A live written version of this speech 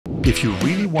If you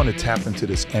really want to tap into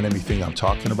this enemy thing I'm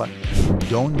talking about,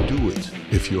 don't do it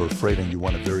if you're afraid and you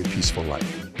want a very peaceful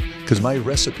life. Because my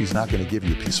recipe is not going to give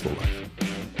you a peaceful life.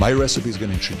 My recipe is going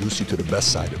to introduce you to the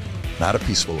best side of it, not a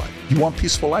peaceful life. You want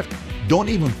peaceful life? Don't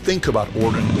even think about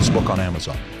ordering this book on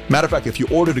Amazon. Matter of fact, if you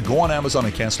order to go on Amazon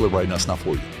and cancel it right now, it's not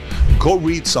for you. Go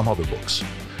read some other books.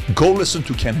 Go listen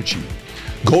to Kenneth G.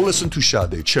 Go listen to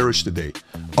Sade, Cherish the Day.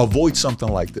 Avoid something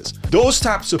like this. Those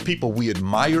types of people we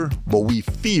admire, but we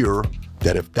fear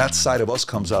that if that side of us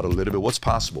comes out a little bit, what's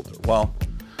possible there? Well,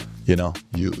 you know,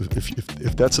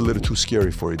 if that's a little too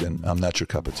scary for you, then I'm not your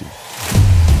cup of tea.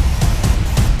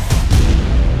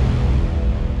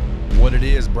 What it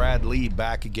is, Brad Lee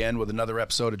back again with another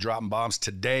episode of Dropping Bombs.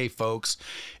 Today, folks,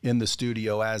 in the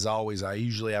studio, as always, I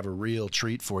usually have a real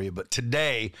treat for you, but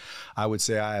today, I would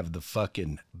say I have the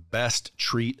fucking best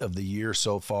treat of the year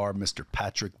so far, Mr.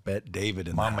 Patrick Bet-David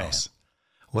in the house.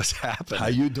 What's happening? How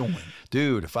you doing?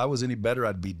 Dude, if I was any better,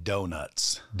 I'd be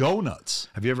donuts. Donuts?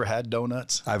 Have you ever had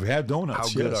donuts? I've had donuts,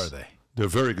 How good yes. are they? They're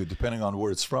very good, depending on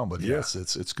where it's from, but Yeah. yes,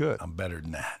 it's good. I'm better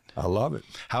than that. I love it.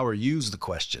 How are you's the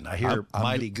question. I hear I'm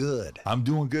mighty good. I'm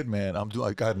doing good, man.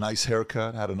 I got a nice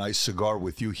haircut, had a nice cigar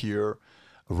with you here,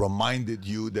 reminded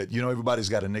you that, you know, everybody's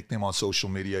got a nickname on social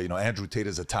media. You know, Andrew Tate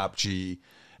is a top G.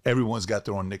 Everyone's got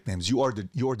their own nicknames. You are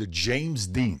the James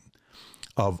Dean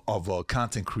of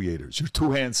content creators. You're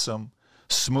too handsome,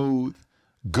 smooth,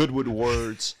 good with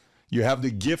words. You have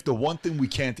the gift. The one thing we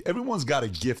can't, everyone's got a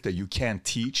gift that you can't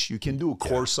teach. You can do a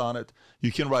course on it.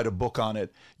 You can write a book on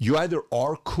it. You either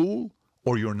are cool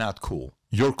or you're not cool.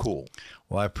 You're cool.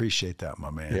 Well, I appreciate that, my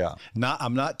man. Yeah.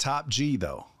 I'm not top G,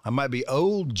 though. I might be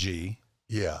old G.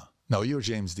 Yeah. No, you're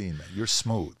James Dean, man. You're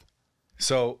smooth.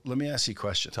 So let me ask you a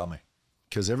question. Tell me.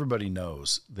 Because everybody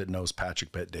knows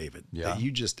Patrick Bet-David, Yeah. that you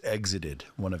just exited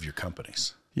one of your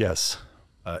companies, Yes.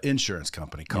 insurance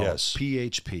company called Yes.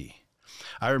 PHP.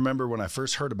 I remember when I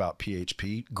first heard about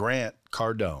PHP, Grant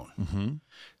Cardone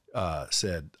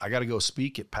said, I got to go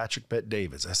speak at Patrick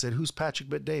Bet-David's. I said, who's Patrick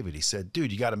Bet-David? He said,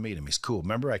 dude, you got to meet him. He's cool.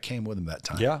 Remember, I came with him that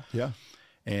time. Yeah. Yeah.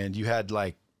 And you had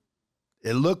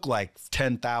it looked like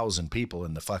 10,000 people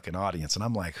in the fucking audience. And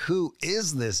I'm like, who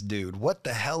is this dude? What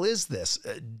the hell is this?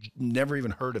 Never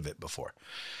even heard of it before.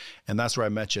 And that's where I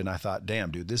met you. And I thought, damn,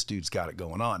 dude, this dude's got it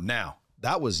going on. Now,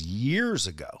 that was years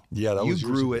ago. Yeah, that was years You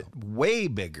grew ago. it way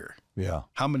bigger. Yeah.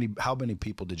 How many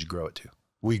people did you grow it to?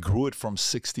 We grew it from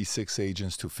 66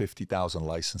 agents to 50,000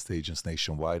 licensed agents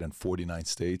nationwide in 49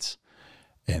 states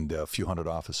and a few hundred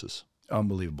offices.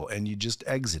 Unbelievable. And you just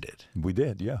exited. We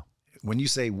did, yeah. When you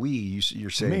say we, you're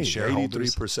saying Me,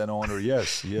 shareholders? 83% owner,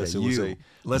 yes. Yes, Yeah, it was you.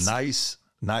 a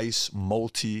nice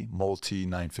multi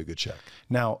nine-figure check.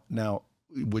 Now,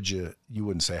 you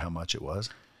wouldn't say how much it was?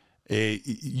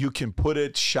 You can put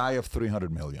it shy of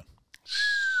 300 million.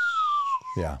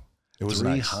 Yeah. It was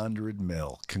 300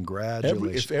 mil.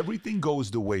 Congratulations. If everything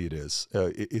goes the way it is,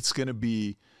 it's going to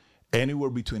be anywhere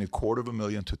between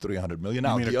 $250,000 to 300 million.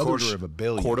 Now, You mean a quarter of a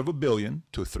billion? $250,000,000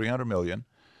 to 300 million.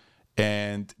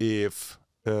 And if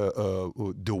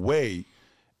the way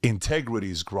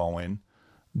integrity is growing,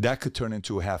 that could turn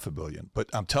into $500 million. But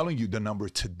I'm telling you, the number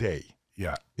today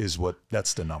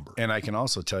that's the number. And I can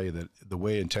also tell you that the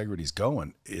way integrity's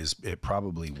going is it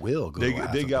probably will go.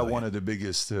 They got one of the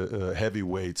biggest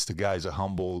heavyweights. The guy's a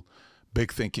humble,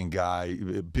 big thinking guy,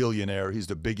 a billionaire. He's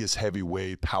the biggest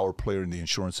heavyweight power player in the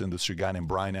insurance industry, a guy named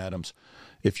Brian Adams.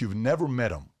 If you've never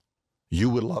met him, you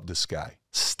would love this guy.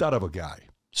 Stud of a guy.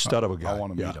 I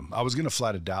want to meet him. I was going to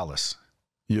fly to Dallas.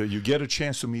 You get a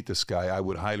chance to meet this guy, I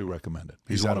would highly recommend it.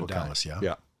 He's one out of of Dallas, kind.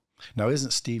 yeah? Now, isn't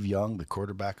Steve Young, the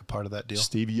quarterback, a part of that deal?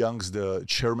 Steve Young's the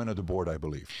chairman of the board, I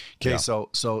believe. Okay, Yeah.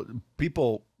 so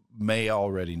people may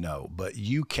already know, but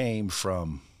you came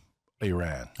from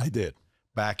Iran. I did.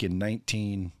 Back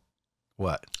in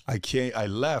what? I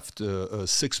left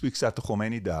 6 weeks after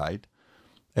Khomeini died,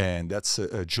 and that's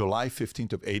July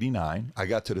 15th of 89. I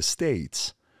got to the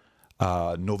States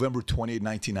November 28,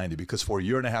 1990, because for a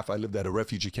year and a half, I lived at a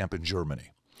refugee camp in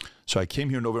Germany. So I came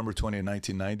here November 28,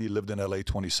 1990, lived in LA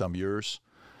 20-some years,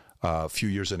 a few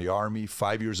years in the Army,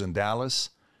 5 years in Dallas,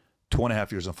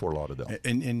 2.5 years in Fort Lauderdale.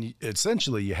 And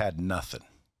essentially you had nothing.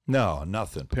 No,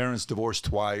 nothing. Parents divorced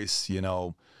twice, you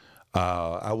know.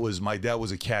 My dad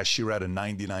was a cashier at a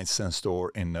 99-cent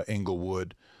store in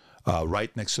Inglewood,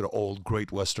 right next to the old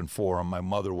Great Western Forum. My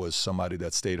mother was somebody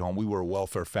that stayed home. We were a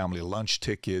welfare family, lunch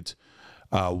ticket,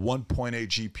 1.8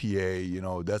 GPA, you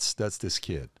know, that's this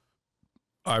kid.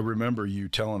 I remember you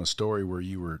telling a story where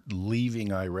you were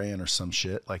leaving Iran or some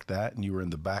shit like that, and you were in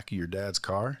the back of your dad's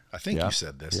car. I think you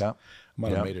said this. Yeah. I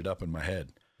might have made it up in my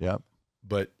head. Yeah.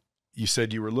 But you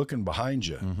said you were looking behind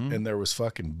you and there was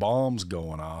fucking bombs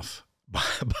going off.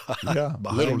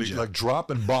 Literally you. Like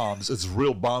dropping bombs. It's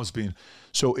real bombs being,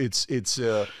 so it's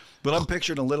but I'm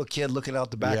picturing a little kid looking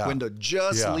out the back window,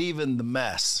 just leaving the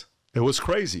mess. It was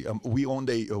crazy. We owned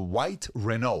a white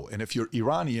Renault. And if you're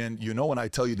Iranian, you know when I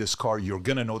tell you this car, you're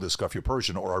going to know this car. If you're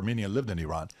Persian or Armenian, lived in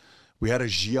Iran. We had a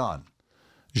Jian.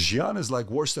 Jian is like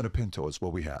worse than a Pinto is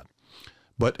what we had.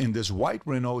 But in this white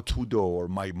Renault two-door,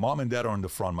 my mom and dad are in the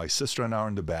front, my sister and I are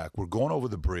in the back. We're going over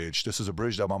the bridge. This is a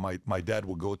bridge that my dad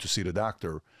would go to see the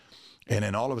doctor. And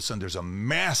then all of a sudden, there's a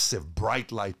massive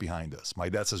bright light behind us. My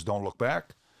dad says, don't look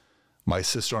back. My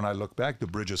sister and I look back. The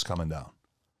bridge is coming down.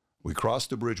 We cross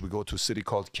the bridge. We go to a city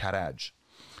called Karaj.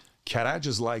 Karaj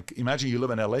is like, imagine you live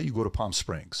in LA, you go to Palm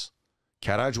Springs.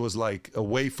 Karaj was like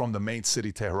away from the main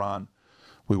city, Tehran.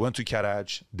 We went to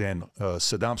Karaj. Then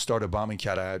Saddam started bombing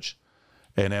Karaj.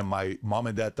 And then my mom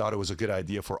and dad thought it was a good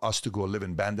idea for us to go live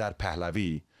in Bandar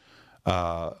Pahlavi,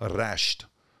 Rasht.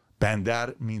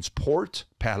 Bandar means port.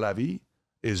 Pahlavi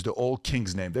is the old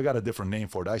king's name. They got a different name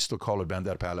for it. I still call it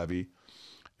Bandar Pahlavi.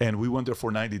 And we went there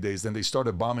for 90 days. Then they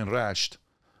started bombing Rasht.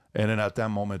 And then at that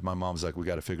moment, my mom's like, we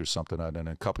got to figure something out. And then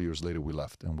a couple years later, we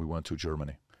left and we went to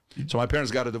Germany. So my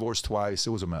parents got a divorce twice.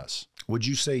 It was a mess. Would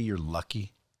you say you're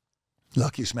lucky?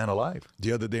 Luckiest man alive.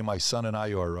 The other day, my son and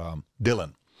I are,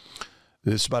 Dylan.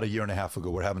 This is about a year and a half ago.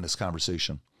 We're having this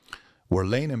conversation. We're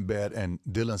laying in bed and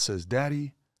Dylan says,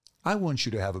 Daddy, I want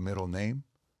you to have a middle name.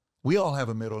 We all have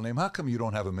a middle name. How come you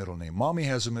don't have a middle name? Mommy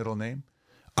has a middle name.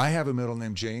 I have a middle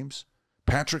name, James.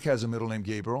 Patrick has a middle name,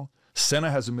 Gabriel.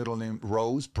 Senna has a middle name,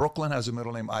 Rose. Brooklyn has a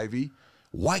middle name, Ivy.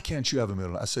 Why can't you have a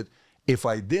middle name? I said, if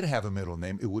I did have a middle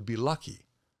name, it would be Lucky.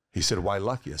 He said, why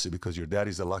Lucky? I said, because your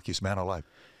daddy's the luckiest man alive.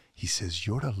 He says,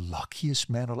 you're the luckiest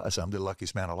man alive. I said, I'm the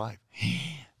luckiest man alive.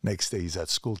 Next day, he's at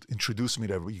school, introduced me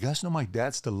to everybody. You guys know my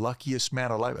dad's the luckiest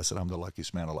man alive? I said, I'm the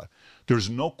luckiest man alive. There's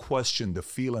no question the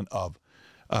feeling of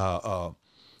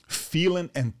feeling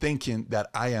and thinking that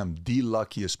I am the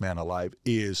luckiest man alive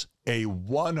is a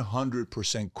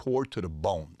 100% core to the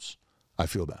bones. I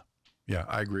feel that. Yeah,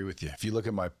 I agree with you. If you look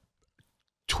at my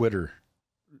Twitter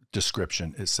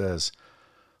description, it says,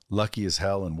 lucky as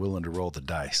hell and willing to roll the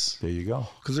dice. There you go.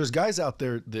 Because there's guys out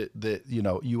there that you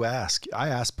know, I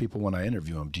ask people when I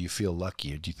interview them, do you feel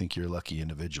lucky or do you think you're a lucky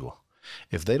individual?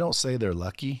 If they don't say they're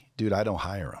lucky, dude, I don't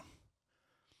hire them.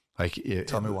 Like,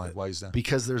 tell me why. Why is that?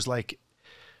 Because there's like,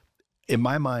 in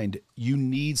my mind, you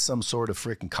need some sort of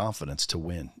freaking confidence to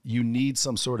win. You need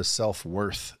some sort of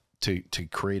self-worth to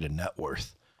create a net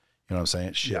worth. You know what I'm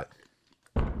saying? Shit.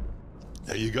 Yeah.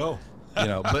 There you go. You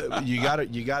know, but you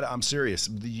gotta, I'm serious.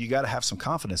 You gotta have some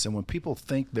confidence. And when people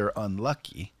think they're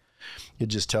unlucky, it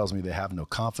just tells me they have no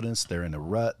confidence. They're in a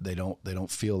rut. They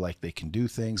don't feel like they can do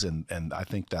things. And I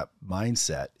think that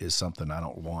mindset is something I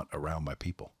don't want around my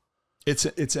people. It's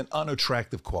an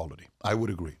unattractive quality. I would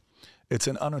agree. It's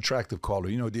an unattractive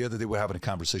quality. You know, the other day we're having a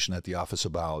conversation at the office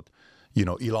about, you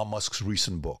know, Elon Musk's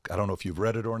recent book. I don't know if you've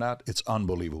read it or not. It's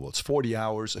unbelievable. It's 40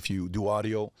 hours. If you do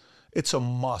audio, it's a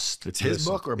must. It's his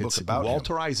book or a book about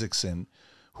Walter Isaacson,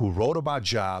 who wrote about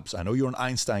Jobs. I know you're an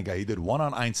Einstein guy. He did one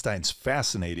on Einstein. It's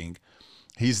fascinating.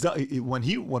 He's done,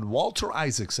 when Walter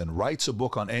Isaacson writes a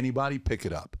book on anybody, pick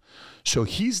it up. So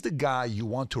he's the guy you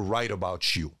want to write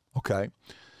about you, okay?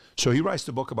 So he writes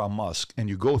the book about Musk, and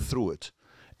you go through it.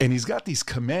 And he's got these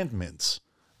commandments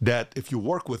that if you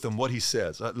work with him, what he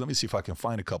says, let me see if I can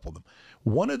find a couple of them.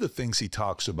 One of the things he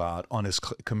talks about on his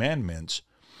commandments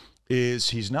is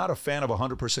he's not a fan of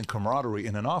 100% camaraderie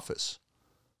in an office.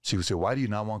 So you say, why do you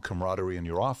not want camaraderie in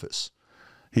your office?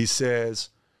 He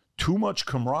says, too much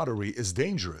camaraderie is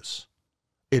dangerous.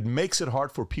 It makes it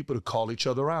hard for people to call each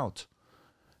other out.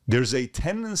 There's a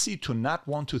tendency to not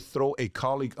want to throw a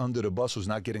colleague under the bus who's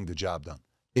not getting the job done,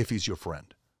 if he's your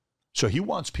friend. So he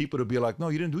wants people to be like, no,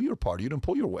 you didn't do your part. You didn't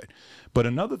pull your weight. But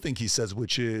another thing he says,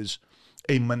 which is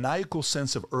a maniacal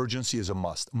sense of urgency is a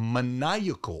must.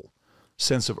 Maniacal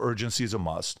sense of urgency is a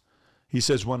must. He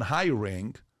says, when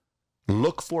hiring,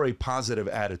 look for a positive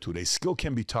attitude. A skill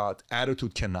can be taught,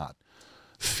 attitude cannot.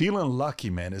 Feeling lucky,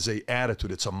 man, is a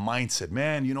attitude. It's a mindset.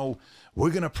 Man, you know,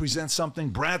 we're going to present something.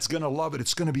 Brad's going to love it.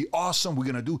 It's going to be awesome. We're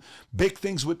going to do big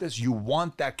things with this. You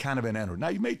want that kind of an energy. Now,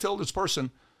 you may tell this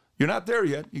person, you're not there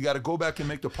yet. You got to go back and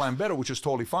make the plan better, which is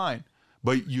totally fine.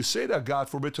 But you say that, God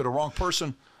forbid, to the wrong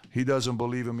person. He doesn't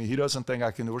believe in me. He doesn't think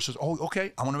I can do it. He says, oh,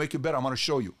 okay, I want to make it better. I'm going to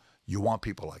show you. You want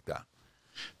people like that.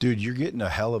 Dude, you're getting a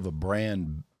hell of a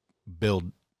brand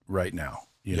build right now.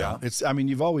 You know? I mean,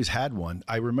 you've always had one.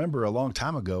 I remember a long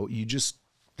time ago, you just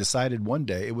decided one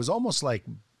day, it was almost like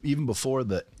even before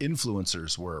the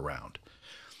influencers were around,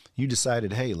 you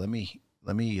decided, hey, let me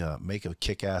make a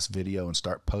kick-ass video and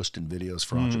start posting videos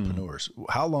for entrepreneurs.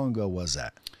 How long ago was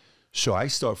that?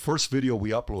 So first video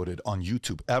we uploaded on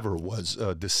YouTube ever was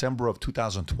December of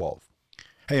 2012.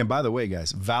 Hey, and by the way,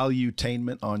 guys,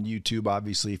 Valuetainment on YouTube.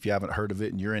 Obviously, if you haven't heard of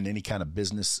it and you're in any kind of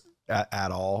business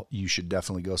at all, you should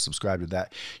definitely go subscribe to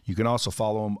that. You can also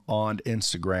follow him on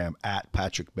Instagram at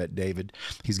PatrickBetDavid.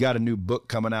 He's got a new book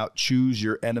coming out, Choose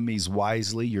Your Enemies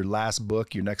Wisely. Your last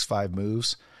book, Your Next 5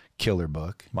 Moves. Killer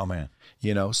book. My man.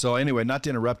 You know, so anyway, not to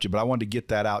interrupt you, but I wanted to get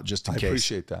that out just in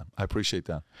case. I appreciate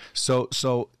that.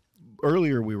 So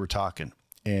earlier we were talking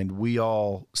and we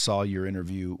all saw your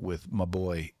interview with my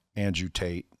boy, Andrew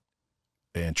Tate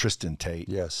and Tristan Tate.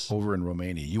 Yes. Over in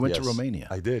Romania. You went to Romania.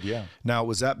 I did, yeah. Now,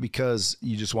 was that because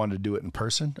you just wanted to do it in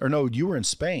person? Or no, you were in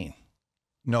Spain.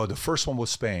 No, the first one was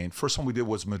Spain. First one we did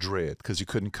was Madrid because you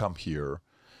couldn't come here.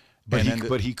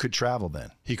 But he could travel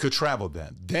then. He could travel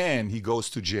then. Then he goes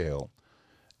to jail.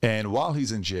 And while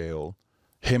he's in jail,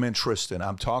 him and Tristan,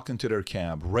 I'm talking to their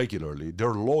camp regularly.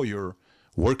 Their lawyer,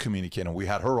 we're communicating. We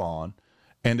had her on.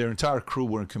 And their entire crew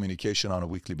were in communication on a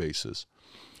weekly basis.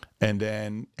 And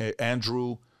then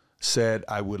Andrew said,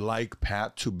 I would like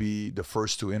Pat to be the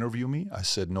first to interview me. I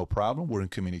said, no problem. We're in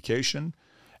communication.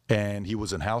 And he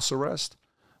was in house arrest.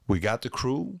 We got the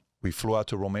crew. We flew out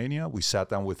to Romania. We sat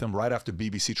down with him right after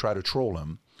BBC tried to troll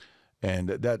him. And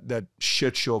that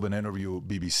shit show of an interview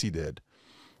BBC did.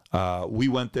 We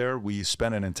went there. We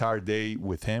spent an entire day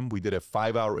with him. We did a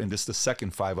 5-hour, and this is the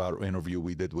second 5-hour interview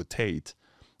we did with Tate,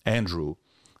 Andrew.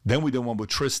 Then we did one with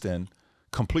Tristan.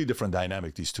 Complete different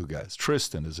dynamic, these two guys.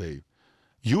 Tristan is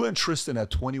you and Tristan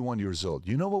at 21 years old.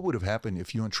 You know what would have happened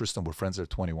if you and Tristan were friends at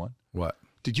 21? What?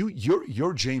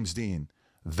 You're James Dean.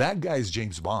 That guy's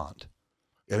James Bond.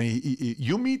 I mean,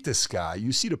 you meet this guy,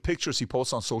 you see the pictures he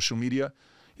posts on social media.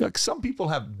 Like, some people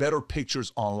have better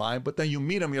pictures online, but then you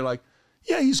meet him, you're like,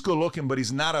 yeah, he's good looking, but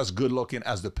he's not as good looking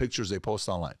as the pictures they post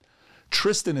online.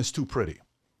 Tristan is too pretty.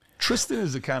 Tristan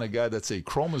is the kind of guy that's a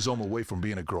chromosome away from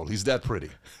being a girl. He's that pretty.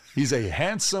 He's a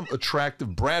handsome,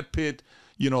 attractive, Brad Pitt,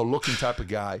 looking type of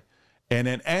guy. And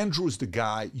then Andrew's the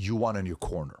guy you want in your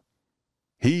corner.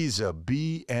 He's a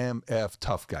BMF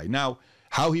tough guy. Now,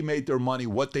 how he made their money,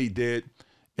 what they did,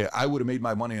 I would have made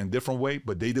my money in a different way,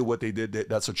 but they did what they did.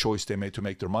 That's a choice they made to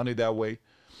make their money that way.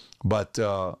 But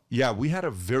yeah, we had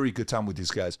a very good time with these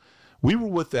guys. We were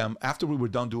with them after we were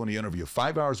done doing the interview.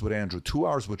 5 hours with Andrew, 2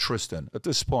 hours with Tristan. At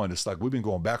this point, it's like we've been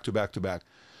going back to back to back.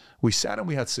 We sat and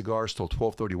we had cigars till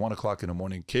 12:30, 1 o'clock in the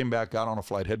morning. Came back, got on a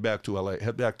flight, head back to LA,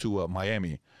 head back to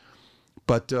Miami.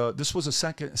 But this was a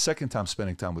second time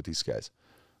spending time with these guys.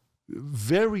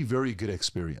 Very, very good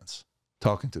experience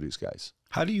talking to these guys.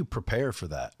 How do you prepare for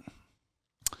that?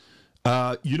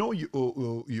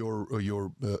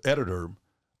 Your editor,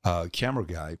 camera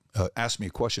guy, asked me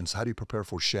questions. How do you prepare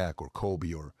for Shaq or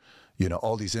Kobe or,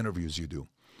 all these interviews you do?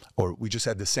 Or we just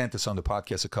had DeSantis on the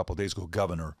podcast a couple of days ago,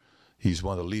 governor. He's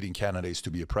one of the leading candidates to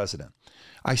be a president.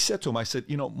 I said to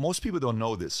him, most people don't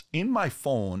know this. In my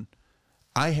phone,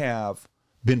 I have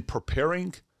been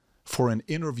preparing for an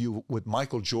interview with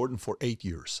Michael Jordan for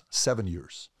 7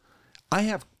 years. I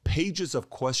have pages of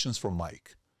questions for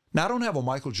Mike. Now, I don't have a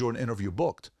Michael Jordan interview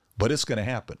booked, but it's going to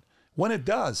happen. When it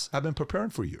does, I've been preparing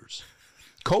for years.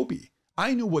 Kobe,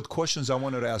 I knew what questions I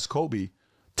wanted to ask Kobe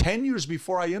 10 years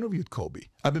before I interviewed Kobe.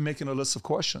 I've been making a list of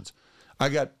questions. I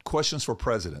got questions for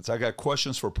presidents. I got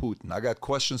questions for Putin. I got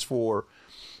questions for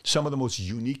some of the most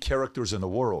unique characters in the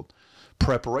world.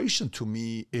 Preparation to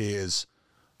me is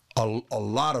a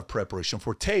lot of preparation.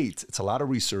 For Tate, it's a lot of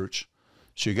research.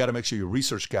 So you got to make sure your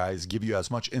research guys give you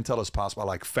as much intel as possible. I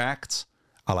like facts.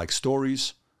 I like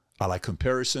stories. I like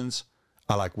comparisons.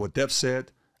 I like what they've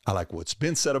said. I like what's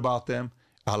been said about them.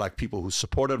 I like people who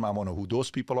supported them. I want to know who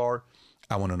those people are.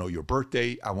 I want to know your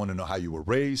birthday. I want to know how you were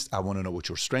raised. I want to know what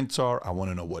your strengths are. I want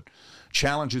to know what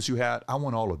challenges you had. I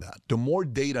want all of that. The more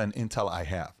data and intel I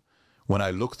have, when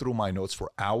I look through my notes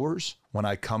for hours, when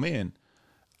I come in,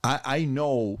 I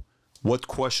know what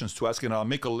questions to ask, and I'll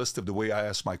make a list of the way I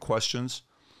ask my questions.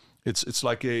 It's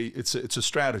like it's a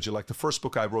strategy. Like the first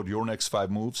book I wrote, Your Next 5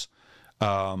 Moves,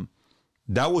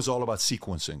 that was all about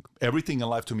sequencing. Everything in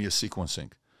life to me is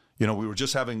sequencing. We were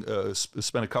just having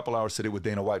spent a couple hours today with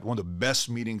Dana White, one of the best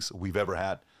meetings we've ever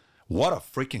had. What a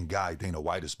freaking guy Dana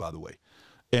White is, by the way.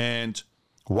 And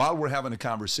while we're having a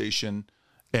conversation,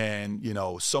 and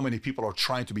so many people are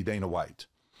trying to be Dana White.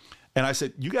 And I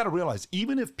said, you got to realize,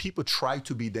 even if people try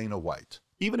to be Dana White,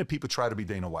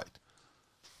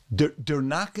 they're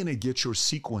not going to get your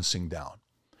sequencing down.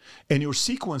 And your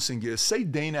sequencing is, say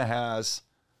Dana has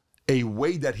a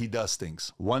way that he does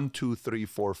things. 1, 2, 3,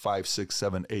 4, 5, 6,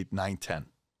 7, 8, 9, 10.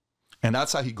 And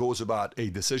that's how he goes about a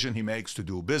decision he makes to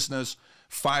do business,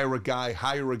 fire a guy,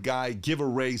 hire a guy, give a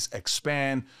raise,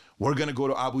 expand. We're going to go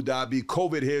to Abu Dhabi.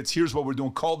 COVID hits. Here's what we're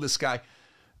doing. Call this guy.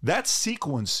 That's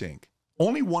sequencing.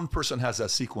 Only one person has that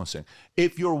sequencing.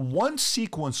 If you're one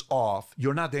sequence off,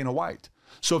 you're not Dana White.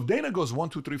 So if Dana goes 1,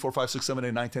 2, 3, 4, 5, 6, 7,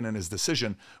 8, 9, 10 in his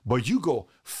decision, but you go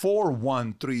 4,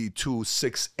 1, 3, 2,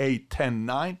 6, 8, 10,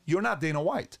 9, you're not Dana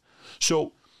White.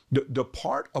 So the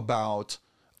part about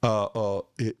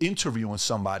interviewing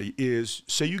somebody is,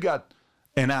 say you got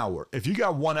an hour. If you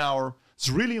got 1 hour, it's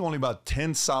really only about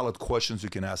 10 solid questions you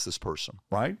can ask this person,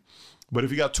 right? But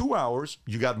if you got 2 hours,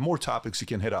 you got more topics you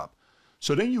can hit up.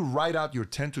 So then you write out your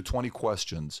 10 to 20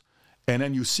 questions, and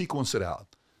then you sequence it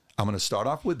out. I'm going to start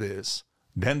off with this,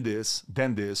 then this,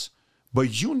 then this.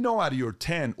 But you know, out of your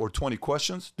 10 or 20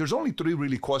 questions, there's only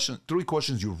three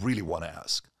questions you really want to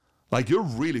ask. Like, you're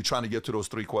really trying to get to those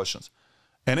 3 questions.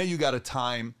 And then you got to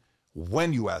time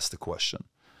when you ask the question.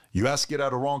 You ask it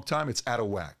at a wrong time, it's out of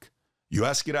whack. You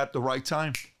ask it at the right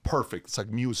time, perfect. It's like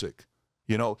music,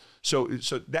 you know? So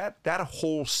that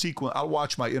whole sequence, I'll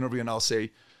watch my interview and I'll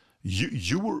say,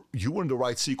 you were in the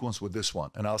right sequence with this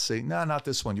one. And I'll say, no, not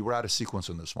this one. You were out of sequence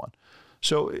in this one.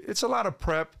 So it's a lot of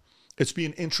prep. It's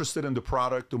being interested in the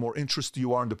product. The more interested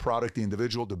you are in the product, the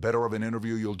individual, the better of an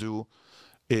interview you'll do.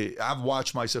 I've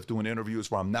watched myself doing interviews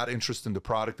where I'm not interested in the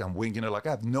product. I'm winging it. Like,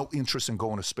 I have no interest in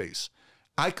going to space.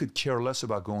 I could care less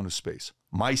about going to space.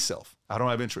 Myself, I don't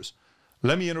have interest.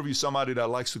 Let me interview somebody that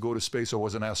likes to go to space or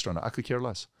was an astronaut. I could care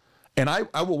less. And I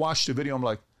will watch the video. I'm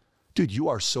like, dude, you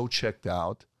are so checked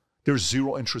out. There's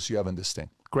zero interest you have in this thing.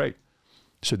 Great.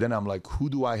 So then I'm like, who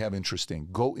do I have interest in?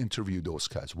 Go interview those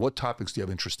guys. What topics do you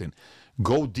have interest in?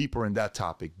 Go deeper in that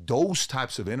topic. Those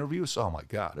types of interviews, oh my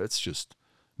God, it's just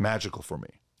magical for me.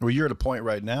 Well, you're at a point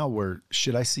right now where,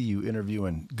 should I see you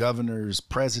interviewing governors,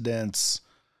 presidents,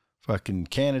 fucking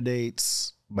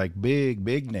candidates, like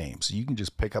big names? You can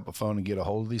just pick up a phone and get a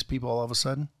hold of these people all of a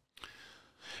sudden?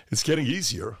 It's getting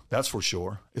easier, that's for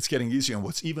sure. It's getting easier. And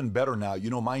what's even better now, you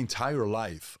know, my entire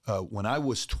life, when I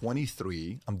was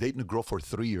 23, I'm dating a girl for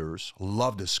 3 years,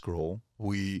 love this girl.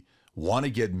 We want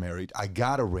to get married. I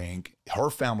got a ring. Her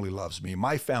family loves me.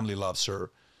 My family loves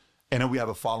her. And then we have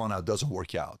a falling out, doesn't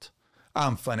work out.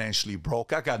 I'm financially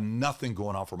broke. I got nothing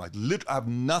going on for my, I have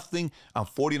nothing. I'm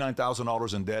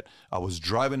 $49,000 in debt. I was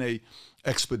driving a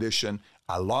expedition.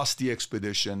 I lost the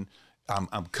expedition.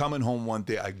 I'm coming home one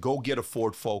day. I go get a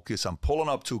Ford Focus. I'm pulling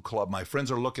up to a club. My friends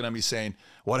are looking at me saying,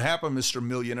 what happened, Mr.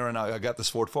 Millionaire? And I got this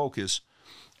Ford Focus.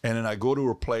 And then I go to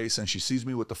her place and she sees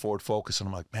me with the Ford Focus. And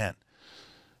I'm like, man,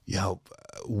 you know,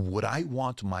 would I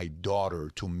want my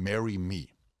daughter to marry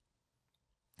me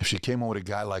if she came home with a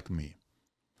guy like me?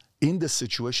 In the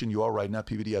situation you are right now,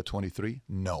 PVD at 23?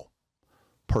 No.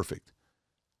 Perfect.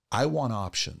 I want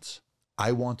options.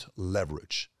 I want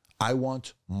leverage. I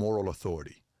want moral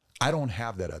authority. I don't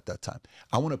have that at that time.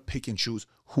 I want to pick and choose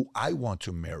who I want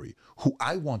to marry, who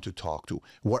I want to talk to,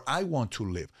 where I want to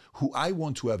live, who I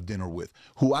want to have dinner with,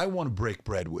 who I want to break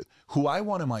bread with, who I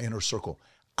want in my inner circle.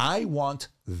 I want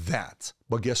that.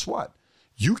 But guess what?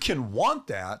 You can want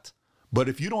that, but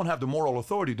if you don't have the moral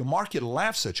authority, the market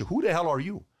laughs at you. Who the hell are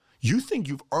you? You think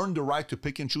you've earned the right to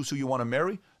pick and choose who you want to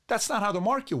marry? That's not how the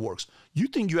market works. You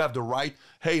think you have the right,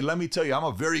 hey, let me tell you, I'm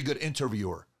a very good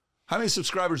interviewer. How many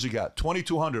subscribers you got?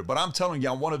 2,200. But I'm telling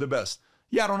you, I'm one of the best.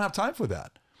 Yeah, I don't have time for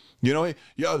that. You know,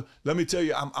 yeah, let me tell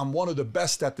you, I'm one of the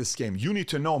best at this game. You need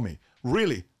to know me.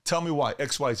 Really? Tell me why,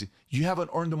 X, Y, Z. You haven't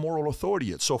earned the moral authority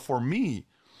yet. So for me,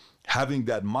 having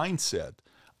that mindset,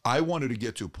 I wanted to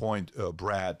get to a point,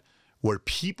 Brad, where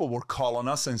people were calling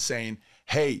us and saying,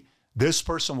 hey, this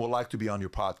person would like to be on your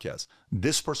podcast.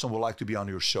 This person would like to be on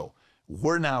your show.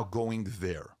 We're now going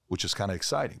there, which is kind of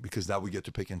exciting because now we get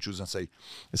to pick and choose and say,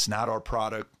 it's not our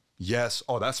product. Yes.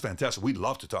 Oh, that's fantastic. We'd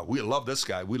love to talk. We love this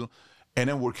guy. And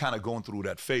then we're kind of going through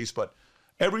that phase. But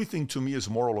everything to me is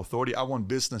moral authority. I want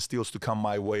business deals to come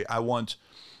my way. I want,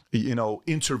 you know,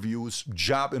 interviews,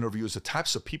 job interviews, the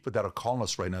types of people that are calling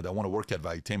us right now that want to work at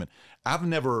Valuetainment.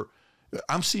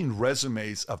 I'm seeing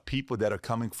resumes of people that are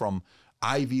coming from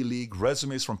Ivy League,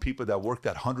 resumes from people that worked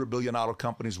at $100 billion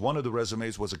companies. One of the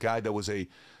resumes was a guy that was a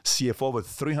CFO of a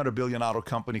 $300 billion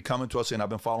company coming to us saying, I've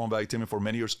been following Valuetainment for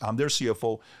many years. I'm their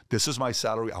CFO. This is my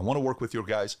salary. I want to work with your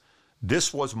guys.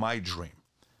 This was my dream.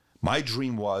 My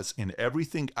dream was in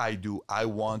everything I do, I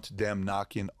want them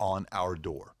knocking on our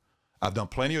door. I've done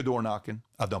plenty of door knocking.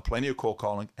 I've done plenty of cold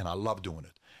calling, and I love doing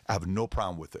it. I have no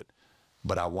problem with it,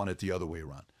 but I want it the other way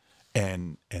around.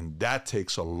 And that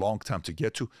takes a long time to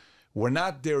get to. We're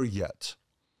not there yet.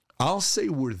 I'll say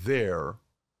we're there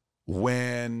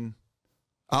when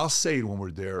I'll say it when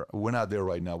we're there. We're not there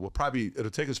right now. It'll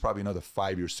take us probably another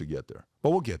 5 years to get there, but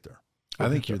we'll get there. I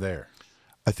think you're there.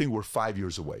 I think we're 5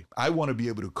 years away. I want to be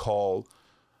able to call.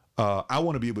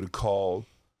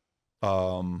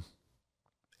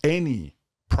 Any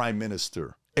prime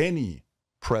minister, any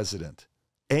president,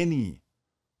 any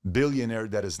billionaire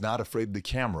that is not afraid of the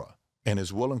camera and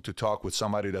is willing to talk with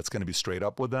somebody that's going to be straight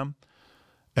up with them,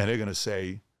 and they're going to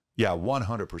say, yeah,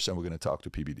 100% we're going to talk to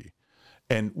PBD.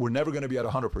 And we're never going to be at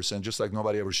 100%, just like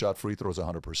nobody ever shot free throws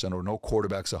 100%, or no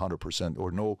quarterback's 100%,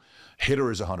 or no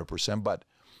hitter is 100%. But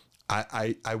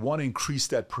I want to increase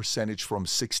that percentage from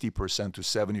 60% to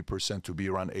 70% to be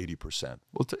around 80%.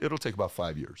 Well, it'll take about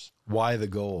 5 years. Why the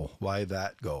goal? Why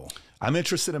that goal? I'm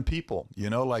interested in people,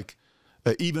 like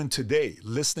even today,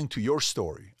 listening to your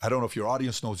story. I don't know if your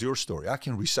audience knows your story. I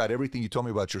can recite everything you told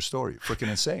me about your story. Freaking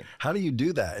insane. How do you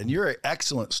do that? And you're an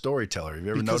excellent storyteller. Have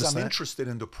you ever noticed that? Because I'm interested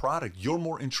in the product. You're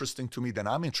more interesting to me than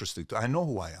I'm interested to. I know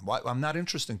who I am. I'm not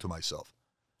interesting to myself.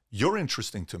 You're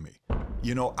interesting to me.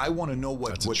 I want to know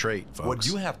That's a trait, folks. What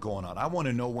you have going on. I want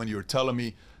to know when you're telling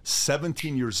me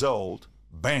 17 years old,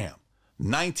 bam.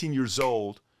 19 years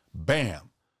old,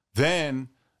 bam. Then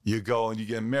you go and you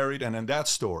get married, and then that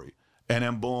story. And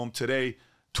then boom, today,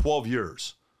 12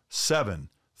 years, 7,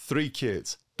 3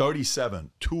 kids, 37,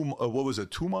 2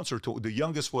 months or 2? The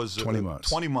youngest was 20 months.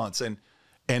 20 months. And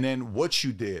then what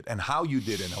you did and how you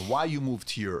did it and why you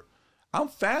moved here. I'm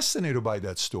fascinated by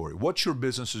that story. What your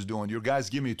business is doing. Your guys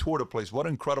give me a tour of the place. What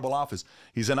an incredible office.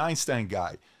 He's an Einstein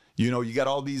guy. You got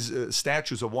all these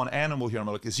statues of one animal here. I'm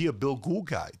like, is he a Bill Gould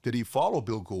guy? Did he follow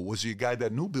Bill Gould? Was he a guy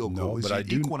that knew Bill Gould? No, Was but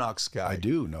he an Equinox guy? I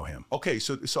do know him. Okay,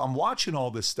 so I'm watching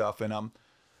all this stuff, and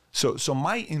so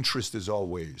my interest is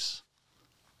always,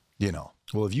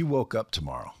 Well, if you woke up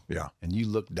tomorrow, yeah, and you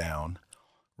looked down,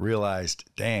 realized,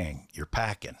 dang, you're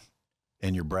packing,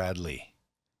 and you're Bradley.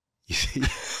 You see.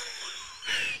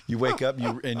 You wake up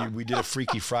we did a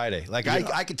Freaky Friday. Like yeah.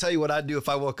 I could tell you what I'd do if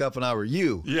I woke up and I were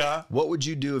you. Yeah. What would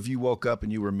you do if you woke up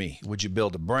and you were me? Would you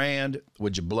build a brand?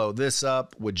 Would you blow this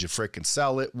up? Would you freaking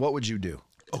sell it? What would you do?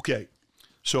 Okay.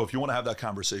 So if you want to have that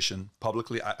conversation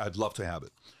publicly, I'd love to have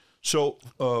it. So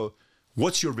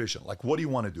what's your vision? Like, what do you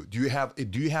want to do? Do you have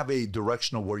a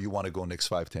direction of where you want to go next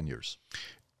 5, 10 years?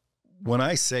 When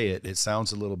I say it, it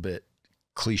sounds a little bit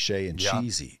cliche and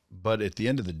cheesy, but at the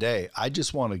end of the day, I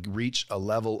just want to reach a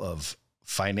level of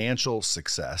financial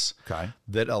success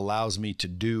that allows me to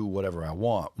do whatever I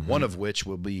want. Mm-hmm. One of which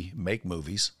will be make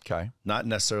movies. Okay. Not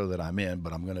necessarily that I'm in,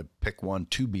 but I'm going to pick one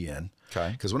to be in.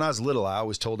 Okay. Because when I was little, I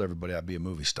always told everybody I'd be a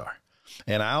movie star.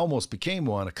 And I almost became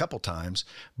one a couple times,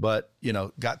 but,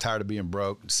 got tired of being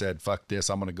broke and said, fuck this,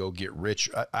 I'm going to go get rich.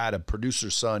 I had a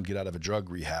producer's son get out of a drug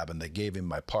rehab, and they gave him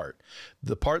my part.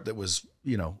 The part that was,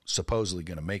 supposedly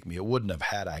going to make me, it wouldn't have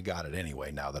had I got it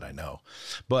anyway, now that I know.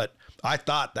 But I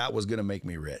thought that was going to make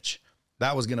me rich.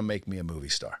 That was going to make me a movie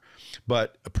star.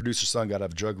 But a producer's son got out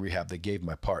of drug rehab. They gave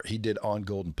my part. He did On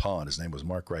Golden Pond. His name was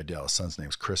Mark Rydell. His son's name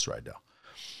was Chris Rydell.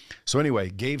 So anyway,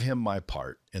 gave him my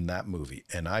part in that movie,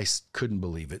 and I couldn't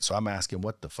believe it. So I'm asking,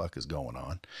 what the fuck is going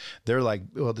on? They're like,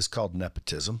 well, this is called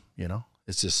nepotism,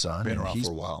 It's his son. Been around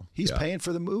for a while. He's paying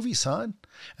for the movie, son.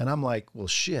 And I'm like, well,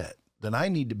 shit. Then I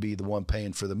need to be the one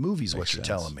paying for the movies, what you're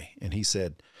telling me. And he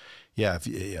said, yeah,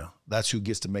 that's who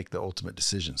gets to make the ultimate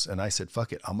decisions. And I said,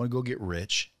 fuck it. I'm going to go get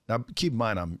rich. Now, keep in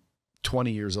mind, I'm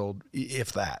 20 years old,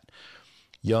 if that.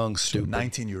 Young, stupid.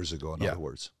 19 years ago, in other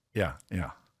words. Yeah,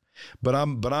 yeah. But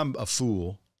I'm a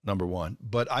fool, number one.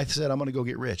 But I said I'm going to go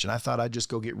get rich, and I thought I'd just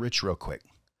go get rich real quick,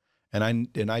 and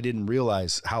I didn't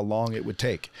realize how long it would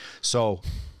take. So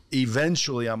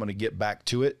eventually, I'm going to get back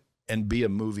to it and be a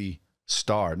movie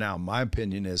star. Now, my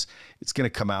opinion is it's going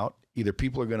to come out. Either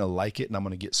people are going to like it, and I'm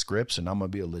going to get scripts, and I'm going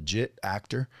to be a legit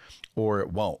actor, or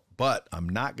it won't. But I'm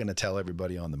not going to tell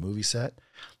everybody on the movie set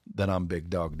that I'm Big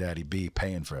Dog Daddy B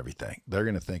paying for everything. They're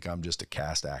going to think I'm just a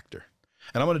cast actor.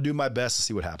 And I'm going to do my best to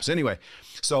see what happens. Anyway,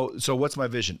 so what's my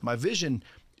vision? My vision,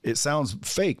 it sounds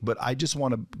fake, but I just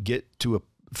want to get to a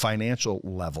financial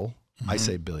level, I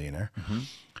say billionaire,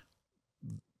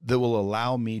 that will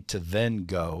allow me to then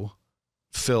go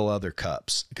fill other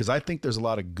cups. Because I think there's a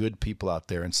lot of good people out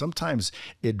there. And sometimes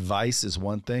advice is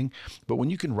one thing, but when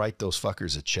you can write those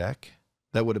fuckers a check,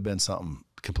 that would have been something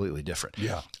completely different.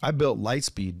 Yeah. I built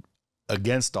Lightspeed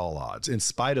against all odds, in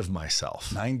spite of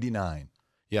myself. 99.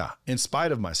 Yeah, in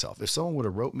spite of myself. If someone would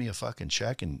have wrote me a fucking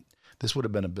check, and this would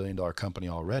have been $1 billion company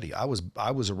already. I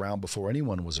was around before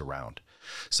anyone was around.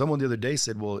 Someone the other day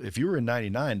said, well, if you were in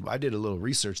 99, I did a little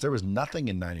research. There was nothing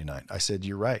in 99. I said,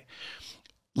 you're right.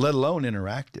 Let alone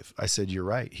interactive. I said, you're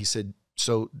right. He said,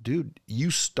 so dude, you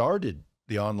started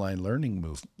the online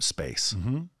learning space.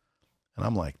 And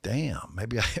I'm like, damn,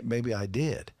 maybe I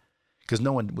did, because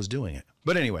no one was doing it.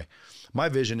 But anyway, my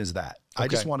vision is that I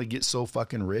just want to get so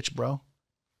fucking rich, bro,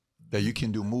 that you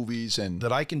can do movies and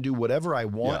that I can do whatever I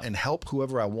want and help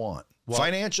whoever I want,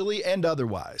 financially and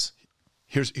otherwise.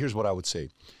 Here's what I would say.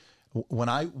 When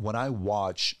I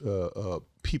watch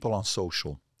people on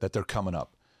social that they're coming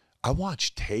up, I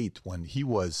watched Tate when he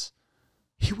would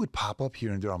pop up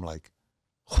here and there. I'm like,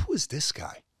 who is this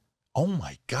guy? Oh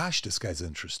my gosh, this guy's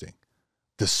interesting.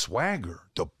 The swagger,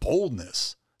 the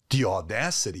boldness, the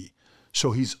audacity.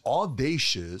 So he's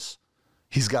audacious.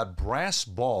 He's got brass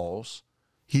balls.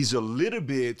 He's a little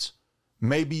bit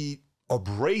maybe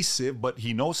abrasive, but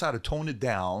he knows how to tone it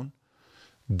down.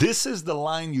 This is the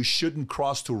line you shouldn't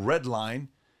cross to red line.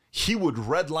 He would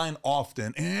red line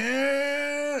often.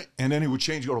 And then he would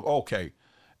change, go, okay.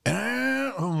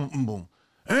 And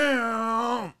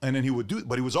then he would do it,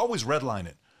 but he was always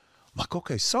redlining. I'm like,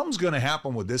 okay, something's going to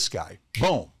happen with this guy.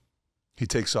 Boom. He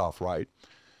takes off, right?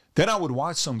 Then I would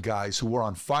watch some guys who were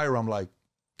on fire. I'm like,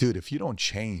 dude, if you don't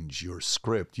change your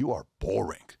script, you are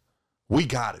boring. We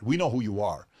got it. We know who you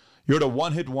are. You're the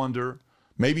one-hit wonder,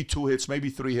 maybe 2 hits, maybe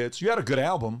 3 hits. You had a good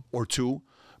album or 2,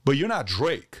 but you're not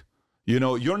Drake. You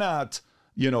know, you're not,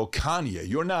 Kanye.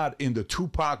 You're not in the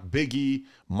Tupac, Biggie,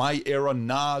 my era,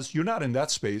 Nas. You're not in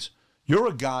that space. You're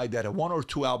a guy that had 1 or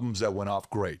 2 albums that went off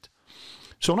great.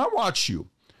 So when I watch you,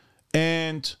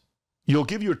 and you'll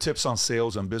give your tips on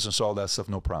sales and business, all that stuff,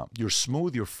 no problem. You're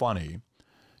smooth, you're funny.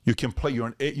 You can play,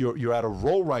 you're at a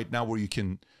role right now where you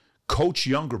can coach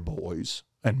younger boys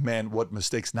and men what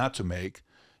mistakes not to make.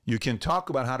 You can talk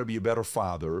about how to be a better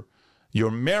father. You're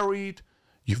married,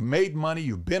 you've made money,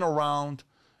 you've been around.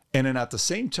 And then at the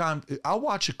same time, I'll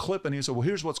watch a clip and he said, well,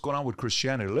 here's what's going on with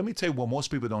Christianity. Let me tell you what most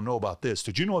people don't know about this.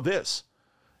 Did you know this?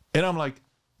 And I'm like,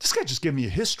 this guy just gave me a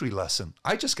history lesson.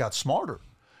 I just got smarter.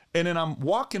 And then I'm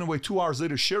walking away 2 hours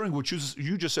later sharing what you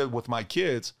just said with my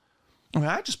kids. I mean,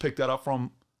 I just picked that up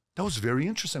from, that was very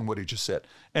interesting what he just said.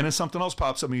 And then something else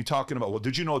pops up and you're talking about, well,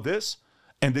 did you know this?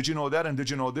 And did you know that? And did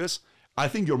you know this? I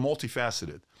think you're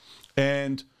multifaceted.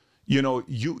 And,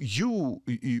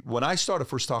 when I started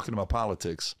first talking about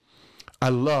politics, I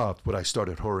loved what I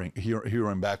started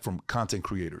hearing back from content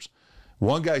creators.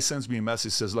 One guy sends me a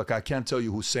message, says, look, I can't tell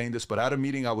you who's saying this, but at a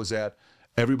meeting I was at,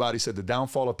 everybody said the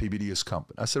downfall of PBD is coming.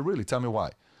 I said, really? Tell me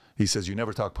why. He says, you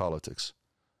never talk politics.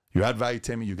 You're at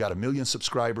Valuetainment, you got 1 million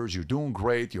subscribers, you're doing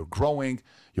great, you're growing,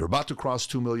 you're about to cross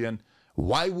 2 million.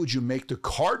 Why would you make the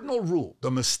cardinal rule,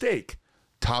 the mistake,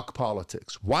 talk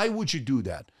politics? Why would you do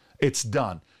that? It's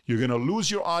done. You're going to lose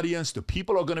your audience, the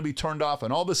people are going to be turned off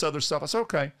and all this other stuff. I said,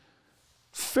 okay,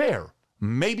 fair.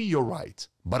 Maybe you're right,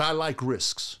 but I like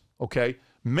risks, okay?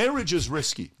 Marriage is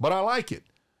risky, but I like it.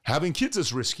 Having kids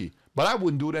is risky, but I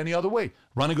wouldn't do it any other way.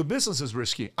 Running a business is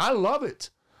risky. I love it.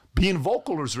 Being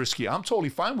vocal is risky. I'm totally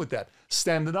fine with that.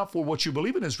 Standing up for what you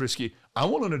believe in is risky.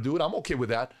 I'm willing to do it. I'm okay with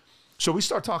that. So we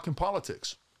start talking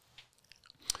politics.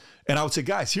 And I would say,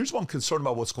 guys, here's what I'm concerned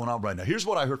about what's going on right now. Here's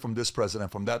what I heard from this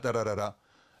president, from that,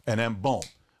 and then boom.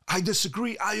 I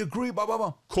disagree. I agree, blah, blah,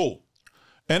 blah. Cool.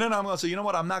 And then I'm going to say, you know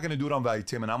what? I'm not going to do it on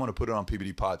Valuetainment. I'm going to put it on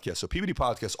PBD Podcast. So PBD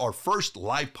Podcast, our first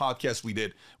live podcast we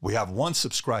did, we have 1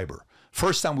 subscriber.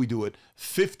 First time we do it,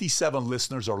 57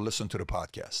 listeners are listening to the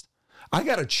podcast. I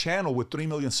got a channel with 3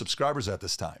 million subscribers at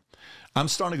this time. I'm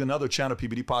starting another channel,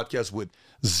 PBD Podcast, with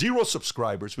 0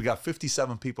 subscribers. We got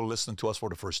 57 people listening to us for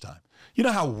the first time. You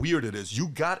know how weird it is? You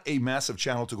got a massive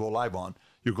channel to go live on.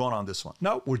 You're going on this one.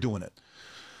 No, we're doing it.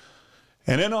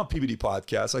 And then on PBD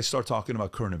Podcast, I start talking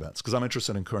about current events because I'm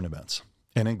interested in current events.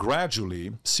 And then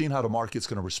gradually seeing how the market's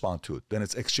going to respond to it. Then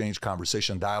it's exchange,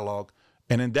 conversation, dialogue.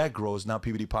 And then that grows. Now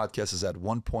PBD Podcast is at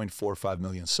 1.45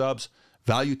 million subs.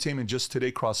 Valuetainment just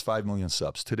today crossed 5 million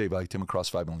subs. Today, Valuetainment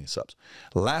crossed 5 million subs.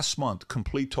 Last month,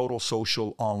 complete total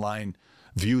social online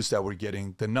views that we're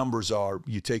getting. The numbers are,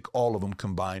 you take all of them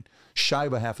combined, shy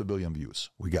of 500 million views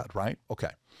we got, right?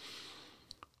 Okay.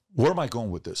 Where am I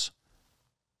going with this?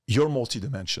 You're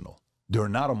multidimensional. There are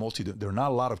not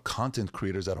a lot of content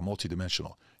creators that are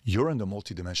multidimensional. You're in the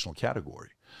multidimensional category.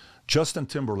 Justin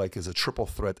Timberlake is a triple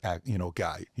threat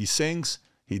guy. He sings,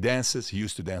 he dances, he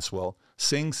used to dance well,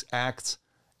 sings, acts,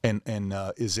 and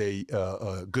is a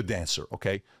good dancer,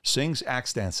 okay? Sings,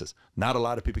 acts, dances. Not a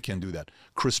lot of people can do that.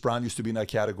 Chris Brown used to be in that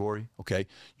category, okay?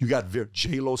 You got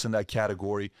J-Lo's in that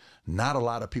category. Not a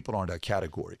lot of people are in that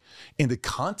category. In the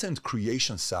content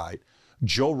creation side,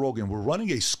 Joe Rogan, we're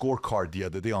running a scorecard the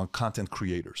other day on content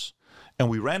creators. And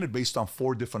we ran it based on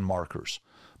 4 different markers.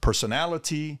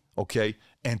 Personality, okay,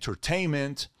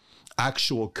 entertainment,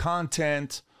 actual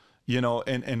content,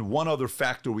 and one other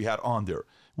factor we had on there.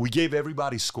 We gave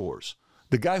everybody scores.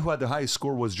 The guy who had the highest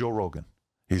score was Joe Rogan.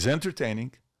 He's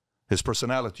entertaining, his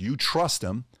personality, you trust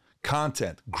him,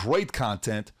 content, great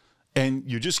content, and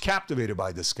you're just captivated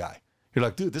by this guy. You're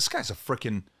like, dude, this guy's a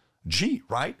freaking G,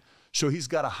 right? So he's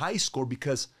got a high score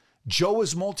because Joe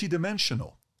is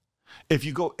multidimensional. If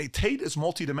you go, hey, Tate is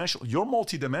multidimensional, you're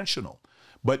multidimensional,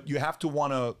 but you have to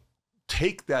want to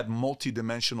take that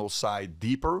multidimensional side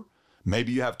deeper.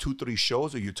 Maybe you have 2-3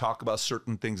 shows or you talk about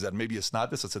certain things that maybe it's not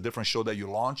this, it's a different show that you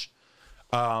launch.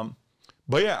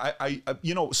 But yeah, I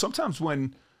you know, sometimes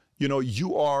when, you know,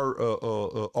 you are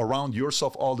around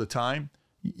yourself all the time,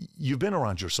 you've been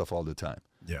around yourself all the time.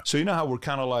 Yeah. So you know how we're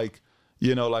kind of like,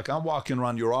 you know, like I'm walking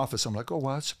around your office, I'm like, oh,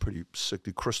 wow, that's pretty sick.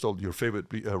 The crystal, your favorite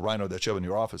rhino that you have in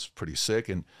your office, pretty sick.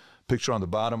 And picture on the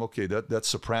bottom, okay, that's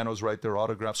Sopranos right there,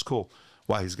 autographs, cool.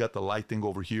 Wow, he's got the light thing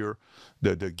over here,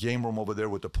 the game room over there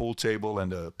with the pool table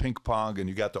and the ping pong, and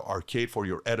you got the arcade for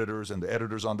your editors, and the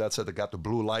editors on that side, they got the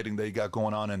blue lighting that you got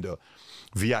going on, and the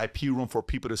VIP room for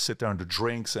people to sit there and the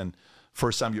drinks. And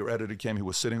first time your editor came, he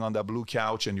was sitting on that blue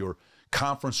couch, and your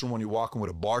conference room when you walk in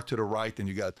with a bar to the right, and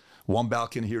you got one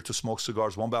balcony here to smoke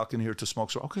cigars, one balcony here to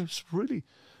smoke cigars. Okay, it's a really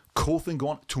cool thing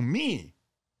going on. To me,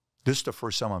 this is the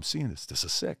first time I'm seeing this. This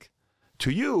is sick.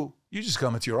 To you, you just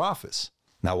come into your office.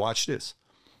 Now watch this.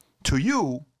 To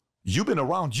you, you've been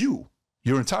around you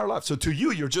your entire life. So to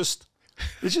you, it's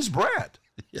just Brad.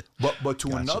 Yeah. But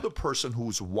to another person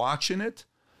who's watching it,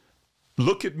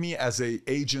 look at me as a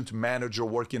agent manager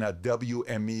working at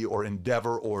WME or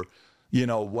Endeavor or, you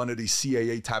know, one of these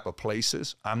CAA type of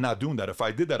places. I'm not doing that. If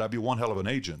I did that, I'd be one hell of an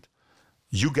agent.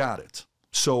 You got it.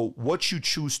 So what you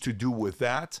choose to do with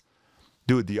that,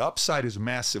 dude, the upside is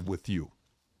massive with you.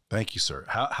 Thank you, sir.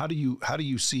 How do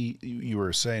you see, you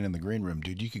were saying in the green room,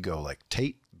 dude, you could go like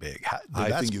Tate big.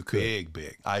 I think you could.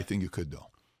 Big. I think you could, though.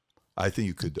 I think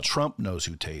you could, though. Trump knows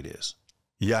who Tate is.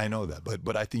 Yeah, I know that.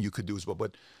 But I think you could do as well.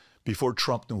 But before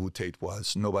Trump knew who Tate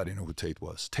was, nobody knew who Tate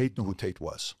was. Tate knew who Tate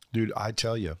was. Dude, I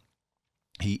tell you,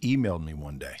 he emailed me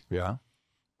one day. Yeah.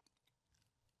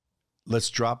 Let's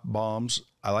drop bombs.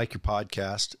 I like your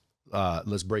podcast.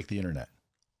 Let's break the internet.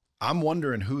 I'm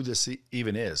wondering who this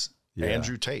even is. Yeah.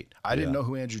 Andrew Tate. I didn't know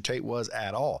who Andrew Tate was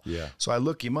at all. Yeah. So I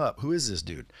look him up. Who is this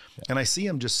dude? Yeah. And I see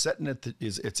him just sitting at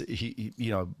he you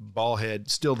know, bald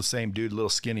head, still the same dude, a little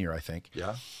skinnier, I think.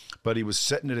 Yeah. But he was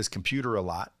sitting at his computer a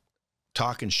lot,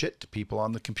 talking shit to people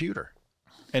on the computer.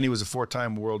 And he was a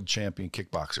 4-time world champion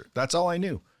kickboxer. That's all I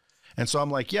knew. And so I'm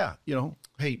like, yeah, you know,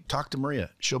 hey, talk to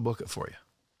Maria. She'll book it for you.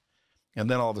 And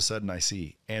then all of a sudden I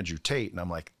see Andrew Tate and I'm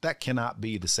like, that cannot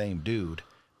be the same dude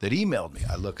that emailed me.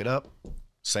 I look it up.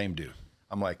 Same dude.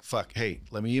 I'm like, fuck, hey,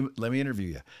 let me interview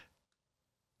you.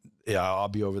 Yeah, I'll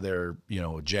be over there, you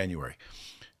know, January.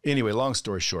 Anyway, long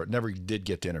story short, never did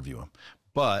get to interview him.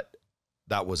 But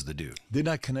that was the dude. Didn't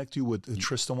I connect you with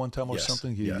Tristan one time or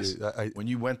something? Yes. When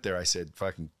you went there, I said,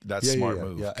 fucking, that's a smart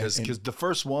move. Because the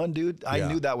first one, dude, I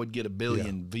knew that would get 1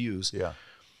 billion views. Yeah.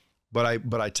 But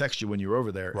I text you when you were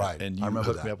over there, right? And you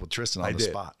hooked me up with Tristan on the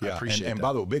spot. Yeah. I appreciate that. And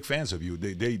by the way, big fans of you.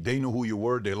 They knew who you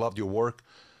were. They loved your work.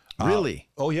 Really?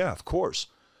 Oh yeah, of course.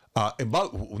 And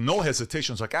no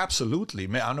hesitations. Like absolutely,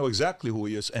 man. I know exactly who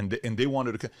he is, and they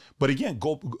wanted to. But again,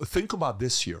 think about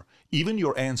this here. Even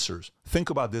your answers. Think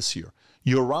about this here.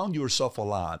 You're around yourself a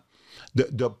lot.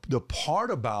 The part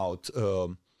about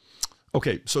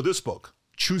okay. So this book,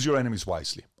 Choose Your Enemies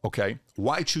Wisely. Okay,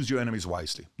 why choose your enemies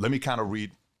wisely? Let me kind of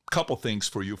read a couple things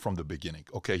for you from the beginning.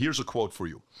 Okay, here's a quote for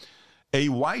you. A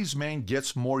wise man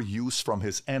gets more use from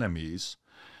his enemies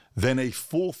than a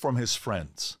fool from his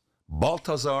friends.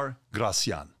 Balthazar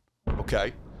Gracian.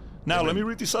 Okay? Now, let me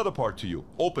read this other part to you.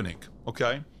 Opening.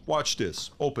 Okay? Watch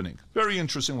this. Opening. Very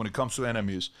interesting when it comes to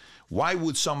enemies. Why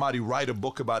would somebody write a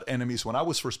book about enemies? When I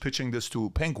was first pitching this to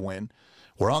Penguin,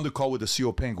 we're on the call with the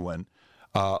CEO Penguin,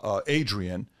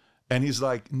 Adrian, and he's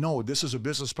like, no, this is a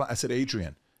business plan. I said,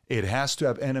 Adrian, it has to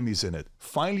have enemies in it.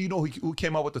 Finally, you know who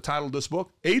came up with the title of this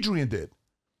book? Adrian did.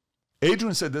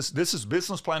 Adrian said this is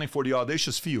business planning for the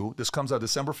audacious few. This comes out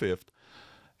December 5th.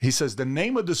 He says the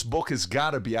name of this book has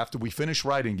got to be, after we finish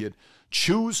writing it,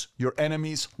 Choose Your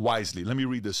Enemies Wisely. Let me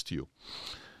read this to you.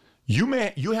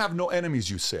 You have no enemies,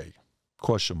 you say? ?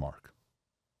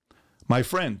 My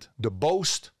friend, the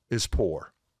boast is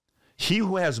poor. He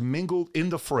who has mingled in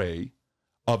the fray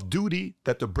of duty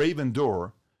that the brave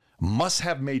endure must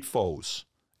have made foes.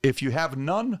 If you have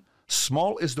none,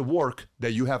 small is the work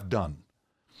that you have done.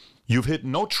 You've hit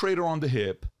no traitor on the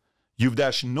hip. You've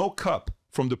dashed no cup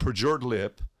from the perjured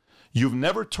lip. You've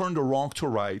never turned the wrong to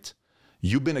right.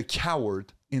 You've been a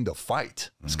coward in the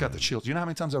fight. It's got the chills. You know how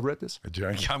many times I've read this?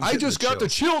 I just got the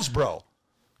chills, bro.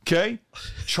 Okay?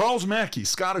 Charles Mackey,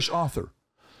 Scottish author.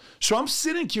 So I'm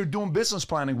sitting here doing business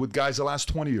planning with guys the last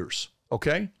 20 years,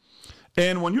 okay?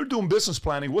 And when you're doing business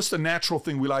planning, what's the natural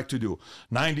thing we like to do?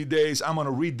 90 days, I'm going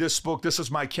to read this book. This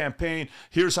is my campaign.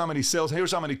 Here's how many sales.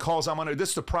 Here's how many calls I'm going to, this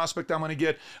is the prospect I'm going to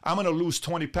get. I'm going to lose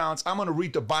 20 pounds. I'm going to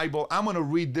read the Bible. I'm going to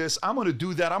read this. I'm going to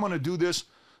do that. I'm going to do this.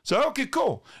 So, okay,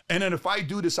 cool. And then if I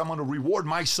do this, I'm going to reward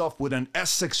myself with an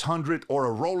S600 or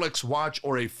a Rolex watch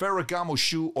or a Ferragamo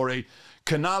shoe or a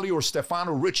Canali or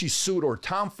Stefano Ricci suit or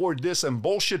Tom Ford this and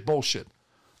bullshit.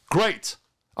 Great.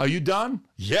 Are you done?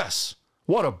 Yes.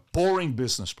 What a boring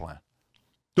business plan.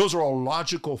 Those are all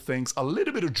logical things, a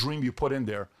little bit of dream you put in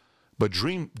there, but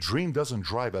dream doesn't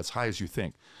drive as high as you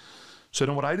think. So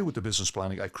then what I do with the business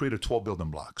planning, I created 12 building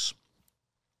blocks.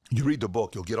 You read the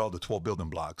book, you'll get all the 12 building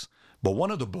blocks. But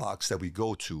one of the blocks that we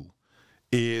go to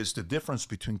is the difference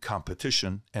between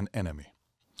competition and enemy.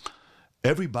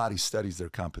 Everybody studies their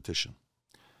competition.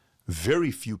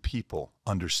 Very few people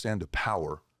understand the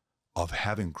power of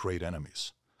having great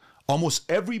enemies.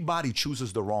 Almost everybody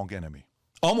chooses the wrong enemy.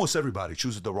 Almost everybody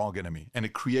chooses the wrong enemy. And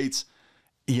it creates,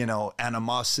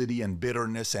 animosity and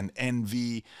bitterness and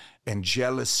envy and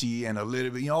jealousy and a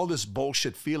little bit, all this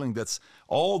bullshit feeling that's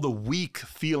all the weak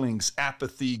feelings,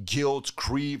 apathy, guilt,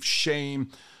 grief,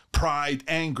 shame, pride,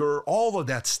 anger, all of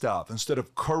that stuff. Instead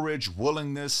of courage,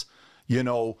 willingness,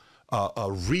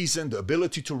 reason, the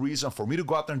ability to reason, for me to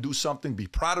go out there and do something, be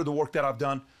proud of the work that I've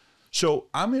done. So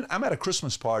I'm at a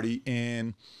Christmas party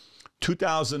in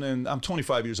 2000, and I'm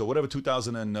 25 years old, whatever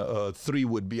 2003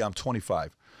 would be, I'm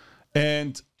 25.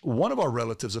 And one of our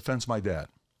relatives offends my dad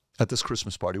at this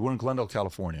Christmas party. We're in Glendale,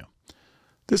 California.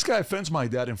 This guy offends my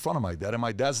dad in front of my dad, and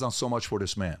my dad's done so much for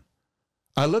this man.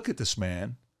 I look at this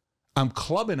man. I'm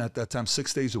clubbing at that time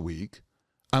 6 days a week.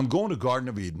 I'm going to Garden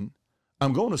of Eden.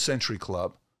 I'm going to Century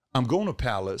Club. I'm going to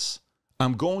Palace.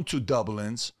 I'm going to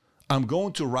Dublin's. I'm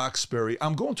going to Roxbury.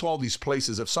 I'm going to all these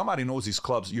places. If somebody knows these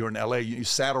clubs, you're in LA, you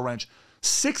Saddle Ranch.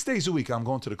 6 days a week, I'm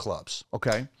going to the clubs,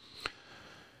 okay?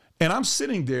 And I'm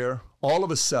sitting there, all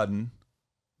of a sudden,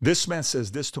 this man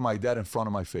says this to my dad in front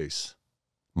of my face.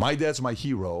 My dad's my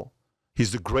hero.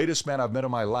 He's the greatest man I've met in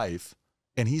my life.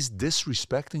 And he's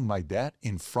disrespecting my dad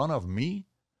in front of me?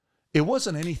 It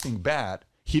wasn't anything bad.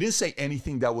 He didn't say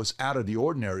anything that was out of the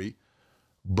ordinary,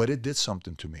 but it did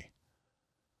something to me.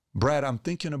 Brad, I'm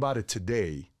thinking about it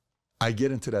today. I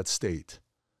get into that state.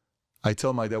 I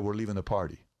tell my dad we're leaving the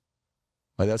party.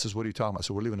 My dad says, what are you talking about? I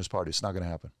said, we're leaving this party. It's not going to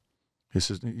happen. He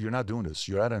says, you're not doing this.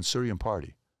 You're at an Syrian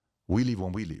party. We leave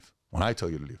when we leave, when I tell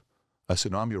you to leave. I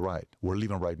said, no, I'm your right. We're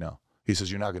leaving right now. He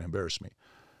says, you're not going to embarrass me.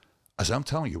 I said, I'm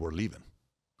telling you, we're leaving,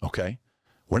 okay?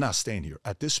 We're not staying here.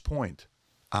 At this point,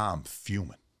 I'm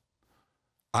fuming.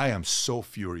 I am so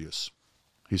furious.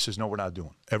 He says, no, we're not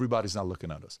doing. Everybody's not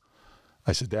looking at us.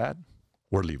 I said, Dad,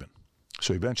 we're leaving.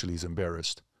 So eventually he's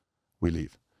embarrassed. We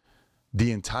leave.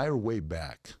 The entire way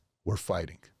back, we're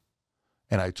fighting.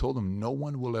 And I told him, no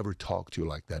one will ever talk to you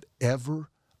like that,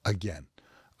 ever again.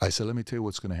 I said, let me tell you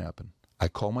what's going to happen. I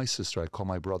call my sister, I call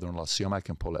my brother-in-law, Siamak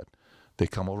and Paulette. They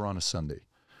come over on a Sunday.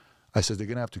 I said, they're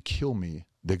going to have to kill me.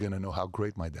 They're going to know how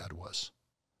great my dad was.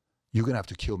 You're going to have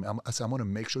to kill me. I said, I'm going to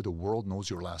make sure the world knows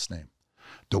your last name.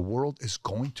 The world is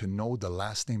going to know the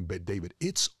last name, but David,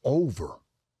 it's over.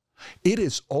 It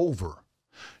is over.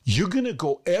 You're going to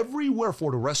go everywhere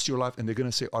for the rest of your life, and they're going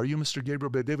to say, are you Mr.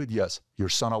 Gabriel B. David? Yes. Your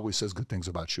son always says good things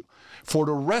about you. For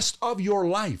the rest of your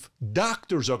life,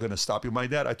 doctors are going to stop you. My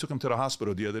dad, I took him to the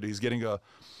hospital the other day. He's getting a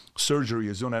surgery.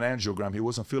 He's doing an angiogram. He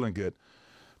wasn't feeling good.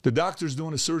 The doctor's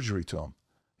doing a surgery to him.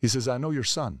 He says, I know your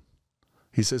son.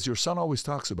 He says, your son always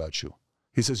talks about you.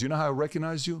 He says, you know how I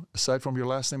recognize you? Aside from your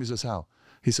last name, he says, how?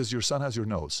 He says, your son has your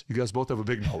nose. You guys both have a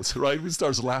big nose, right? He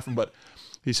starts laughing, but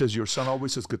he says, your son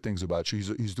always says good things about you.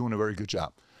 He's doing a very good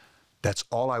job. That's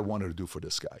all I wanted to do for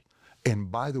this guy.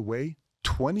 And by the way,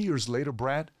 20 years later,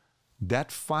 Brad,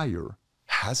 that fire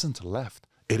hasn't left.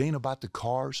 It ain't about the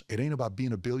cars. It ain't about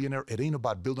being a billionaire. It ain't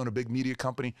about building a big media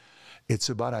company. It's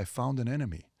about I found an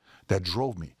enemy that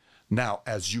drove me. Now,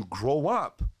 as you grow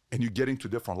up and you get into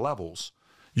different levels,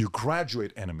 you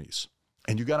graduate enemies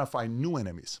and you got to find new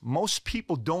enemies. Most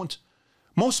people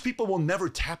will never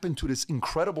tap into this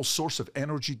incredible source of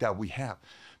energy that we have.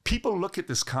 People look at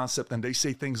this concept and they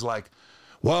say things like,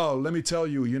 well, let me tell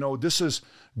you, this is,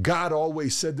 God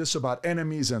always said this about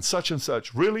enemies and such and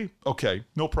such. Really? Okay,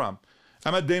 no problem.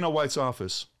 I'm at Dana White's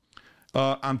office.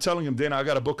 I'm telling him, Dana, I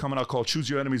got a book coming out called Choose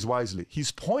Your Enemies Wisely.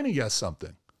 He's pointing at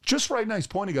something. Just right now, he's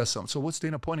pointing at something. So what's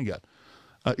Dana pointing at?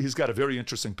 He's got a very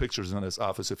interesting pictures in his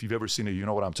office. If you've ever seen it, you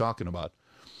know what I'm talking about.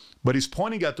 But he's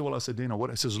pointing at the wall. I said, Dana,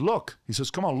 what? I says, look. He says,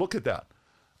 come on, look at that.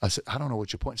 I said, I don't know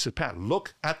what you're pointing. He said, Pat,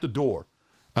 look at the door.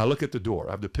 I look at the door.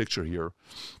 I have the picture here.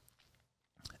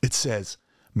 It says,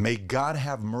 may God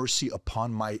have mercy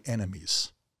upon my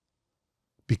enemies,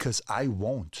 because I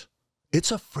won't. It's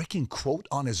a freaking quote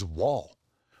on his wall.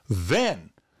 Then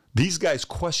these guys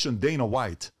question Dana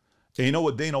White. And you know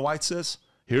what Dana White says?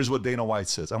 Here's what Dana White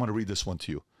says. I'm going to read this one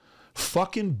to you.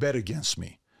 Fucking bet against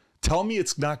me. Tell me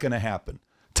it's not going to happen.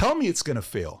 Tell me it's going to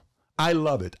fail. I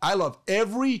love it. I love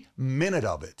every minute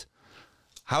of it.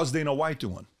 How's Dana White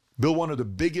doing? Built one of the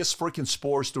biggest freaking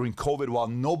sports during COVID while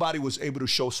nobody was able to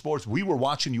show sports. We were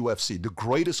watching UFC, the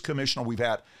greatest commissioner we've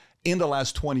had in the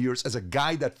last 20 years, as a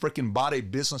guy that freaking bought a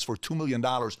business for $2 million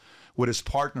with his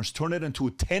partners, turned it into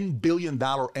a $10 billion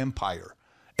empire.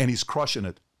 And he's crushing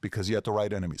it because he had the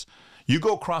right enemies. You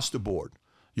go across the board,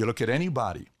 you look at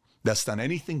anybody that's done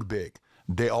anything big,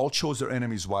 they all chose their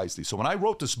enemies wisely. So when I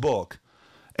wrote this book,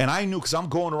 and I knew, because I'm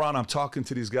going around, I'm talking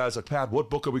to these guys like, Pat,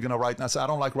 what book are we going to write? And I said, I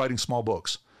don't like writing small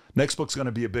books. Next book's going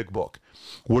to be a big book.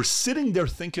 We're sitting there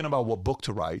thinking about what book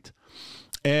to write.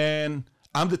 And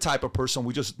I'm the type of person,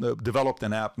 we just developed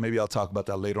an app. Maybe I'll talk about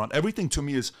that later on. Everything to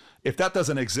me is, if that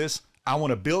doesn't exist, I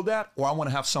want to build that, or I want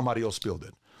to have somebody else build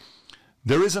it.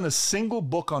 There isn't a single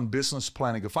book on business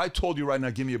planning. If I told you right now,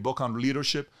 give me a book on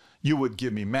leadership, you would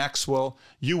give me Maxwell,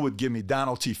 you would give me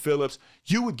Donald T. Phillips,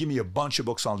 you would give me a bunch of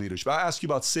books on leadership. If I ask you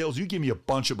about sales, you give me a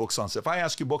bunch of books on sales. If I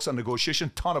ask you books on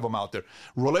negotiation, ton of them out there.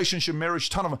 Relationship, marriage,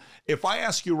 ton of them. If I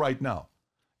ask you right now,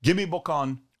 give me a book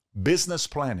on business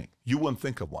planning, you wouldn't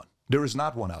think of one. There is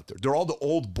not one out there. They're all the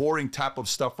old boring type of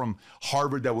stuff from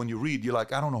Harvard that when you read, you're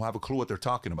like, I don't know, I have a clue what they're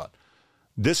talking about.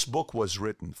 This book was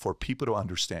written for people to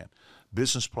understand.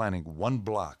 Business planning, one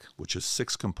block, which is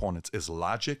 6 components, is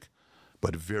logic,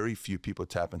 but very few people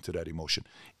tap into that emotion.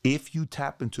 If you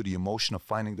tap into the emotion of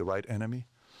finding the right enemy,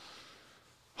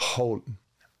 when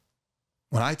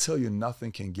I tell you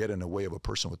nothing can get in the way of a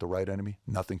person with the right enemy,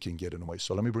 nothing can get in the way.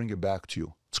 So let me bring it back to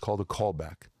you. It's called a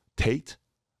callback. Tate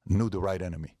knew the right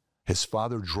enemy. His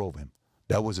father drove him.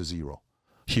 That was his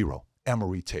hero,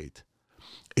 Emory Tate.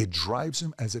 It drives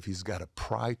him as if he's got a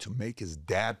pride to make his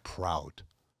dad proud.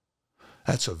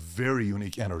 That's a very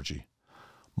unique energy.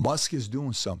 Musk is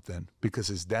doing something because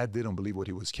his dad didn't believe what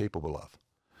he was capable of.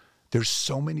 There's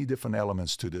so many different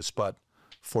elements to this, but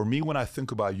for me, when I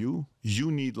think about you,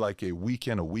 you need like a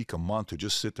weekend, a week, a month to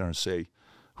just sit there and say,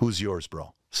 who's yours,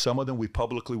 bro? Some of them we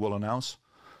publicly will announce,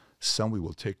 some we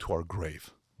will take to our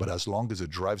grave. But as long as it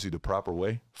drives you the proper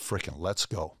way, frickin' let's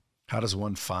go. How does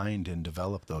one find and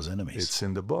develop those enemies? It's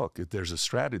in the book. There's a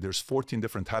strategy. There's 14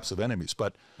 different types of enemies.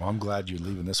 But well, I'm glad you're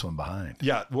leaving this one behind.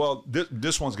 Yeah, well,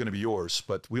 this one's going to be yours,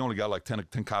 but we only got like 10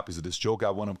 copies of this. Joe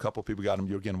got one of them. A couple people got them.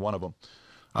 You're getting one of them.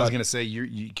 I was going to say,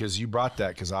 because you brought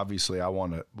that, because obviously I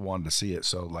wanted to see it.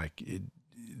 So like,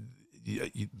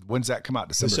 when's that come out?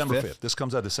 December 5th? This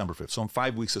comes out December 5th. So in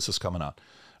 5 weeks, this is coming out.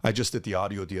 I just did the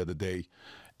audio the other day.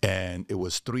 And it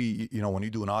was when you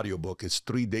do an audiobook, it's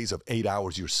 3 days of 8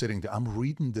 hours you're sitting there. I'm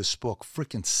reading this book,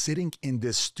 freaking sitting in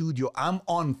this studio. I'm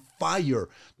on fire.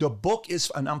 The book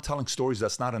is, and I'm telling stories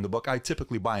that's not in the book. I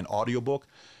typically buy an audiobook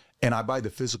and I buy the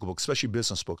physical book, especially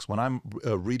business books. When I'm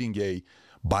reading a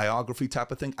biography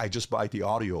type of thing, I just buy the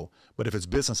audio. But if it's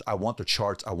business, I want the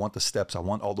charts, I want the steps, I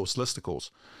want all those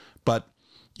listicles. But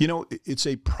it's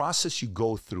a process you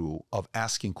go through of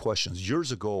asking questions.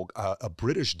 Years ago, a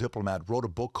British diplomat wrote a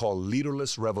book called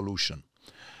Leaderless Revolution.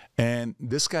 And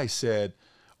this guy said,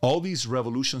 all these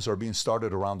revolutions are being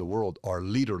started around the world are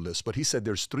leaderless. But he said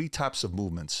there's 3 types of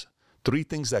movements, 3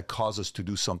 things that cause us to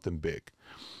do something big.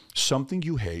 Something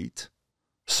you hate,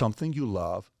 something you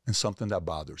love, and something that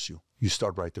bothers you. You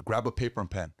start right there. Grab a paper and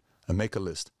pen and make a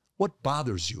list. What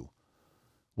bothers you?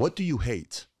 What do you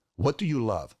hate? What do you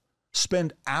love?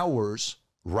 Spend hours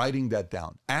writing that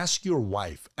down. Ask your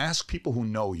wife. Ask people who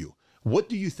know you. What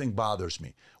do you think bothers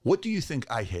me? What do you think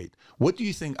I hate? What do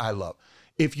you think I love?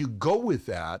 If you go with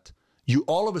that, you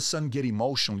all of a sudden get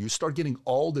emotional. You start getting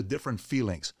all the different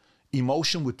feelings.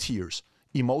 Emotion with tears,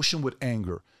 emotion with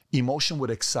anger, emotion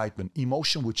with excitement,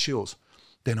 emotion with chills.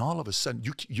 Then all of a sudden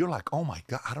you're like, oh my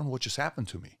God, I don't know what just happened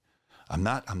to me. I'm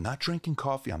not drinking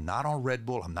coffee. I'm not on Red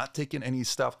Bull. I'm not taking any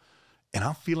stuff. And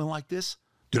I'm feeling like this.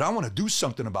 Dude, I want to do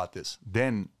something about this.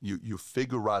 Then you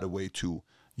figure out a way to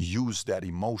use that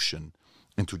emotion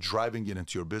into driving it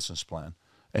into your business plan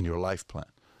and your life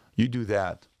plan. You do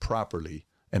that properly,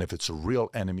 and if it's a real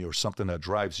enemy or something that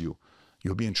drives you,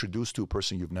 you'll be introduced to a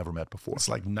person you've never met before. It's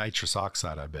like nitrous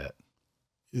oxide, I bet.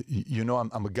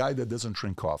 I'm a guy that doesn't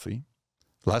drink coffee.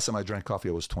 Last time I drank coffee,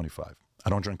 I was 25. I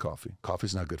don't drink coffee.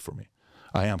 Coffee's not good for me.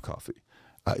 I am coffee.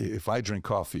 If I drink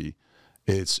coffee,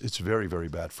 it's very, very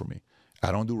bad for me.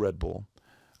 I don't do Red Bull.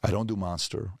 I don't do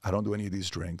Monster. I don't do any of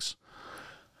these drinks.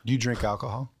 Do you drink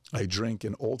alcohol? I drink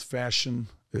an old-fashioned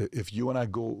If you and I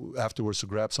go afterwards to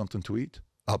grab something to eat,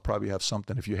 I'll probably have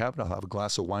something. If you have it, I'll have a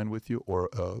glass of wine with you or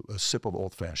a sip of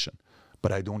old fashioned.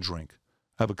 But I don't drink.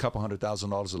 I have a couple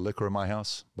 $100,000 of liquor in my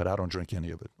house, but I don't drink any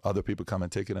of it. Other people come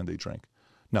and take it and they drink.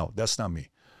 No, that's not me.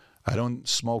 I don't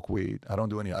smoke weed. I don't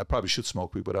do any. I probably should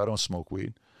smoke weed, but I don't smoke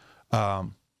weed. But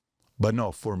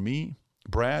no, for me,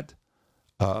 Brad,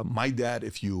 my dad,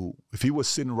 if he was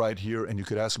sitting right here and you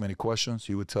could ask him any questions,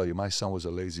 he would tell you, my son was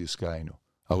the laziest guy I knew.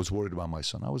 I was worried about my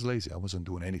son. I was lazy. I wasn't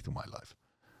doing anything in my life.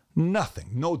 Nothing.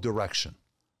 No direction.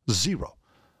 Zero.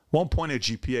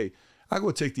 1.8 GPA. I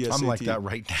go take the SAT. I'm like that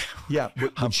right now. Yeah.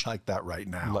 I'm like that right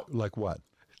now. Like what?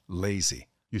 Lazy.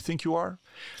 You think you are?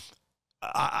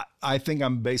 I think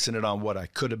I'm basing it on what I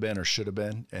could have been or should have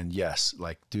been. And yes,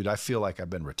 like, dude, I feel like I've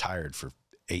been retired for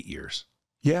 8 years.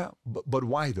 Yeah. But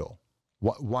why though?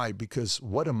 Why? Because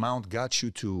what amount got you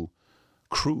to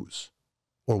cruise?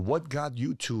 Or what got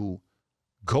you to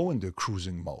go into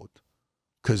cruising mode?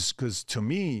 Because to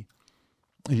me,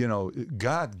 you know,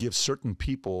 God gives certain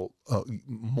people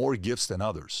more gifts than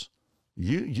others.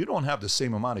 You don't have the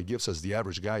same amount of gifts as the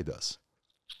average guy does.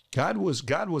 God was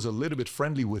a little bit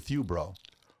friendly with you, bro.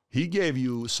 He gave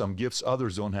you some gifts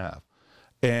others don't have.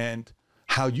 And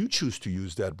how you choose to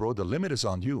use that, bro, the limit is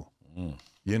on you. Mm.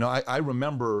 You know, I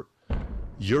remember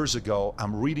years ago,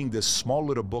 I'm reading this small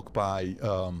little book by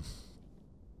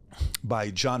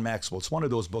John Maxwell. It's one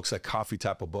of those books, like coffee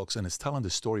type of books, and it's telling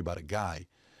the story about a guy.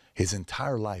 His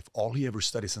entire life, all he ever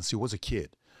studied since he was a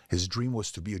kid, his dream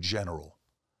was to be a general.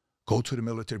 Go to the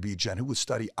military, be a general. He would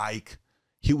study Ike.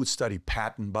 He would study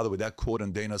Patton. By the way, that quote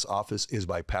in Dana's office is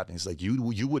by Patton. He's like, you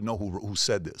would know who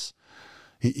said this.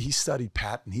 He studied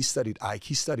Patton. He studied Ike.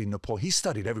 He studied Napoleon. He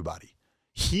studied everybody.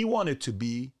 He wanted to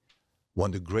be one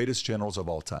of the greatest generals of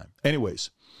all time.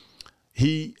 Anyways,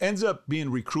 he ends up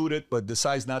being recruited, but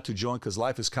decides not to join because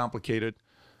life is complicated.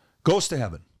 Goes to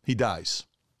heaven. He dies.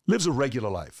 Lives a regular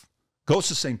life. Goes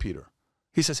to St. Peter.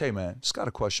 He says, hey, man, just got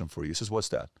a question for you. He says, what's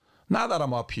that? Now that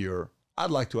I'm up here,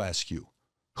 I'd like to ask you,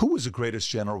 who was the greatest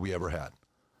general we ever had?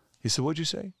 He said, what'd you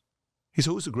say? He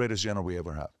said, who's the greatest general we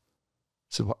ever had? I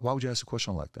said, why would you ask a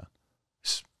question like that? He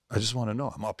said, I just want to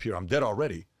know. I'm up here. I'm dead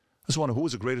already. I just want to know who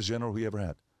was the greatest general we ever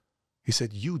had. He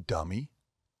said, you dummy.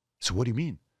 I said, what do you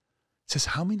mean? He says,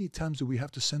 how many times do we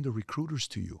have to send the recruiters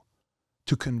to you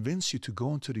to convince you to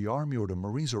go into the Army or the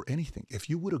Marines or anything? If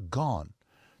you would have gone,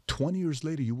 20 years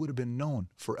later, you would have been known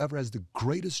forever as the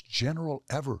greatest general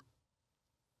ever.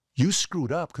 You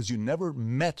screwed up because you never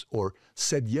met or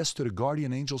said yes to the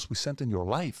guardian angels we sent in your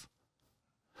life.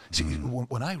 See,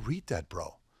 when I read that,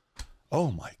 bro,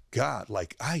 oh my God,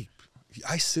 like I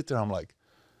sit there, I'm like,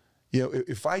 you know,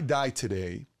 if I die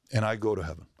today and I go to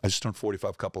heaven, I just turned 45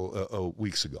 a couple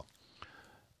weeks ago,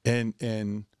 and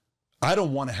I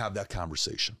don't want to have that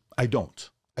conversation. I don't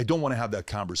want to have that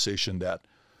conversation that,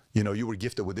 you know, you were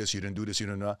gifted with this, you didn't do this, you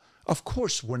didn't know. Of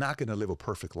course, we're not going to live a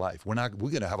perfect life. We're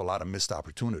going to have a lot of missed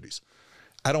opportunities.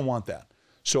 I don't want that.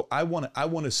 So I want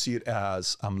to see it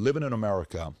as I'm living in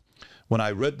America. When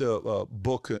I read the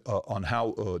book on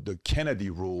how the Kennedy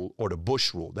rule or the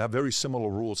Bush rule, they have very similar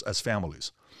rules as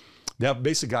families. They have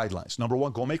basic guidelines. Number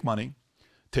one, go make money,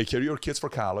 take care of your kids for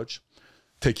college,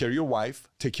 take care of your wife,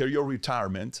 take care of your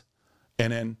retirement,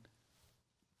 and then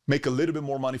make a little bit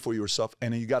more money for yourself,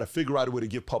 and then you got to figure out a way to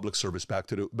give public service back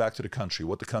to the country,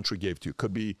 what the country gave to you.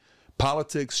 Could be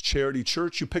politics, charity,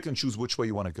 church. You pick and choose which way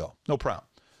you want to go. No problem.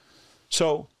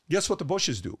 So guess what the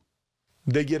Bushes do?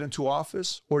 They get into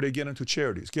office or they get into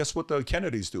charities. Guess what the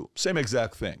Kennedys do? Same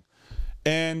exact thing.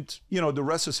 And, you know, the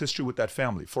rest is history with that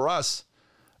family. For us,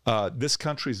 this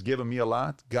country's given me a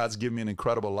lot. God's given me an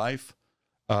incredible life.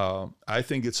 I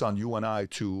think it's on you and I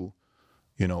to,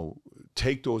 you know,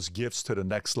 take those gifts to the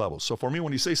next level. So for me,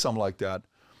 when you say something like that,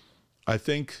 I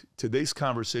think today's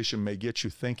conversation may get you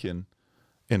thinking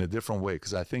in a different way.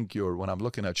 Because I think when I'm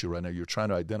looking at you right now, you're trying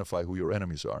to identify who your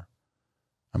enemies are.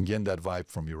 I'm getting that vibe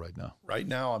from you right now. Right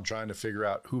now, I'm trying to figure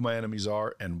out who my enemies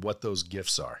are and what those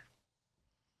gifts are.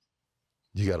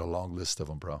 You got a long list of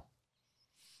them, bro.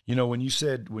 You know, when you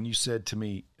said to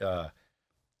me,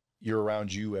 you're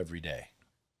around you every day,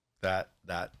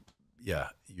 yeah,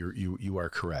 you are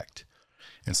correct.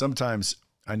 And sometimes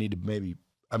I need to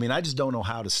I just don't know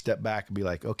how to step back and be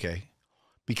like, okay,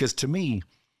 because to me,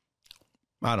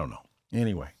 I don't know.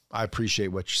 Anyway, I appreciate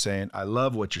what you're saying. I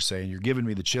love what you're saying. You're giving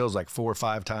me the chills like 4 or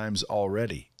 5 times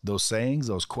already. Those sayings,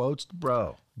 those quotes,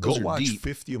 bro. Go watch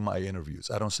 50 of my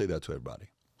interviews. I don't say that to everybody.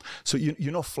 So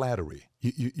you know flattery.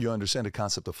 You understand the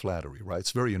concept of flattery, right?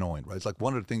 It's very annoying, right? It's like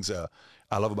one of the things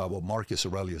I love about what Marcus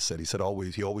Aurelius said. He said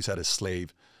he always had a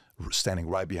slave standing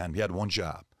right behind him. He had one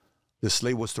job. The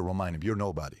slave was to remind him, you're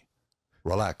nobody.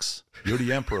 Relax. You're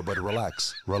the emperor, but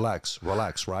relax, relax,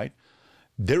 relax, right?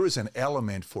 There is an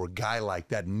element for a guy like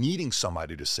that needing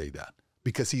somebody to say that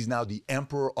because he's now the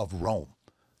emperor of Rome,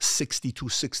 62,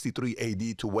 63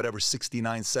 AD to whatever,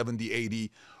 69, 70 AD,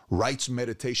 writes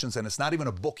meditations. And it's not even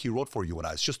a book he wrote for you and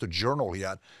I. It's just a journal he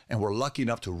had. And we're lucky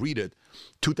enough to read it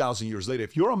 2,000 years later.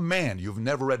 If you're a man, you've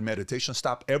never read meditation,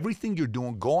 stop everything you're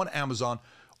doing, go on Amazon,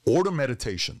 order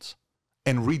meditations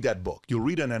and read that book. You'll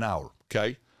read it in an hour,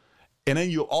 okay? And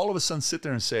then you'll all of a sudden sit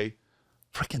there and say,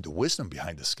 freaking the wisdom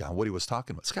behind this guy, what he was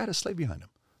talking about. This guy had a slave behind him.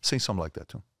 Saying something like that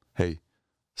to him. Hey,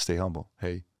 stay humble.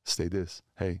 Hey, stay this.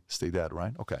 Hey, stay that,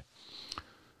 right? Okay.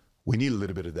 We need a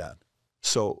little bit of that.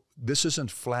 So this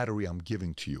isn't flattery I'm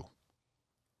giving to you.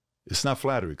 It's not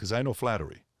flattery because I know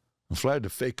flattery. And flattery, the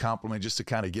fake compliment just to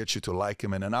kind of get you to like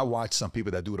him. And then I watch some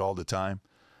people that do it all the time.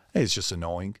 Hey, it's just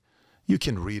annoying. You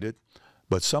can read it.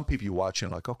 But some people you watch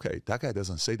and like, okay, that guy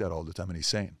doesn't say that all the time and he's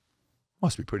saying,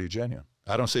 must be pretty genuine.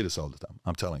 I don't say this all the time.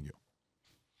 I'm telling you.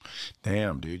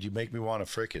 Damn, dude, you make me want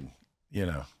to freaking,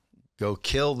 go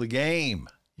kill the game.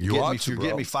 You're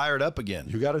getting me fired up again.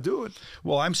 You got to do it.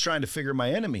 Well, I'm trying to figure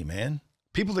my enemy, man.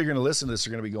 People that are going to listen to this are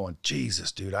going to be going,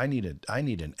 Jesus, dude, I need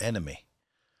an enemy.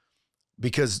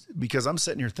 Because I'm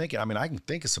sitting here thinking, I mean, I can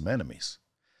think of some enemies,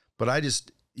 but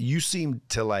you seem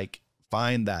to like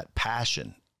find that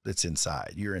passion that's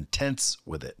inside. You're intense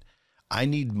with it. I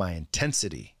need my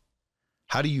intensity.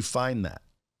 How do you find that?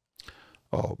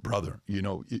 Oh, brother,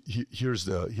 here's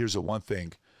the one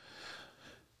thing.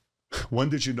 When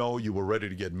did you know you were ready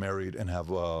to get married and have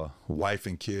a wife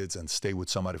and kids and stay with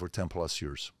somebody for 10 plus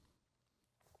years?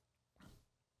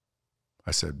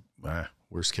 I said,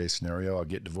 worst case scenario, I'll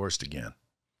get divorced again.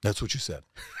 That's what you said.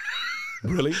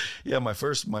 Really? Yeah, my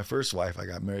first wife, I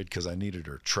got married because I needed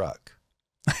her truck.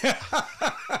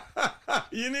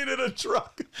 You needed a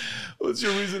truck. What's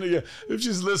your reason again? If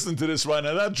she's listening to this right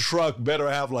now, that truck better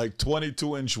have like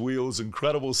 22-inch wheels,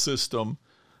 incredible system.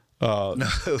 No,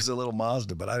 it was a little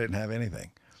Mazda, but I didn't have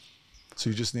anything. So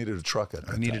you just needed a truck at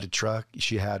that I needed a truck.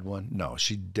 She had one. No,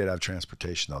 she did have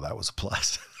transportation, though. That was a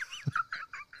plus.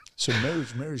 So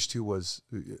marriage to you was,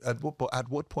 at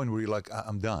what point were you like,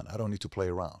 I'm done. I don't need to play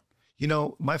around?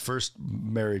 My first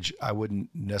marriage, I wouldn't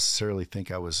necessarily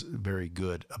think I was very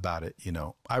good about it.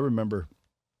 I remember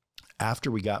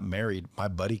after we got married, my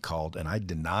buddy called and I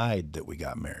denied that we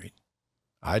got married.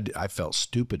 I felt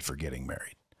stupid for getting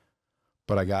married,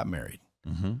 but I got married.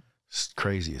 Mm-hmm.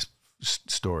 Craziest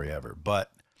story ever.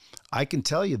 But I can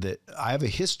tell you that I have a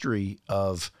history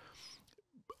of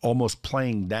almost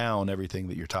playing down everything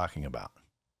that you're talking about.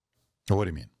 What do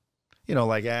you mean?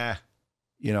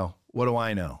 What do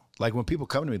I know? Like when people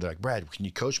come to me, they're like, Brad, can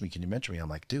you coach me? Can you mentor me? I'm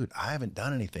like, dude, I haven't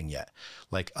done anything yet.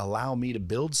 Like, allow me to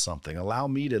build something. Allow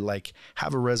me to like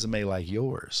have a resume like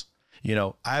yours.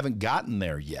 I haven't gotten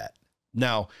there yet.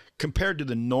 Now, compared to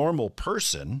the normal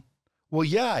person, well,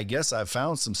 yeah, I guess I've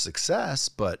found some success,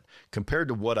 but compared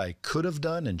to what I could have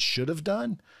done and should have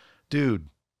done, dude,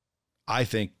 I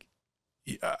think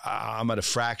I'm at a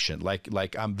fraction.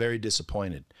 Like I'm very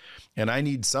disappointed and I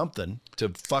need something to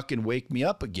fucking wake me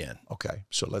up again. Okay.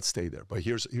 So let's stay there. But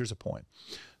here's a point.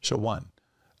 So one,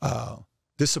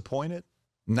 disappointed,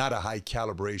 not a high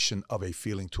calibration of a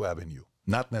feeling to have in you.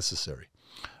 Not necessary.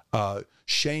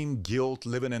 Shame, guilt,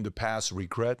 living in the past,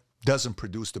 regret doesn't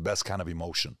produce the best kind of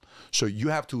emotion. So you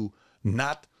have to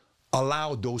not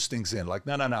allow those things in. Like,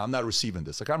 no, I'm not receiving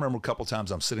this. Like, I remember a couple times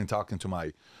I'm sitting talking to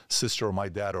my sister or my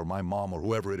dad or my mom or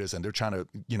whoever it is, and they're trying to,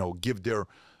 give their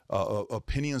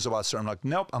opinions about certain. I'm like,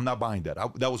 nope, I'm not buying that.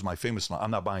 That was my famous line.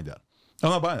 I'm not buying that.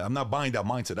 I'm not buying that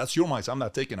mindset. That's your mindset. I'm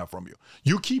not taking that from you.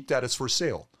 You keep that. It's for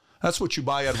sale. That's what you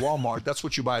buy at Walmart. That's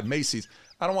what you buy at Macy's.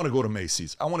 I don't want to go to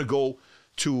Macy's. I want to go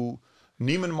to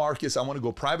Neiman Marcus. I want to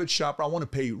go private shopper. I want to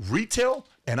pay retail,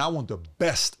 and I want the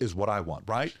best is what I want,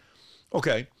 right?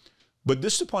 Okay. But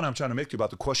this is the point I'm trying to make to you about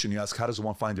the question you ask, how does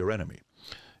one find their enemy?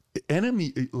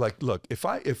 Enemy, like, look,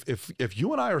 if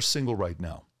you and I are single right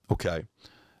now, okay,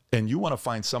 and you want to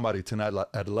find somebody tonight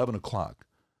at 11 o'clock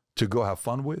to go have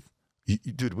fun with,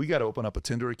 dude, we got to open up a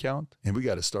Tinder account and we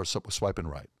got to start swiping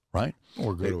right?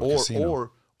 Or go to a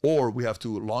casino. Or we have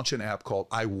to launch an app called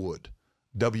I Would,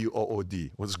 WOOD.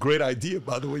 It was a great idea,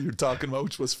 by the way, you're talking about,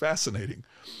 which was fascinating.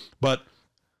 But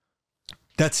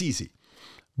that's easy.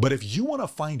 But if you want to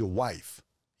find a wife,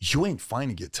 you ain't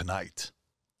finding it tonight.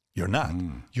 You're not.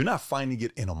 You're not finding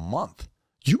it in a month.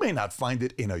 You may not find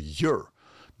it in a year.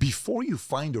 Before you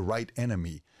find the right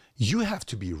enemy, you have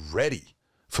to be ready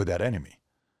for that enemy.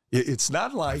 It's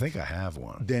not like, I think I have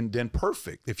one. Then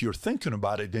perfect. If you're thinking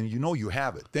about it, then you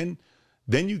have it.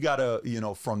 Then you gotta,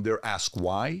 from there ask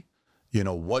why,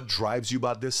 what drives you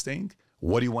about this thing?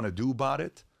 What do you want to do about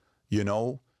it? You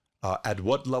know, at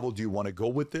what level do you want to go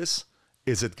with this?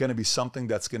 Is it going to be something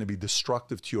that's going to be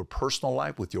destructive to your personal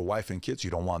life with your wife and kids? You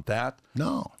don't want that.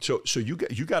 No. So you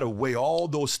got to weigh all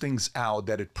those things out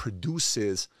that it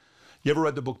produces. You ever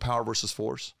read the book Power versus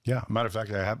Force? Yeah. Matter of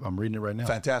fact, I'm reading it right now.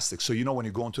 Fantastic. So you know when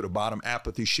you go into the bottom,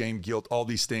 apathy, shame, guilt, all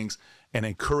these things, and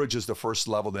encourage is the first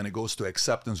level. Then it goes to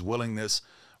acceptance, willingness,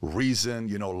 reason,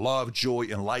 you know, love, joy,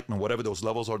 enlightenment, whatever those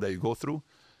levels are that you go through.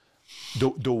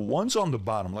 The ones on the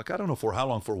bottom, like I don't know for how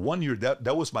long, for 1 year,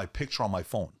 that was my picture on my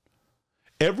phone.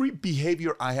 Every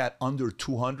behavior I had under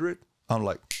 200, I'm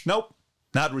like, nope,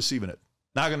 not receiving it.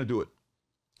 Not going to do it.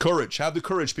 Courage. Have the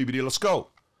courage, PBD. Let's go.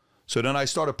 So then I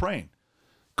started praying.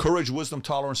 Courage, wisdom,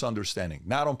 tolerance, understanding.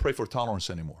 Now I don't pray for tolerance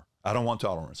anymore. I don't want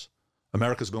tolerance.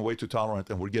 America's going way too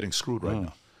tolerant and we're getting screwed right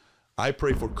now. I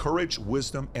pray for courage,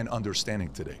 wisdom, and understanding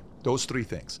today. Those three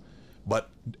things.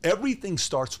 But everything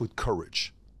starts with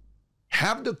courage.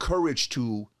 Have the courage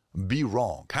to be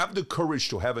wrong. Have the courage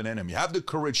to have an enemy. Have the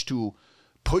courage to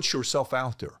put yourself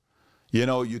out there. You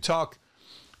know, you talk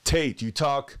Tate, you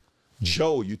talk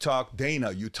Joe, you talk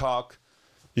Dana, you talk,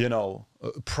 you know,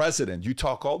 President, you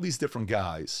talk all these different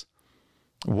guys.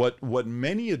 What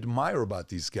many admire about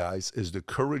these guys is the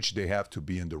courage they have to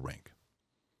be in the ring.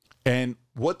 And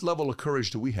what level of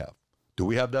courage do we have? Do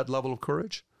we have that level of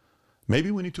courage? Maybe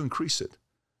we need to increase it.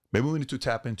 Maybe we need to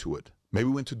tap into it. Maybe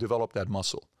we need to develop that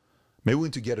muscle. Maybe we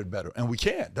need to get it better. And we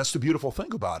can. That's the beautiful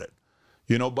thing about it.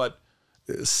 You know, but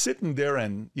sitting there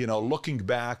and, you know, looking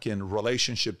back in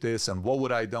relationship this and what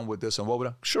would I have done with this and what would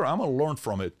I, sure, I'm going to learn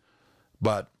from it.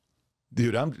 But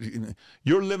dude,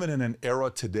 you're living in an era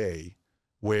today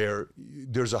where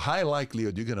there's a high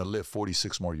likelihood you're going to live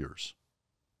 46 more years.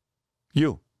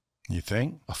 You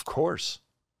think? Of course.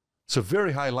 It's a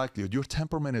very high likelihood. Your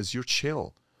temperament is, you're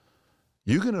chill.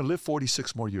 You're going to live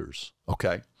 46 more years.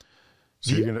 Okay.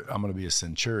 So I'm going to be a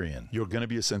centurion. You're going to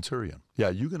be a centurion. Yeah,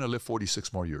 you're going to live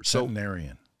 46 more years.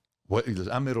 Centenarian. What?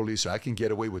 I'm Middle Eastern. I can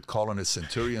get away with calling it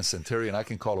centurion. I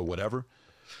can call it whatever.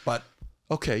 But,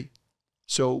 okay,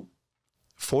 so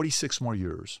 46 more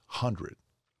years, 100.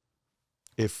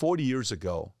 If 40 years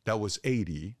ago that was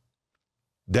 80,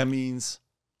 that means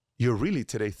you're really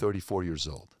today 34 years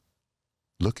old.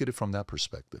 Look at it from that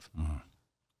perspective. Mm-hmm.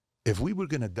 If we were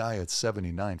going to die at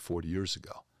 79 40 years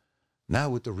ago, now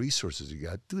with the resources you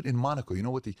got, dude, in Monaco, you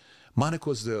know what?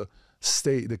 Monaco is the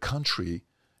state, the country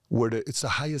where it's the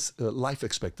highest life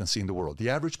expectancy in the world. The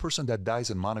average person that dies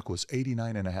in Monaco is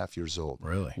 89 and a half years old.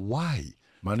 Really? Why?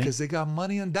 Money? Because they got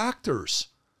money and doctors.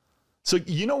 So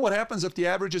you know what happens if the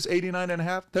average is 89 and a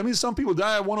half? That means some people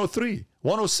die at 103,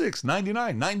 106,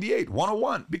 99, 98,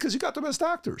 101, because you got the best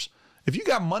doctors. If you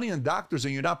got money and doctors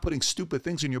and you're not putting stupid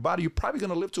things in your body, you're probably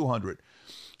going to live to 100.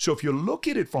 So if you look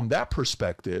at it from that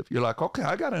perspective, you're like, okay,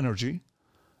 I got energy.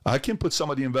 I can put some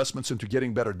of the investments into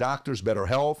getting better doctors, better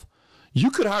health.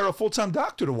 You could hire a full-time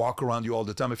doctor to walk around you all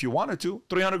the time if you wanted to,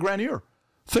 300 grand a year.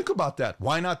 Think about that.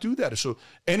 Why not do that? So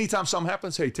anytime something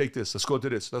happens, hey, take this. Let's go do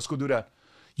this. Let's go do that.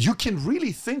 You can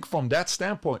really think from that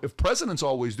standpoint. If presidents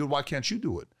always do it, why can't you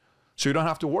do it? So you don't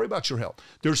have to worry about your health.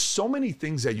 There's so many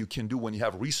things that you can do when you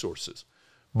have resources.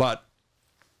 But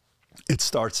it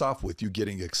starts off with you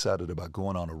getting excited about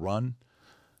going on a run.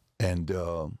 And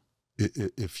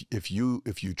if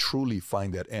you truly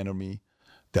find that enemy,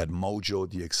 that mojo,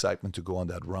 the excitement to go on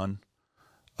that run,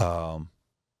 and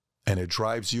it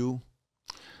drives you,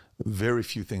 very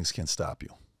few things can stop you.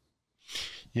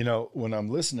 You know, when I'm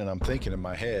listening, I'm thinking in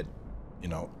my head, you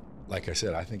know, like I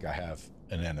said, I think I have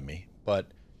an enemy, but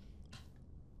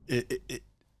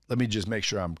let me just make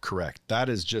sure I'm correct. That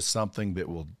is just something that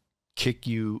will kick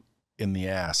you in the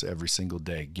ass every single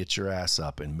day, get your ass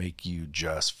up and make you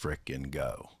just frickin'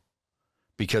 go.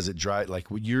 Because it drives, like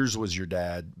yours was your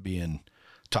dad being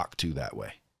talked to that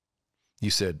way.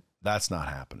 You said, that's not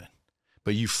happening.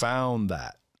 But you found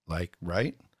that, like,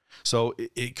 right? So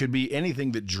it could be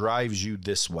anything that drives you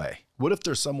this way. What if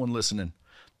there's someone listening,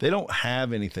 they don't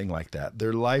have anything like that.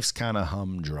 Their life's kind of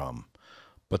humdrum,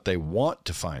 but they want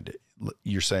to find it.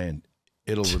 You're saying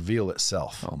it'll reveal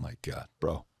itself. Oh my God,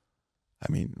 bro.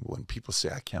 I mean, when people say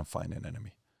I can't find an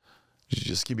enemy,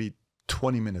 just give me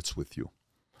 20 minutes with you.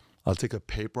 I'll take a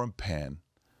paper and pen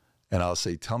and I'll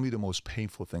say, tell me the most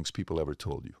painful things people ever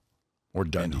told you. Or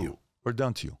done to you. Or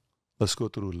done to you. Let's go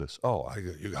through the list. Oh,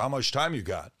 how much time you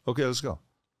got? Okay, let's go.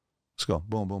 Let's go.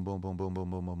 Boom, boom, boom, boom, boom, boom,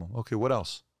 boom, boom, boom. Okay, what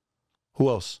else? Who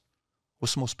else?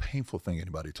 What's the most painful thing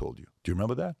anybody told you? Do you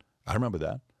remember that? I remember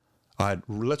that. All right,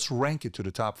 let's rank it to the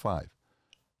top 5.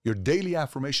 Your daily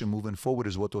affirmation moving forward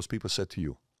is what those people said to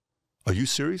you. Are you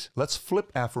serious? Let's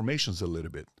flip affirmations a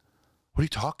little bit. What are you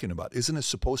talking about? Isn't it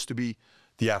supposed to be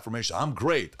the affirmation. I'm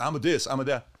great. I'm a this. I'm a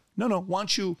that. No. Why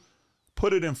don't you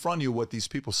put it in front of you what these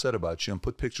people said about you and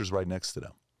put pictures right next to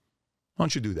them? Why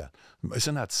don't you do that?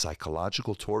 Isn't that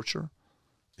psychological torture?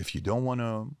 If you don't want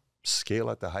to scale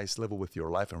at the highest level with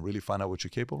your life and really find out what you're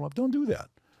capable of, don't do that.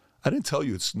 I didn't tell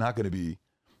you it's not going to be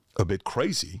a bit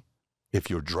crazy if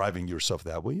you're driving yourself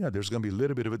that way. Yeah, there's going to be a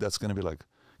little bit of it that's going to be like,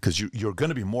 because you're going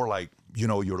to be more like,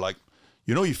 you're like,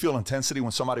 you feel intensity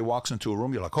when somebody walks into a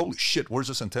room. You're like, holy shit, where's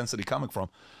this intensity coming from?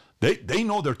 They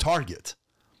know their target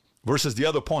versus the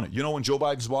other opponent. When Joe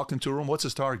Biden's walking into a room, what's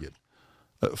his target?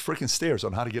 Freaking stairs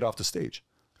on how to get off the stage.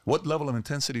 What level of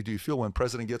intensity do you feel when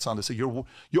president gets on the stage?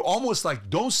 You're almost like,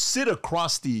 don't sit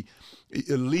across the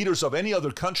leaders of any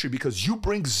other country because you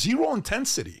bring zero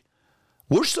intensity.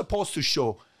 We're supposed to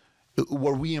show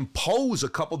where we impose a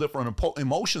couple different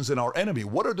emotions in our enemy.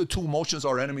 What are the two emotions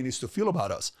our enemy needs to feel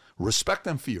about us? Respect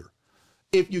and fear.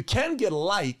 If you can get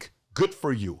like, good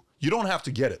for you. You don't have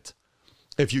to get it.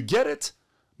 If you get it,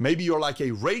 maybe you're like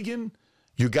a Reagan.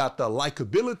 You got the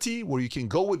likability where you can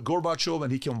go with Gorbachev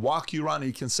and he can walk you around and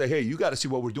he can say, hey, you got to see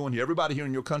what we're doing here. Everybody here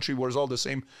in your country wears all the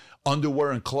same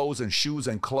underwear and clothes and shoes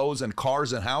and clothes and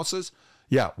cars and houses.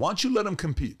 Yeah, why don't you let them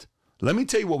compete? Let me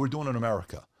tell you what we're doing in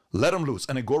America. Let him loose.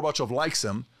 And then Gorbachev likes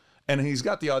him. And he's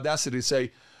got the audacity to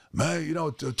say, man,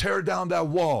 to tear down that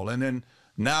wall. And then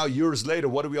now years later,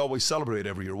 what do we always celebrate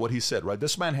every year? What he said, right?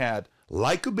 This man had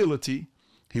likability.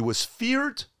 He was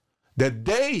feared. The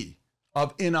day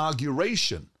of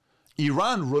inauguration,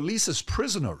 Iran releases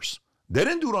prisoners. They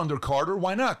didn't do it under Carter.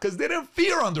 Why not? Because they didn't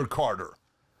fear under Carter.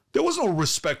 There was no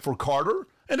respect for Carter.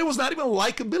 And there was not even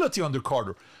likability under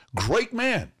Carter. Great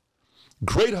man.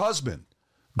 Great husband.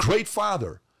 Great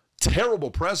father. Terrible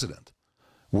president.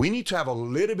 We need to have a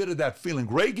little bit of that feeling.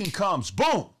 Reagan comes,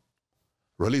 boom,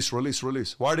 release, release,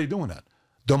 release. Why are they doing that?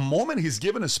 The moment he's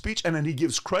given a speech and then he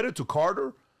gives credit to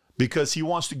Carter because he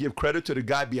wants to give credit to the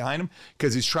guy behind him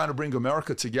because he's trying to bring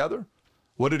America together,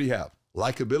 what did he have?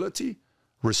 Likability,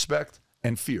 respect,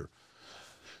 and fear.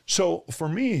 So for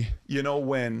me,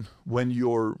 when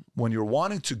you're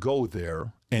wanting to go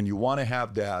there and you want to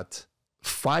have that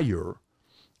fire,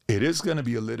 it is going to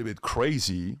be a little bit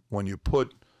crazy when you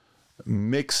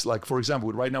mix, like, for example,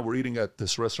 right now we're eating at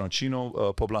this restaurant,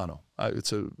 Chino Poblano.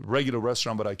 It's a regular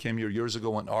restaurant, but I came here years ago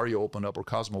when Aria opened up, or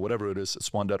Cosmo, whatever it is.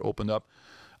 It's one that opened up.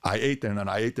 I ate there, and then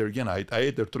I ate there again. I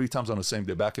ate there 3 times on the same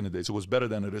day back in the days. It was better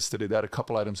than it is today. They had a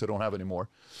couple items they don't have anymore.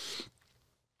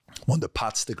 One of the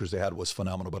pot stickers they had was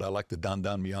phenomenal, but I like the Dan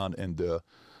Dan Mian and the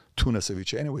tuna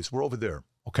ceviche. Anyways, we're over there,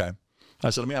 okay? I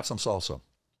said, let me have some salsa.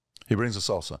 He brings the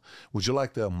salsa. Would you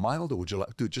like the mild or would you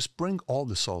like, dude, just bring all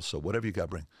the salsa, whatever you got,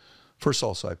 bring. First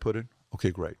salsa, I put it. Okay,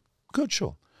 great. Good,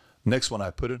 sure. Next one, I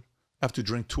put it. I have to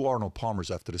drink 2 Arnold Palmers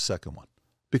after the second one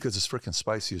because it's freaking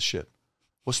spicy as shit.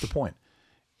 What's the point?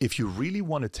 If you really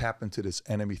want to tap into this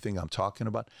enemy thing I'm talking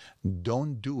about,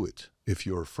 don't do it if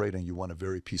you're afraid and you want a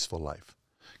very peaceful life.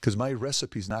 Because my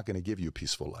recipe is not going to give you a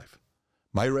peaceful life.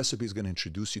 My recipe is going to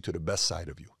introduce you to the best side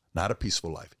of you, not a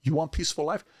peaceful life. You want peaceful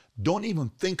life? Don't even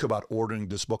think about ordering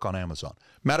this book on Amazon.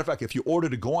 Matter of fact, if you order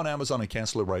to go on Amazon and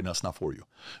cancel it right now, it's not for you.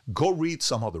 Go read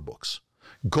some other books.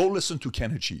 Go listen to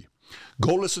Kenneth G.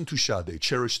 Go listen to Sade,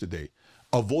 Cherish the Day.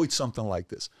 Avoid something like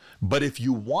this. But if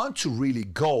you want to really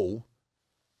go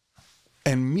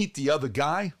and meet the other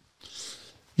guy,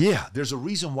 yeah, there's a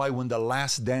reason why when the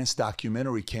Last Dance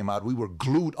documentary came out, we were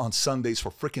glued on Sundays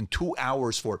for freaking 2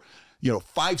 hours for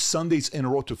 5 Sundays in a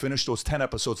row to finish those 10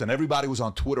 episodes. And everybody was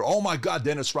on Twitter. Oh my God,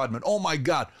 Dennis Rodman. Oh my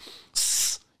God.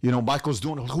 Michael's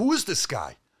doing it. Who is this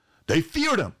guy? They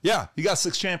feared him. Yeah, he got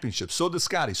 6 championships. So did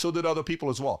Scotty. So did other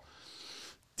people as well.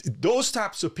 Those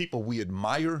types of people we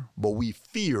admire, but we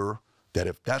fear that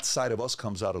if that side of us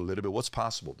comes out a little bit, what's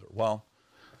possible there? Well,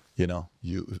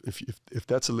 if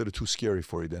that's a little too scary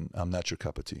for you, then I'm not your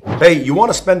cup of tea. Hey, you want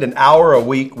to spend an hour a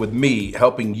week with me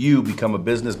helping you become a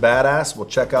business badass? Well,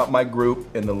 check out my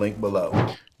group in the link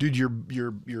below. Dude,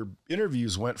 your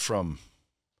interviews went from,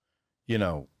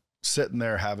 sitting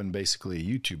there having basically a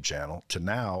YouTube channel to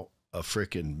now a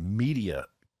freaking media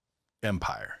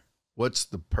empire. What's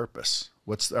the purpose?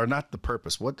 Not the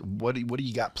purpose? What do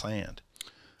you got planned?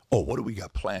 Oh, what do we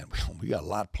got planned? We got a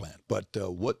lot planned, but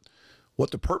what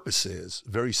the purpose is,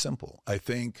 very simple. I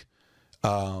think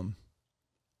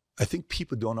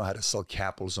people don't know how to sell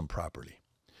capitalism properly.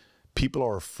 People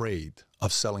are afraid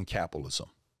of selling capitalism.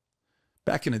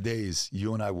 Back in the days,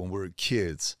 you and I, when we were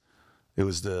kids, it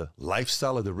was the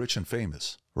lifestyle of the rich and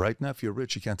famous. Right now, if you're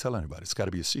rich, you can't tell anybody. It's got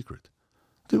to be a secret.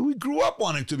 Dude, we grew up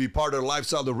wanting to be part of the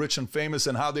lifestyle of the rich and famous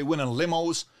and how they went in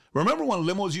limos Remember when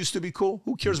limos used to be cool?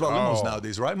 Who cares about limos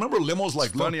nowadays, right? Remember limos like...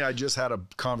 It's funny, I just had a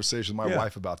conversation with my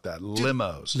wife about that.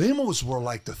 Limos. Limos were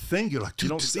like the thing. You're like, dude, you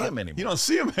don't see them anymore. You don't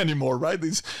see them anymore, right?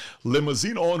 These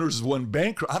limousine owners went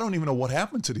bankrupt. I don't even know what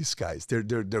happened to these guys. They're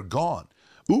gone.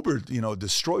 Uber, you know,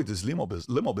 destroyed these limo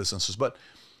businesses. But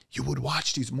you would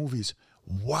watch these movies.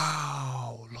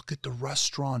 Wow, look at the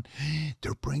restaurant.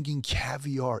 They're bringing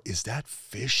caviar. Is that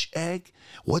fish egg?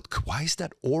 Why is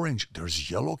that orange? There's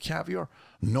yellow caviar?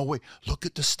 No way. Look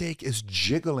at the steak. It's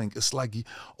jiggling. It's like,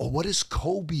 oh, what is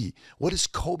Kobe? What is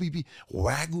Kobe beef?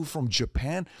 Wagyu from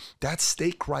Japan? That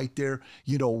steak right there,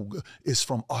 you know, is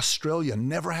from Australia.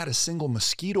 Never had a single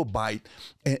mosquito bite.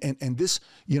 And this,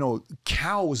 you know,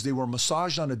 cows, they were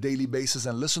massaged on a daily basis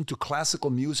and listened to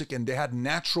classical music, and they had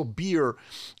natural beer.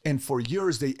 And for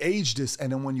years, they aged this.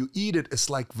 And then when you eat it, it's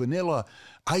like vanilla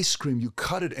ice cream. You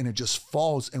cut it and it just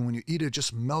falls. And when you eat it, it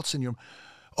just melts in your...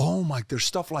 Oh my, there's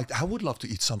stuff like that. I would love to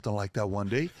eat something like that one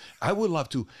day. I would love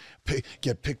to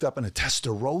get picked up in a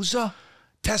Testarossa.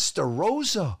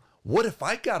 Testarossa. What if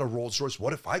I got a Rolls Royce?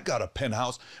 What if I got a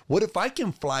penthouse? What if I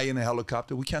can fly in a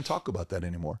helicopter? We can't talk about that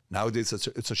anymore. Nowadays,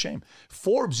 it's a shame.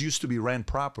 Forbes used to be ran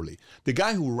properly. The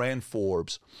guy who ran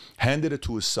Forbes handed it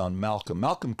to his son, Malcolm.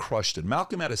 Malcolm crushed it.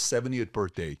 Malcolm had his 70th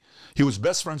birthday. He was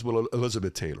best friends with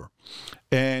Elizabeth Taylor.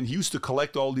 And he used to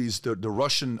collect all these, the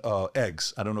Russian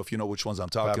eggs. I don't know if you know which ones I'm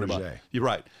talking about. You're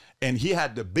right. And he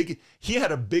had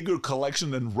a bigger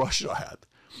collection than Russia had.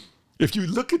 If you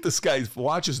look at this guy's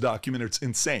watches document, it's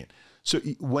insane. So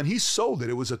when he sold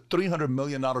it, it was a $300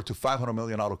 million to $500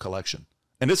 million collection.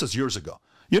 And this was years ago.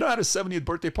 You know, at his 70th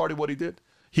birthday party, what he did?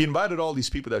 He invited all these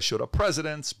people that showed up,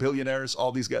 presidents, billionaires,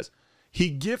 all these guys.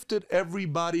 He gifted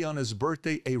everybody on his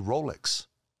birthday a Rolex.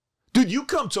 Dude, you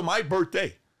come to my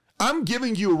birthday. I'm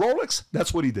giving you a Rolex.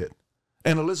 That's what he did.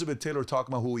 And Elizabeth Taylor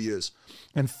talking about who he is.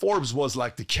 And Forbes was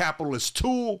like the capitalist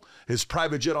tool. His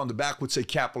private jet on the back would say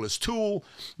capitalist tool.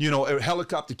 You know, a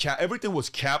helicopter, everything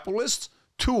was capitalist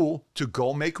tool to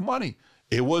go make money.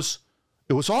 It was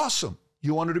awesome.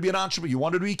 You wanted to be an entrepreneur. You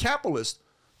wanted to be a capitalist.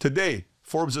 Today,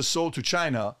 Forbes is sold to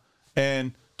China.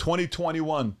 And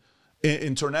 2021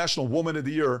 International Woman of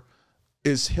the Year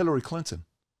is Hillary Clinton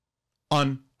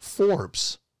on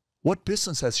Forbes. What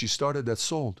business has she started that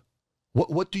sold?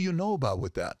 What do you know about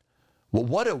with that? Well,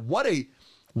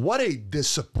 what a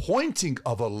disappointing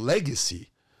of a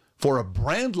legacy for a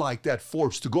brand like that,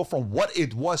 Forbes, to go from what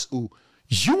it was.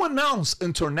 You announce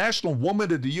International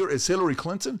Woman of the Year as Hillary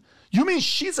Clinton? You mean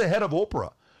she's ahead of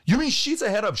Oprah? You mean she's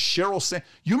ahead of Sheryl Sandberg?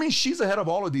 You mean she's ahead of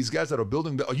all of these guys that are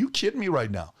building? Are you kidding me right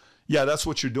now? Yeah, that's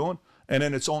what you're doing. And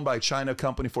then it's owned by a China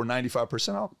company for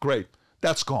 95%. Oh, great.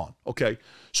 That's gone. Okay.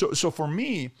 So for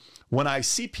me, when I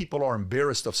see people are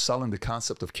embarrassed of selling the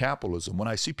concept of capitalism, when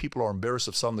I see people are embarrassed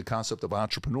of selling the concept of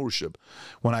entrepreneurship,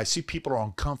 when I see people are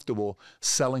uncomfortable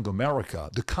selling America,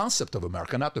 the concept of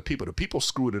America, not the people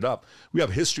screwed it up. We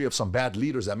have a history of some bad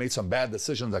leaders that made some bad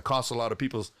decisions that cost a lot of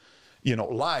people's, you know,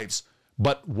 lives.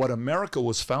 But what America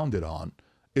was founded on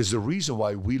is the reason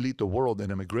why we lead the world in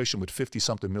immigration with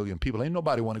 50-something million people. Ain't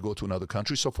nobody want to go to another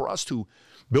country. So for us to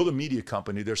build a media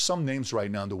company, there's some names right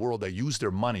now in the world that use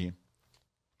their money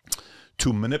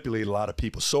to manipulate a lot of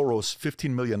people. Soros, $15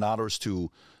 million to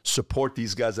support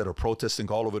these guys that are protesting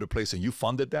all over the place, and you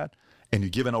funded that, and you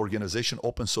give an organization,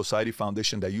 Open Society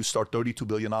Foundation, that you start $32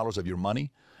 billion of your money,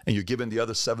 and you're giving the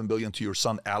other $7 billion to your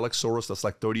son, Alex Soros, that's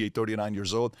like 38, 39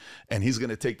 years old, and he's going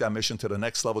to take that mission to the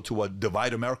next level to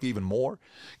divide America even more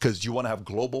because you want to have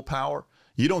global power.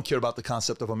 You don't care about the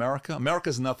concept of America.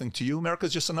 America's nothing to you.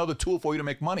 America's just another tool for you to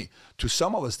make money. To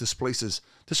some of us, this place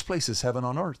is heaven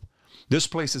on earth. This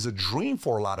place is a dream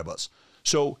for a lot of us.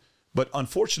 So, but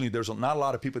unfortunately, there's not a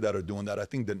lot of people that are doing that. I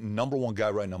think the number one guy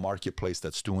right in the marketplace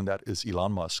that's doing that is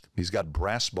Elon Musk. He's got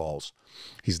brass balls.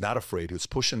 He's not afraid. He's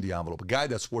pushing the envelope. A guy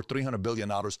that's worth $300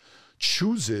 billion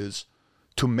chooses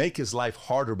to make his life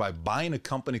harder by buying a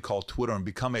company called Twitter and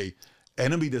become a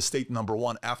enemy to state number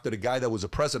one after the guy that was a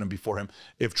president before him.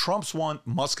 If Trump's one,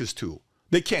 Musk is two.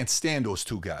 They can't stand those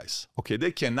two guys. Okay,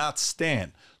 they cannot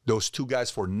stand those two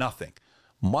guys for nothing.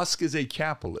 Musk is a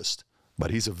capitalist,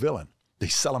 but he's a villain. They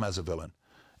sell him as a villain.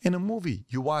 In a movie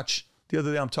you watch, the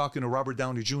other day I'm talking to Robert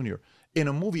Downey Jr. In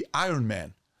a movie, Iron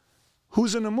Man.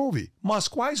 Who's in the movie?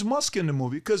 Musk. Why is Musk in the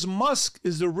movie? Because Musk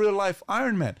is the real life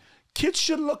Iron Man. Kids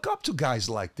should look up to guys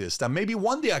like this, that maybe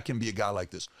one day I can be a guy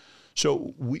like this.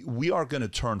 So we are going to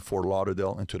turn Fort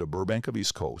Lauderdale into the Burbank of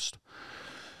East Coast.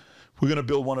 We're going to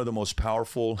build one of the most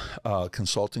powerful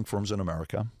consulting firms in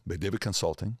America, Big David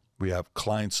Consulting. We have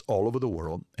clients all over the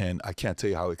world, and I can't tell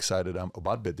you how excited I'm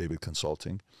about Bet David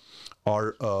Consulting.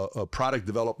 Our product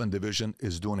development division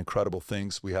is doing incredible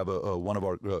things. We have one of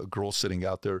our girls sitting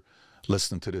out there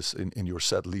listening to this in your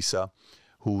set, Lisa,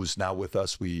 who's now with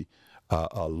us. We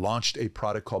launched a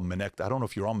product called Minect. I don't know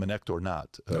if you're on Minect or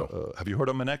not. No. Have you heard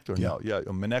of Minect or no? Yeah,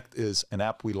 Minect is an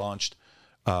app we launched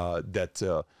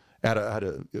that I had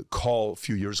a call a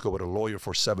few years ago with a lawyer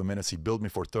for 7 minutes. He billed me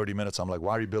for 30 minutes. I'm like,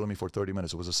 why are you billing me for 30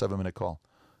 minutes? It was a 7-minute call.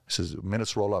 He says,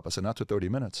 minutes roll up. I said, not to 30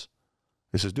 minutes.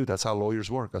 He says, dude, that's how lawyers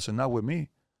work. I said, not with me.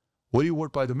 What do you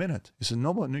work by the minute? He said,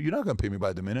 no, you're not going to pay me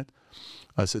by the minute.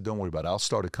 I said, don't worry about it. I'll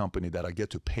start a company that I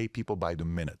get to pay people by the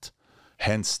minute.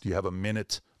 Hence, do you have a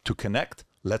minute to connect?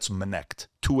 Let's Minect.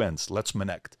 2 N's. Let's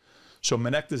Minect. So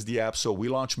Minect is the app. So we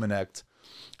launched Minect,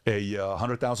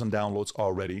 100,000 downloads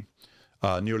already.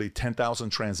 Nearly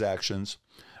 10,000 transactions.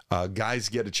 Guys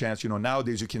get a chance. You know,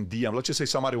 nowadays you can DM. Let's just say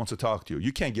somebody wants to talk to you.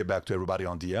 You can't get back to everybody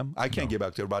on DM. I can't get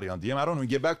back to everybody on DM. I don't even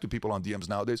get back to people on DMs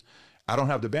nowadays. I don't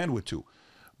have the bandwidth to.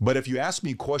 But if you ask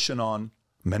me a question on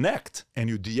Minect and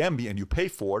you DM me and you pay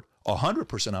for it,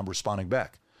 100% I'm responding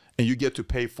back. And you get to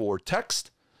pay for text,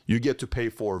 you get to pay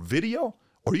for video,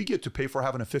 or you get to pay for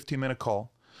having a 15-minute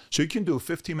call. So you can do a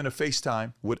 15-minute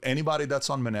FaceTime with anybody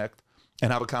that's on Minect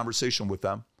and have a conversation with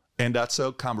them. And that's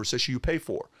a conversation you pay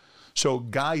for. So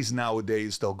guys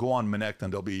nowadays, they'll go on Minect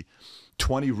and there'll be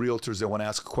 20 realtors that want to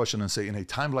ask a question and say, in a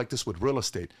time like this with real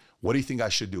estate, what do you think I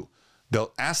should do?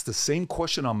 They'll ask the same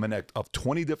question on Minect of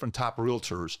 20 different top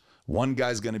realtors. One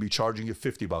guy's going to be charging you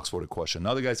 $50 for the question.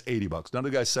 Another guy's $80. Another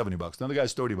guy's $70. Another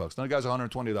guy's $30. Another guy's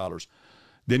 $120.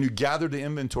 Then you gather the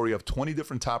inventory of 20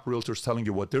 different top realtors telling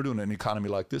you what they're doing in an economy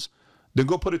like this. Then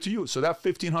go put it to you. So that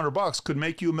 $1,500 could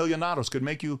make you $1 million, could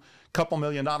make you a couple $1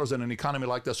 million in an economy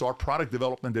like this. So our product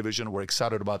development division, we're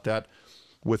excited about that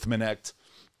with Minect.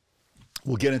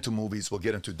 We'll get into movies, we'll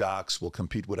get into docs, we'll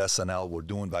compete with SNL. We're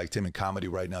doing Valuetainment comedy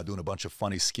right now, doing a bunch of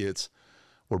funny skits.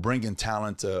 We're bringing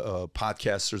talent,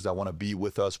 podcasters that want to be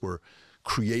with us. We're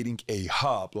creating a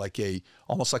hub,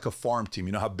 almost like a farm team.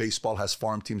 You know how baseball has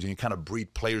farm teams and you kind of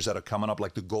breed players that are coming up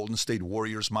like the Golden State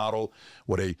Warriors model,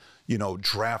 where they,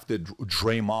 drafted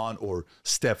Draymond or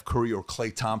Steph Curry or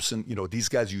Klay Thompson, these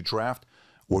guys you draft.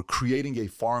 We're creating a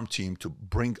farm team to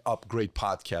bring up great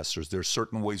podcasters. There's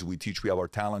certain ways we teach. We have our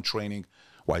talent training,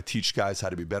 where I teach guys how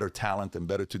to be better talent and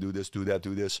better to do this, do that,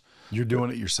 do this. You're doing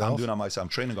it yourself? I'm doing it myself. I'm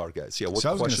training our guys. Yeah. What so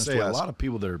I was going to say, to a lot of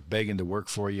people that are begging to work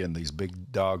for you and these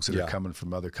big dogs that are coming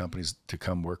from other companies to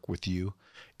come work with you,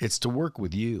 it's to work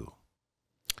with you.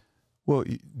 Well,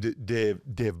 they've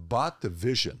bought the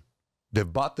vision.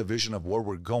 They've bought the vision of where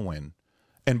we're going.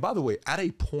 And by the way, at a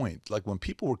point, like when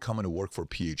people were coming to work for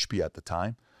PHP at the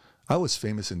time, I was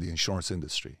famous in the insurance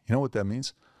industry. You know what that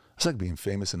means? It's like being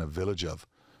famous in a village of,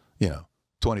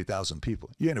 20,000 people.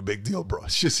 You ain't a big deal, bro.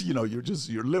 It's just,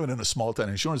 you're living in a small town.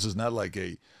 Insurance is not like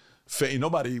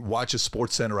nobody watches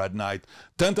Sports Center at night.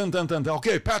 Dun, dun, dun, dun, dun.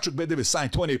 Okay, Patrick Bet David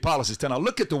signed 28 policies. Now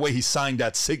look at the way he signed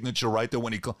that signature right there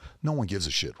when no one gives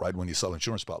a shit, right? When you sell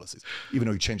insurance policies, even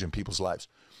though you're changing people's lives.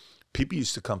 People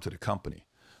used to come to the company.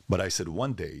 But I said,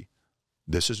 one day,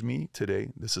 this is me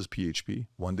today. This is PHP.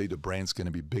 One day the brand's going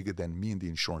to be bigger than me and the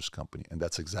insurance company. And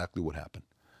that's exactly what happened.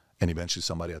 And eventually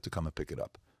somebody had to come and pick it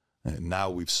up. And now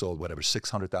we've sold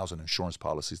 600,000 insurance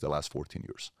policies the last 14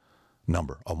 years.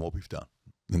 Number of what we've done.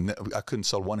 And I couldn't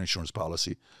sell one insurance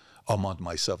policy a month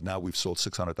myself. Now we've sold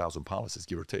 600,000 policies,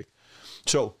 give or take.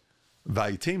 So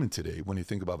Valuetainment today, when you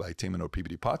think about Valuetainment or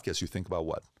PPD podcast, you think about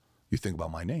what? You think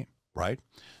about my name, right?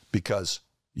 Because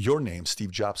your name,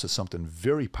 Steve Jobs, is something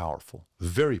very powerful,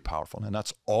 and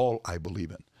that's all I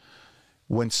believe in.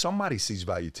 When somebody sees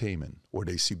Valuetainment or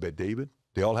they see Bet David,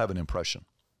 they all have an impression,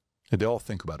 and they all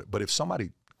think about it. But if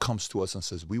somebody comes to us and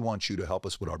says, we want you to help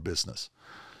us with our business,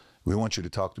 we want you to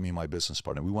talk to me and my business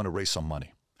partner, we want to raise some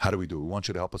money. How do we do it? We want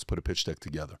you to help us put a pitch deck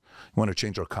together. We want to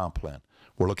change our comp plan.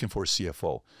 We're looking for a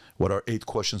CFO. What are 8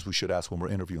 questions we should ask when we're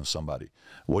interviewing somebody?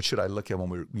 What should I look at when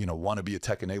we want to be a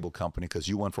tech-enabled company? Because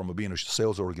you went from being a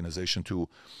sales organization to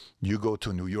you go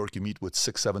to New York, you meet with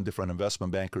 6, 7 different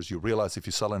investment bankers. You realize if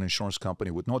you sell an insurance company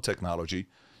with no technology,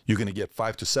 you're going to get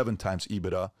 5 to 7 times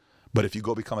EBITDA. But if you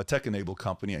go become a tech-enabled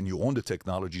company and you own the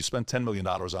technology, you spend $10 million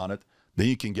on it, then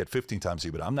you can get 15 times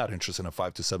EBITDA. I'm not interested in a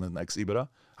 5 to 7x EBITDA.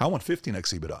 I want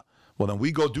 15x EBITDA. Well, then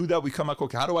we go do that. We come back,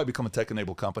 okay, how do I become a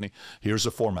tech-enabled company? Here's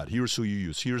the format. Here's who you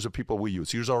use. Here's the people we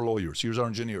use. Here's our lawyers. Here's our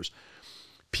engineers.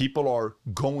 People are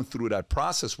going through that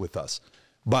process with us.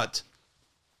 But,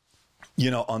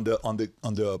 on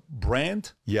the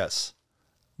brand, yes,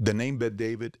 the name Bet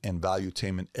David and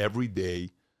Valuetainment, every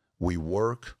day we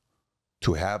work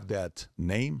to have that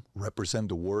name represent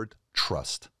the word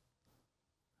trust.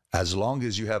 As long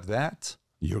as you have that,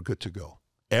 you're good to go.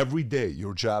 Every day,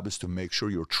 your job is to make sure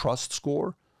your trust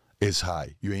score is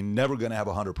high. You ain't never going to have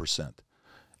 100%.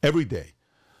 Every day.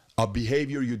 A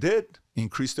behavior you did,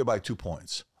 increased it by 2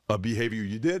 points. A behavior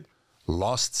you did,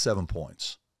 lost 7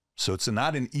 points. So it's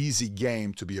not an easy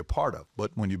game to be a part of.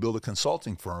 But when you build a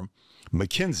consulting firm,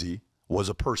 McKinsey was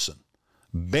a person.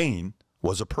 Bain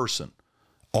was a person.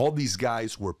 All these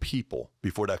guys were people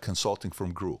before that consulting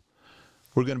firm grew.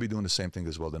 We're going to be doing the same thing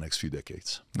as well the next few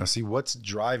decades. Now, see, what's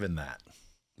driving that?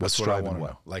 What's That's what I driving want to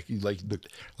what? know.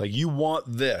 Like you want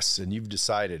this, and you've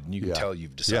decided, and you can tell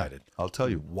you've decided. Yeah, I'll tell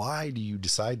you. Why do you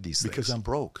decide these things? Because I'm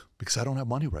broke. Because I don't have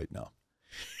money right now.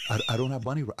 I don't have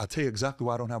money. I'll tell you exactly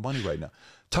why I don't have money right now.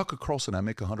 Tucker Carlson, I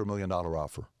make $100 million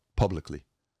offer publicly.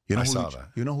 You know I saw that.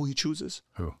 You know who he chooses?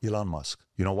 Who? Elon Musk.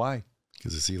 You know why?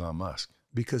 Because it's Elon Musk.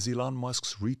 Because Elon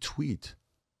Musk's retweet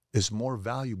is more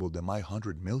valuable than my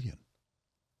 $100 million.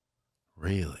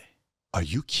 Really? Are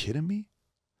you kidding me?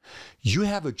 You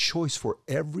have a choice for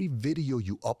every video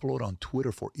you upload on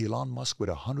Twitter for Elon Musk with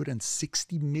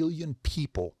 160 million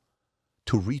people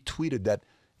to retweet it, that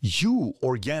you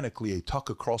organically, a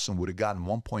Tucker Carlson, would have gotten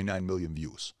 1.9 million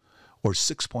views or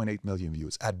 6.8 million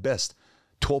views. At best,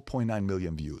 12.9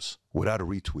 million views without a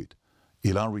retweet.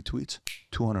 Elon retweets,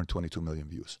 222 million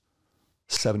views,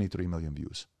 73 million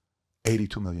views,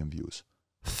 82 million views,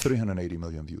 380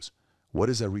 million views. What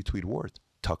is that retweet worth?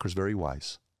 Tucker's very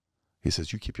wise. He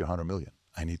says, you keep your 100 million.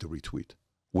 I need to retweet.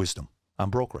 Wisdom. I'm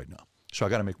broke right now. So I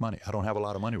got to make money. I don't have a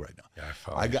lot of money right now.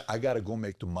 Yeah, I got to go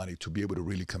make the money to be able to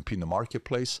really compete in the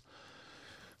marketplace.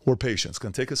 We're patient. It's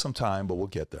going to take us some time, but we'll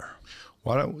get there.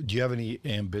 Do you have any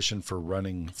ambition for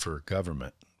running for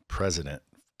government, president,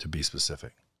 to be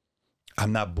specific?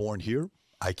 I'm not born here.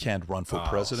 I can't run for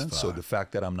president. So the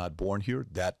fact that I'm not born here,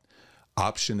 that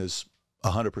option is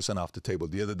 100% off the table.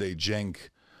 The other day, Cenk.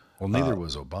 Well, neither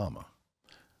was Obama.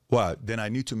 Well, then I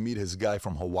need to meet his guy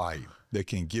from Hawaii that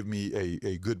can give me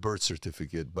a good birth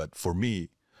certificate. But for me,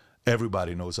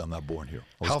 everybody knows I'm not born here.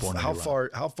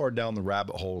 How far down the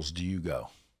rabbit holes do you go?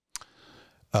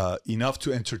 Enough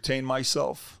to entertain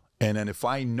myself. And then if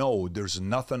I know there's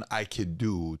nothing I could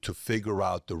do to figure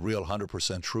out the real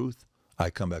 100% truth, I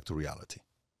come back to reality.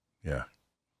 Yeah.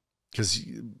 Because,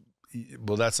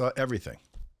 well, that's everything.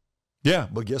 Yeah,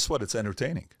 but guess what? It's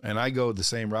entertaining. And I go the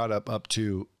same route up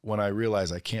to when I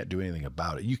realize I can't do anything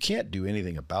about it. You can't do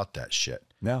anything about that shit.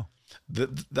 No.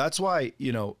 That's why,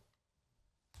 I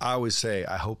always say,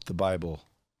 I hope the Bible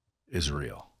is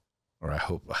real, or I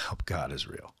hope God is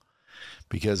real,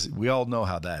 because we all know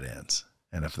how that ends.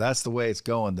 And if that's the way it's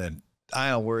going, then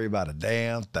I don't worry about a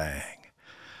damn thing.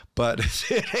 But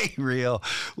if it ain't real,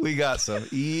 we got some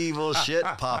evil shit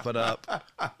popping up.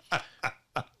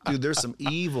 Dude, there's some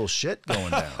evil shit going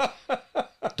down.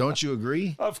 Don't you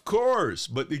agree? Of course.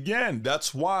 But again,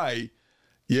 that's why,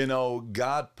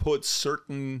 God put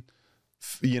certain,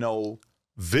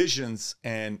 visions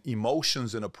and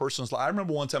emotions in a person's life. I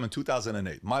remember one time in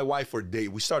 2008, my wife were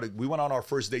dating. We went on our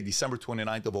first date December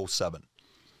 29th of 07.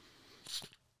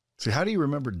 See, how do you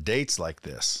remember dates like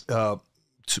this?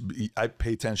 I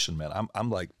pay attention, man. I'm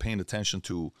like paying attention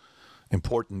to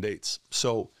important dates.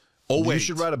 So, you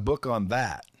should write a book on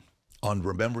that. On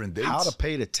remembering dates? How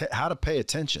to pay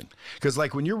attention. Because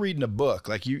like when you're reading a book,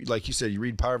 like you said, you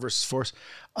read Power versus Force.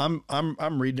 I'm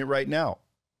reading it right now.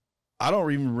 I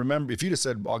don't even remember. If you'd have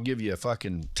said, I'll give you a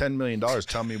fucking $10 million,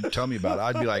 tell me about it,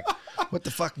 I'd be like, what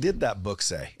the fuck did that book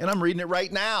say? And I'm reading it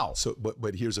right now. So,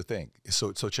 but here's the thing.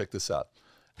 So check this out.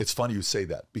 It's funny you say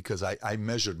that, because I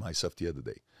measured myself the other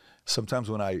day. Sometimes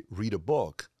when I read a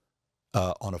book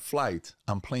on a flight,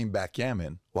 I'm playing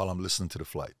backgammon while I'm listening to the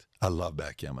flight. I love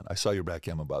backgammon. I saw your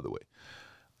backgammon, by the way.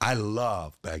 I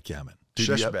love backgammon.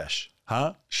 Shesh-besh.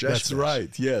 Huh? Shesh-besh. That's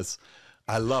right. Yes.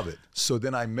 I love it. So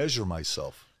then I measure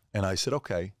myself and I said,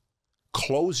 okay,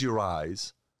 close your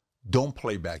eyes, don't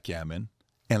play backgammon,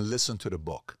 and listen to the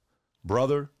book.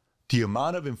 Brother, the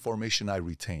amount of information I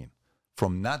retain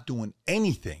from not doing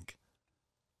anything,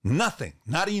 nothing,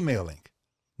 not emailing,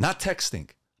 not texting,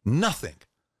 nothing,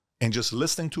 and just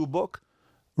listening to a book,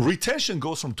 retention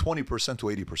goes from 20% to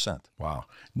 80%. Wow.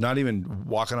 Not even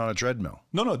walking on a treadmill.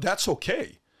 No, that's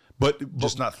okay. But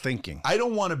just not thinking. I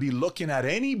don't want to be looking at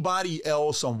anybody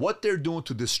else on what they're doing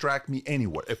to distract me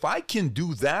anywhere. If I can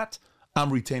do that,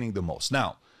 I'm retaining the most.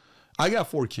 Now, I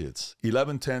got 4 kids,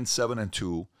 11, 10, 7, and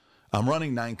 2. I'm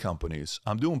running 9 companies.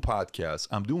 I'm doing podcasts.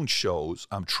 I'm doing shows.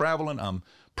 I'm traveling. I'm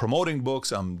promoting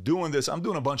books. I'm doing this. I'm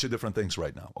doing a bunch of different things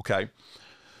right now, okay?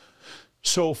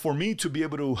 So for me to be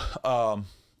able to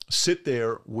sit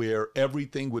there where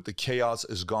everything with the chaos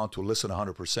is gone to listen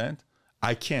 100%,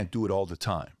 I can't do it all the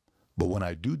time. But when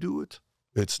I do it,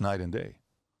 It's night and day.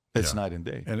 It's night and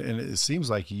day. And it seems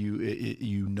like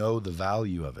you know the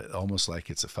value of it, almost like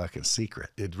it's a fucking secret.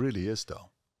 It really is, though.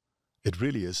 It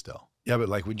really is, though. Yeah, but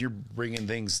like when you're bringing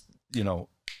things, you know,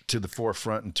 to the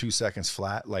forefront in 2 seconds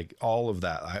flat, like all of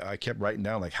that, I kept writing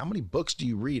down, like, how many books do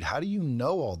you read? How do you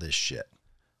know all this shit?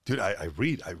 Dude, I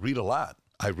read a lot.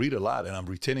 I read a lot, and I'm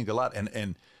retaining a lot.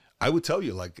 And I would tell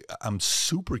you, like, I'm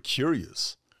super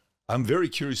curious. I'm very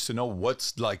curious to know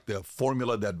what's like the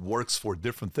formula that works for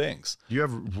different things. Do you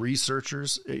have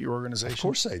researchers at your organization? Of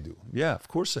course I do. Yeah, of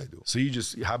course I do. So you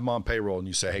just have them on payroll and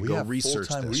you say, hey, We go have research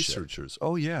full-time this researchers.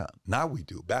 Oh, yeah. Now we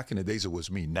do. Back in the days, it was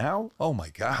me. Now, oh, my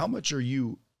God. How much are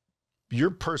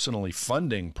you're personally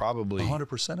funding probably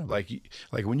 100% of it.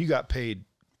 Like when you got paid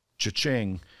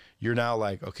cha-ching, you're now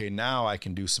like, okay, now I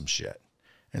can do some shit.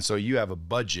 And so you have a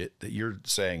budget that you're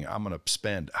saying, I'm going to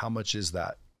spend. How much is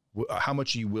that? How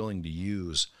much are you willing to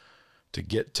use to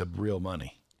get to real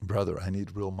money? Brother, I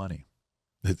need real money.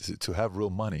 To have real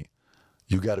money,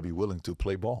 you got to be willing to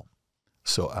play ball.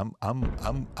 So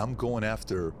I'm going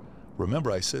after.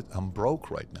 Remember, I said I'm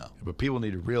broke right now. But people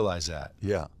need to realize that.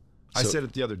 Yeah. I said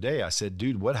it the other day. I said,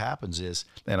 dude, what happens is,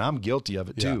 and I'm guilty of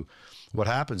it too. What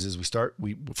happens is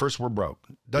first we're broke.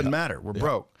 Doesn't matter. We're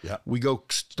broke. Yeah. We go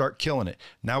start killing it.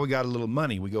 Now we got a little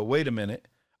money. We go, wait a minute.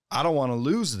 I don't want to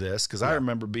lose this because I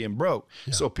remember being broke.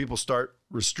 Yeah. So people start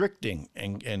restricting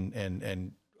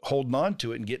and holding on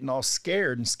to it and getting all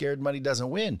scared, and scared money doesn't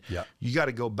win. Yeah. You got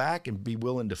to go back and be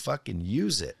willing to fucking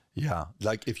use it. Yeah.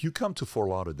 Like if you come to Fort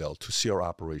Lauderdale to see our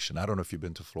operation, I don't know if you've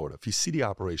been to Florida, if you see the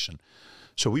operation.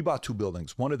 So we bought 2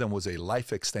 buildings. One of them was a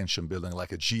life extension building,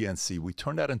 like a GNC. We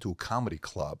turned that into a comedy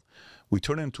club. We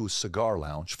turned it into a cigar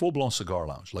lounge, full-blown cigar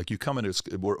lounge. Like you come in,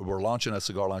 we're launching a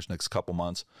cigar lounge next couple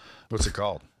months. What's it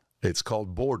called? It's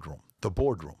called Boardroom, the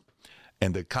Boardroom.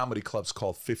 And the comedy club's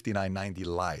called 5990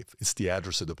 Live. It's the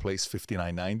address of the place,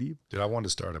 5990. Dude, I wanted to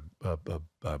start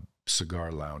a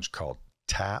cigar lounge called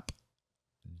Tap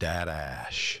That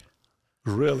Ash.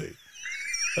 Really?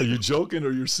 Are you joking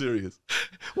or you're serious?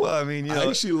 Well, I mean, I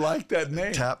actually like that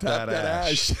name. Tap that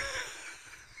ash.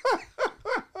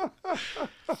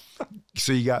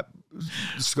 So you got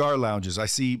cigar lounges. I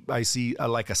see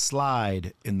like a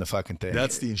slide in the fucking thing.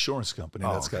 That's the insurance company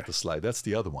that's got the slide. That's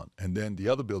the other one. And then the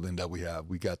other building that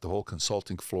we got the whole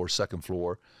consulting floor, second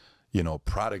floor,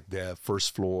 product dev,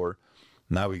 first floor.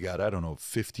 Now we got, I don't know,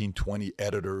 15, 20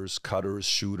 editors, cutters,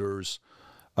 shooters.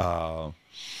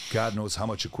 God knows how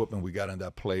much equipment we got in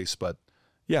that place. But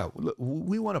yeah,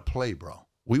 we want to play, bro.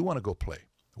 We want to go play.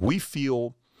 We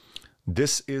feel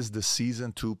this is the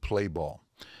season to play ball.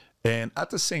 And at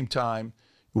the same time,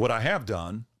 what I have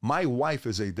done, my wife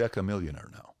is a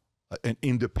decamillionaire now, and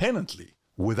independently,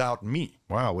 without me.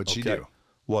 Wow, what'd she do?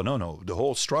 Well, no. The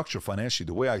whole structure financially,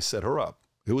 the way I set her up,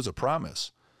 it was a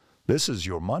promise. This is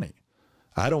your money.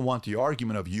 I don't want the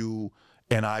argument of you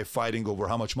and I fighting over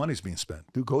how much money is being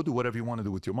spent. Dude, go do whatever you want to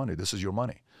do with your money. This is your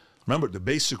money. Remember, the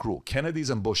basic rule, Kennedys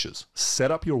and Bushes,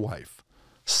 set up your wife,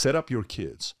 set up your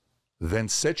kids, then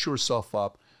set yourself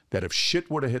up that if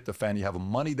shit were to hit the fan, you have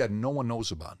money that no one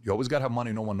knows about. You always got to have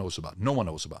money no one knows about. No one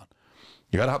knows about.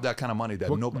 You got to have that kind of money that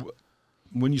nobody...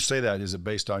 When you say that, is it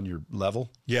based on your level?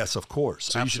 Yes, of course.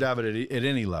 So you should have it at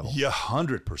any level. Yeah,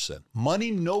 100%.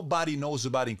 Money nobody knows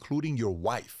about, including your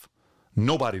wife.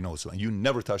 Nobody knows about. You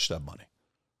never touch that money.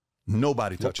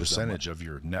 Nobody touches that money. What percentage of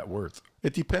your net worth?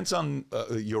 It depends on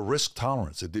your risk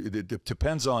tolerance. It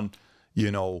depends on,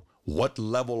 what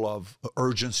level of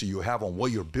urgency you have on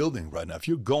what you're building right now. If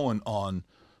you're going on,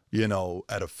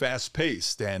 at a fast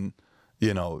pace, then,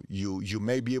 you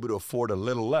may be able to afford a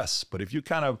little less. But if you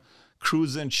kind of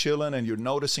cruising, chilling, and you're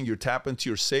noticing you're tapping into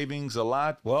your savings a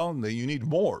lot, well, then you need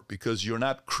more because you're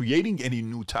not creating any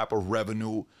new type of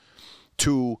revenue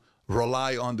to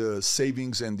rely on the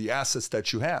savings and the assets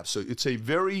that you have. So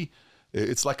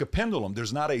it's like a pendulum.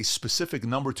 There's not a specific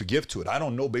number to give to it. I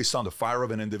don't know based on the fire of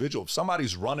an individual. If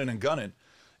somebody's running and gunning,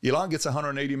 Elon gets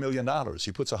 $180 million.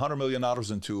 He puts $100 million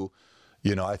into,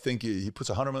 I think he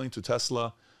puts $100 million to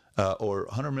Tesla or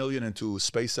 $100 million into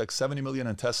SpaceX, $70 million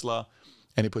in Tesla,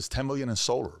 and he puts $10 million in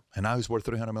solar. And now he's worth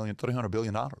 $300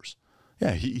 billion.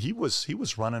 Yeah, he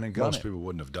was running and gunning. Most people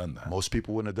wouldn't have done that. Most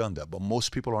people wouldn't have done that. But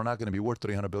most people are not going to be worth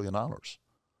 $300 billion.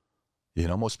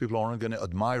 Most people aren't going to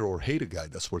admire or hate a guy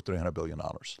that's worth $300 billion.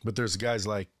 But there's guys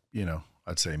like,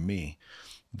 I'd say me,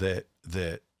 that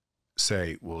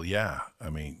say, well, yeah, I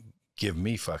mean, give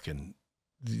me $3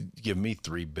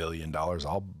 billion.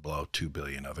 I'll blow $2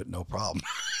 billion of it, no problem.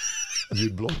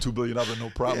 You'd blow $2 billion of it, no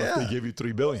problem. If they give you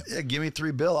 $3 billion. Yeah, give me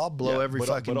 $3 billion. I'll blow every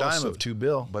fucking dime of $2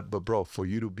 billion. But bro, for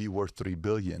you to be worth $3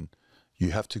 billion, You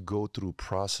have to go through a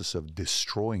process of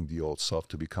destroying the old self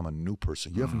to become a new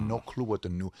person. You have no clue what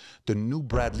the new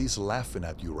Bradley's laughing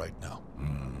at you right now.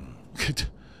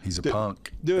 He's a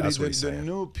punk. Dude, That's what he's the saying.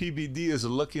 new PBD is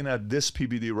looking at this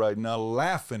PBD right now,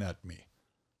 laughing at me.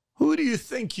 Who do you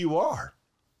think you are?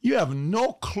 You have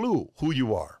no clue who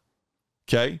you are.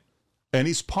 Okay? And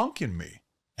he's punking me.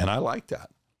 And I like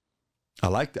that. I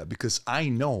like that because I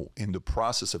know in the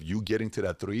process of you getting to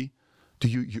that 3,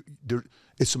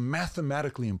 it's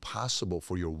mathematically impossible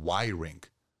for your wiring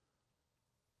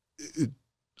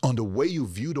on the way you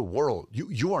view the world.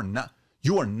 You are not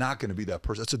going to be that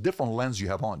person. It's a different lens you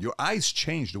have on. Your eyes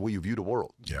change the way you view the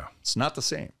world. Yeah. It's not the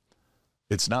same.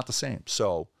 It's not the same.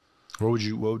 So what would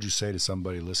you say to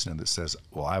somebody listening that says,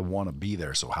 well, I want to be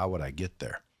there, so how would I get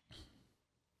there?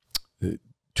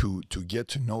 To get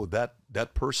to know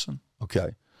that person,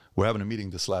 okay. We're having a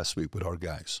meeting this last week with our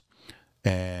guys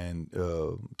and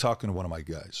talking to one of my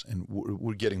guys, and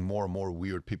we're getting more and more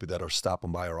weird people that are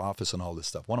stopping by our office and all this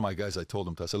stuff. One of my guys, I told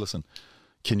him, I said, listen,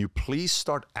 can you please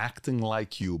start acting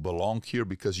like you belong here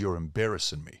because you're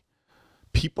embarrassing me.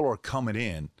 People are coming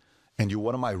in and you're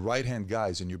one of my right-hand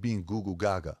guys and you're being goo-goo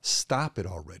gaga. Stop it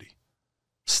already.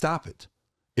 Stop it.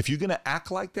 If you're going to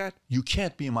act like that, you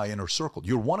can't be in my inner circle.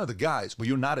 You're one of the guys, but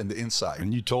you're not in the inside.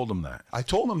 And you told him that. I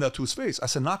told him that to his face. I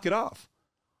said, knock it off.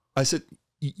 I said,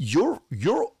 you're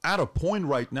at a point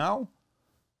right now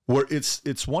where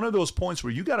it's one of those points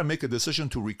where you got to make a decision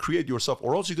to recreate yourself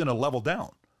or else you're going to level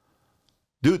down.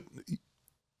 Dude,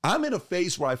 I'm in a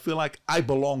phase where I feel like I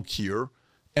belong here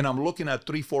and I'm looking at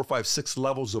 3, 4, 5, 6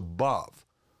 levels above.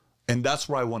 And that's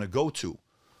where I want to go to.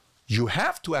 You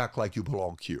have to act like you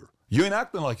belong here. You ain't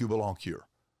acting like you belong here.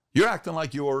 You're acting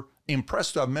like you're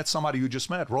impressed to have met somebody you just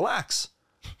met. Relax.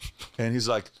 And he's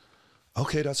like,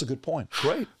 okay, that's a good point.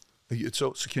 Great.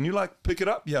 So can you pick it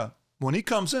up? Yeah. When he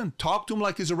comes in, talk to him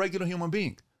like he's a regular human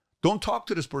being. Don't talk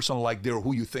to this person like they're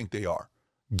who you think they are.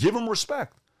 Give him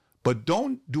respect. But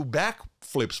don't do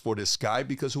backflips for this guy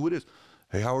because who it is.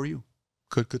 Hey, how are you?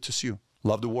 Good to see you.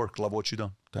 Love the work. Love what you've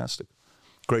done. Fantastic.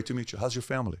 Great to meet you. How's your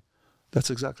family? That's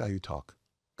exactly how you talk.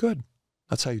 Good.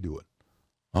 That's how you do it.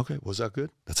 Okay, was that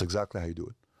good? That's exactly how you do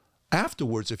it.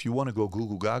 Afterwards, if you want to go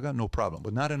goo-goo gaga, no problem,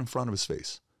 but not in front of his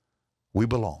face. We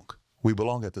belong. We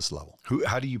belong at this level.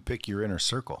 How do you pick your inner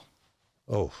circle?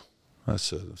 Oh,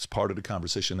 it's part of the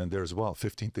conversation in there as well.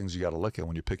 15 things you got to look at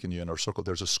when you're picking your inner circle.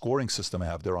 There's a scoring system I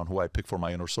have there on who I pick for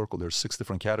my inner circle. There's 6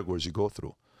 different categories you go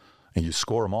through, and you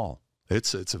score them all.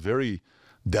 It's a very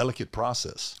delicate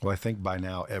process. Well, I think by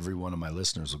now every one of my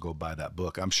listeners will go buy that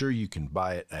book. I'm sure you can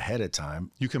buy it ahead of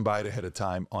time. You can buy it ahead of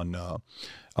time on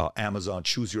Amazon.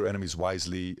 Choose Your Enemies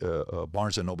Wisely.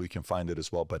 Barnes & Noble, you can find it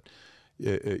as well. But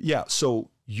yeah, so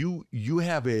you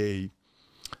have a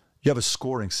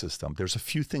scoring system. There's a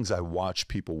few things I watch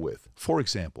people with. For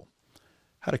example,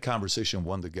 had a conversation with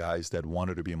one of the guys that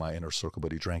wanted to be in my inner circle,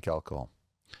 but he drank alcohol.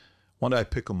 One day I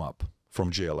pick him up from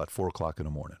jail at 4 o'clock in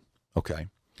the morning. Okay.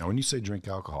 Now, when you say drink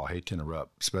alcohol, I hate to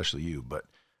interrupt, especially you, but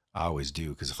I always do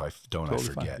because if I don't,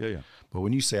 Totally I forget. fine. Yeah. But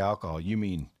when you say alcohol, you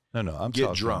mean No, I'm get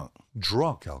talking drunk.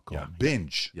 Drunk alcohol. Yeah.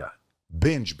 Binge. Yeah.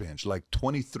 Binge, like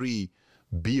 23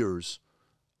 beers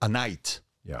a night.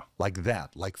 Yeah. Like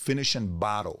that. Like finishing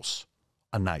bottles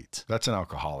a night. That's an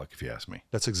alcoholic, if you ask me.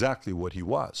 That's exactly what he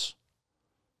was.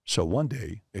 So one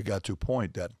day, it got to a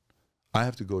point that I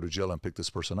have to go to jail and pick this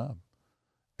person up.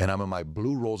 And I'm in my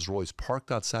blue Rolls Royce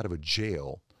parked outside of a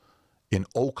jail in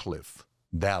Oak Cliff,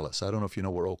 Dallas. I don't know if you know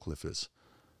where Oak Cliff is.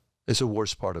 It's the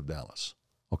worst part of Dallas.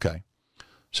 Okay.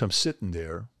 So I'm sitting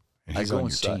there. And he's I go on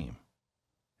inside. your team.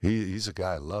 He's a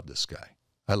guy. I love this guy.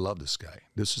 I love this guy.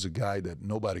 This is a guy that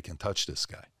nobody can touch this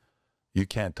guy. You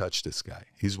can't touch this guy.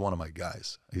 He's one of my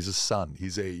guys. He's a son.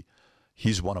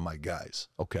 He's one of my guys.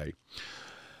 Okay.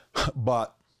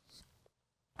 But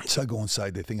so I go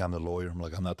inside. They think I'm the lawyer. I'm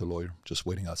like, I'm not the lawyer. Just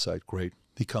waiting outside. Great.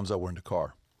 He comes out. We're in the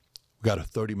car. We got a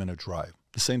 30-minute drive.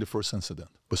 This ain't the first incident,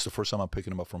 but it's the first time I'm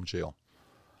picking him up from jail.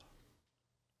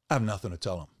 I have nothing to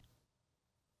tell him.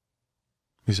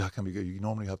 He said, how come you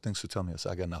normally have things to tell me? I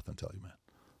said, I got nothing to tell you, man.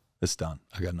 It's done.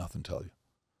 I got nothing to tell you.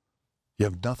 You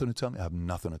have nothing to tell me? I have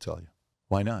nothing to tell you.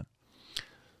 Why not?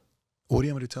 What do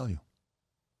you want me to tell you?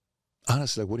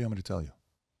 Honestly, what do you want me to tell you?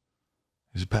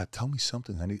 He said, Pat, tell me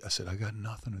something. I said, I got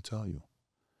nothing to tell you.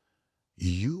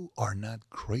 You are not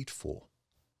grateful.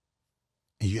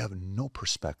 And you have no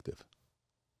perspective.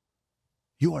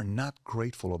 You are not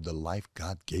grateful of the life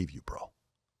God gave you, bro.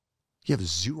 You have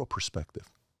 0 perspective.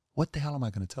 What the hell am I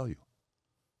going to tell you?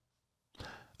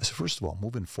 I said, first of all,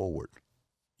 moving forward,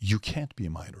 you can't be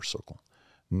in my inner circle.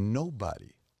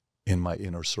 Nobody in my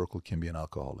inner circle can be an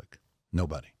alcoholic.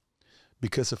 Nobody.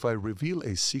 Because if I reveal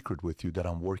a secret with you that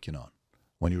I'm working on,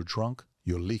 when you're drunk,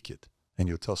 you'll leak it and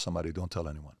you'll tell somebody, don't tell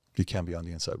anyone. You can't be on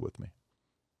the inside with me.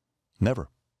 Never.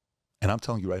 And I'm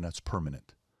telling you right now, it's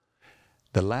permanent.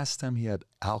 The last time he had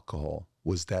alcohol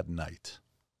was that night.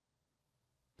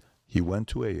 He went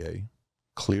to AA,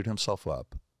 cleared himself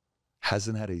up,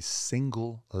 hasn't had a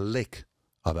single lick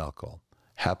of alcohol,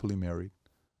 happily married,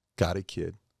 got a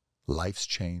kid, life's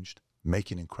changed,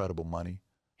 making incredible money.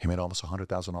 He made almost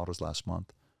 $100,000 last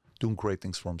month, doing great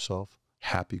things for himself,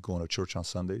 happy, going to church on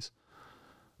Sundays.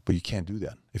 But you can't do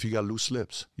that. If you got loose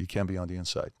lips, you can't be on the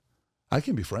inside. I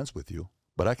can be friends with you,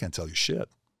 but I can't tell you shit.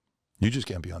 You just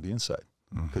can't be on the inside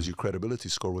because your credibility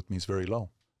score with me is very low.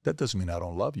 That doesn't mean I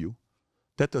don't love you.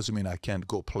 That doesn't mean I can't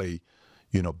go play,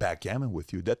 backgammon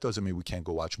with you. That doesn't mean we can't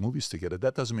go watch movies together.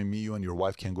 That doesn't mean me, you, and your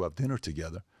wife can't go have dinner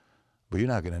together. But you're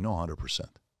not going to know 100%.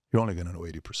 You're only going to know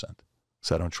 80%.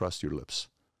 So I don't trust your lips.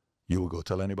 You will go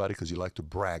tell anybody because you like to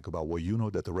brag about what you know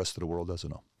that the rest of the world doesn't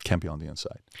know. Can't be on the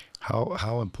inside.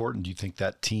 How important do you think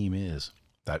that team is,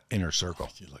 that inner circle?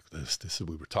 Look,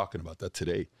 we were talking about that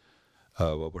today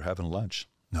while we're having lunch.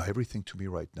 Now, everything to me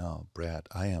right now, Brad,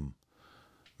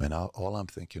 all I'm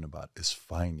thinking about is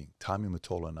finding. Tommy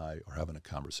Mottola and I are having a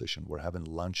conversation. We're having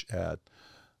lunch at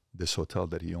this hotel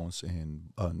that he owns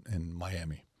in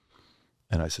Miami.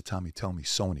 And I said, Tommy, tell me,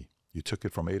 Sony, you took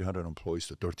it from 800 employees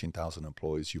to 13,000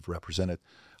 employees. You've represented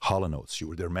Hall & Oates. You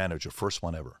were their manager, first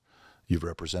one ever. You've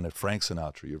represented Frank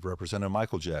Sinatra. You've represented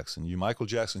Michael Jackson. Michael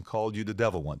Jackson called you the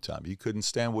devil one time. He couldn't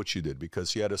stand what you did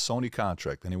because he had a Sony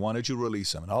contract and he wanted you to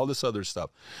release him and all this other stuff.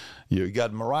 You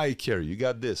got Mariah Carey. You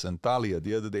got this. And Thalia,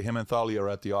 the other day, him and Thalia are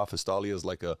at the office. Thalia is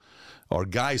like our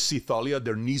guys see Thalia,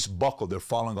 their knees buckle. They're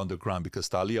falling on the ground because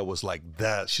Thalia was like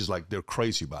that. She's like, they're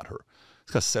crazy about her.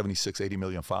 It's got 76, 80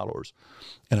 million followers.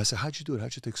 And I said, how'd you do it?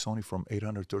 How'd you take Sony from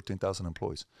 800 to 13,000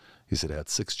 employees? He said, I had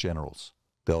 6 generals.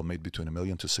 They all made between $1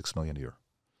 million to $6 million a year.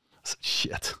 I said,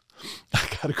 shit, I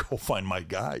got to go find my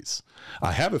guys.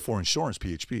 I have it for insurance,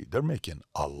 PHP. They're making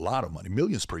a lot of money,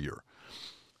 millions per year.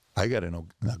 I got to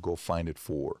go find it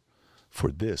for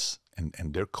this.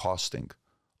 And they're costing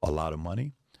a lot of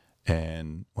money.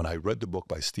 And when I read the book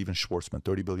by Steven Schwartzman,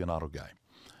 $30 billion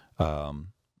guy,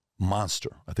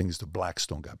 Monster, I think he's the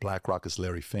Blackstone guy. BlackRock is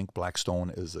Larry Fink.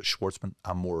 Blackstone is Schwartzman.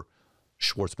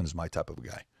 Schwartzman is my type of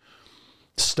guy.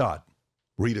 Stud.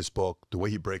 Read his book, the way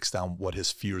he breaks down what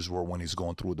his fears were when he's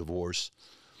going through a divorce.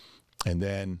 And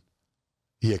then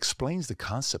he explains the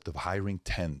concept of hiring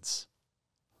tens.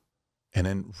 And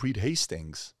then Reed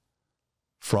Hastings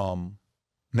from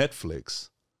Netflix,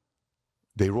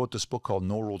 they wrote this book called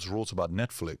No Rules about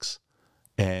Netflix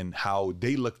and how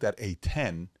they looked at a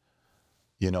 10,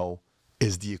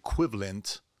 is the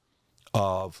equivalent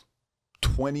of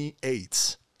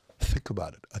 28s. Think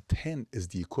about it. A 10 is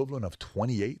the equivalent of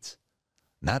 28s.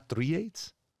 Not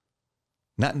 3/8,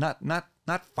 not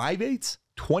 5/8,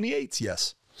 28s,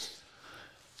 yes.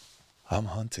 I'm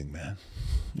hunting, man.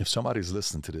 If somebody's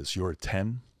listening to this, you're a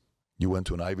 10, you went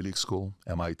to an Ivy League school,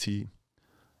 MIT,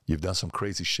 you've done some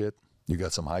crazy shit, you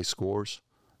got some high scores,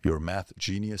 you're a math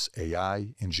genius,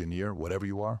 AI, engineer, whatever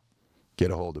you are,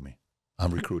 get a hold of me.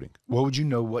 I'm recruiting. What would you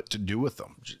know what to do with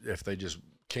them if they just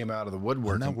came out of the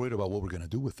woodwork? I'm not worried about what we're going to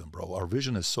do with them, bro. Our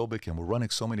vision is so big and we're running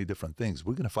so many different things.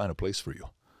 We're going to find a place for you.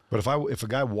 But if a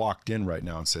guy walked in right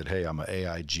now and said, hey, I'm an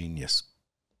AI genius,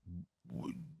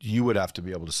 you would have to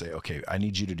be able to say, okay, I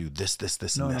need you to do this,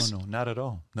 and this. No, not at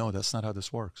all. No, that's not how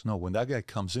this works. No, when that guy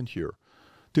comes in here,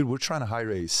 dude, we're trying to hire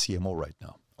a CMO right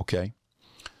now, okay?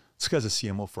 This guy's a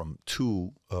CMO from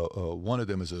one of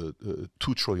them is a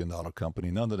 $2 trillion company.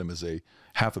 None of them is a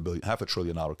half a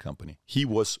trillion dollar company. He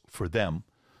was for them,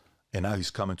 and now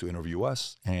he's coming to interview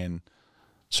us. And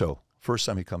so first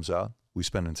time he comes out, we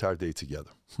spend an entire day together.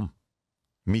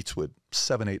 Meets with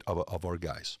 7, 8 of our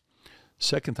guys.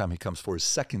 Second time he comes for his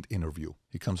second interview.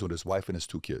 He comes with his wife and his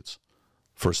 2 kids.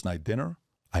 First night dinner,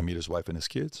 I meet his wife and his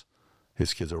kids.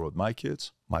 His kids are with my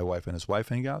kids. My wife and his wife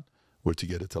hang out. We're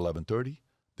together till 11:30.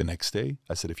 The next day,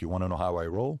 I said, if you want to know how I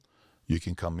roll, you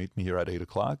can come meet me here at 8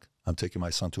 o'clock. I'm taking my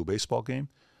son to a baseball game.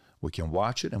 We can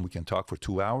watch it and we can talk for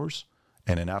 2 hours.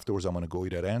 And then afterwards, I'm going to go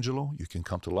eat at Angelo. You can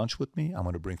come to lunch with me. I'm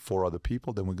going to bring 4 other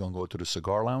people. Then we're going to go to the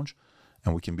cigar lounge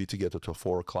and we can be together till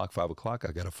 4 o'clock, 5 o'clock.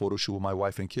 I got a photo shoot with my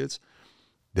wife and kids.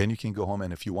 Then you can go home.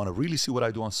 And if you want to really see what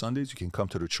I do on Sundays, you can come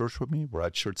to the church with me. We're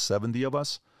at church, 70 of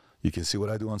us. You can see what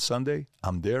I do on Sunday.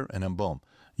 I'm there and then boom.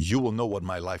 You will know what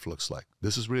my life looks like.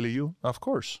 This is really you? Of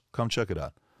course. Come check it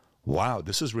out. Wow,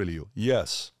 this is really you.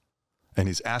 Yes. And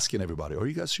he's asking everybody, are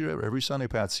you guys here every Sunday?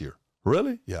 Pat's here.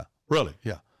 Really? Yeah. Really?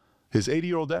 Yeah. His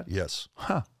 80-year-old dad? Yes.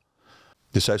 Huh.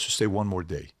 Decides to stay one more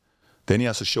day. Then he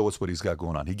has to show us what he's got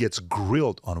going on. He gets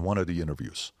grilled on one of the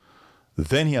interviews.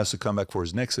 Then he has to come back for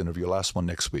his next interview, last one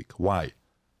next week. Why?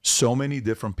 So many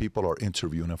different people are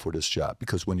interviewing him for this job,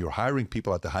 because when you're hiring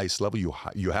people at the highest level,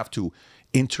 you have to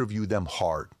interview them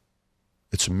hard.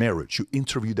 It's marriage. You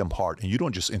interview them hard, and you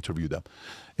don't just interview them.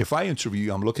 If I interview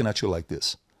you, I'm looking at you like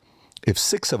this. If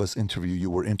 6 of us interview you,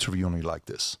 we're interviewing you like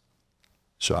this.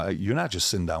 So you're not just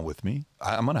sitting down with me.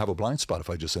 I'm going to have a blind spot if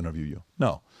I just interview you.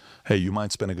 No. Hey, you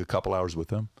mind spending a couple hours with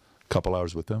them? Couple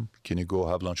hours with them? Can you go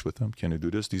have lunch with them? Can you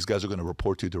do this? These guys are going to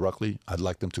report to you directly. I'd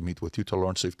like them to meet with you to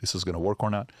learn if this is going to work or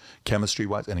not,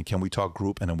 chemistry-wise. And then can we talk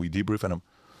group? And then we debrief. And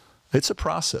it's a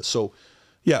process. So,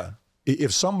 yeah,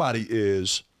 if somebody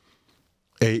is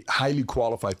a highly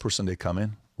qualified person, they come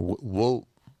in, we'll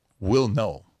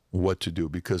know what to do,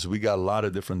 because we got a lot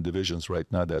of different divisions right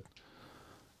now that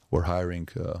we're hiring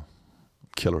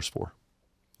killers for.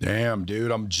 Damn,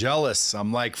 dude, I'm jealous.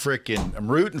 I'm like freaking,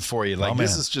 I'm rooting for you. Like,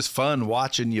 this is just fun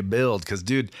watching you build. Because,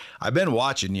 dude, I've been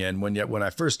watching you. And when I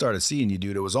first started seeing you,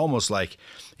 dude, it was almost like,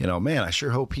 you know, man, I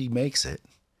sure hope he makes it.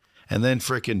 And then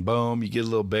freaking boom, you get a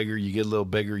little bigger, you get a little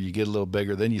bigger, you get a little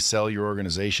bigger. Then you sell your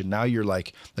organization. Now you're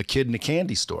like a kid in a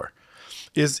candy store.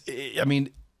 I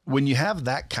mean, when you have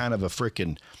that kind of a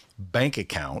freaking bank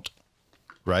account,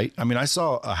 right? I mean, I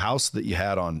saw a house that you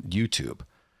had on YouTube.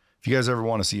 If you guys ever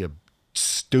want to see a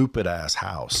stupid ass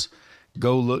house,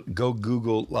 go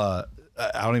Google, I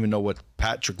don't even know what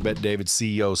Patrick Bet-David's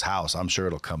CEO's house. I'm sure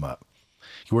it'll come up,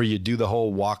 where you do the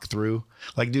whole walkthrough.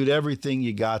 Like, dude, everything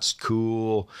you got's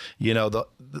cool. You know,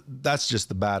 that's just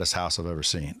the baddest house I've ever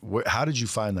seen. How did you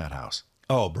find that house?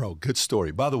 Oh, bro, good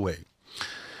story. By the way,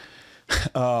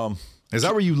 is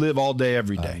that where you live all day,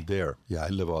 every day? I'm there. Yeah, I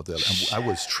live all day. I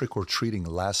was trick-or-treating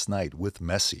last night with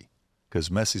Messi, because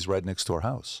Messi's right next to our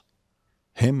house.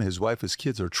 Him, his wife, his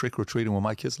kids are trick-or-treating with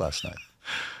my kids last night.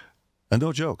 And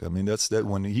no joke. I mean, that's that.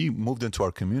 When he moved into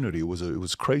our community, it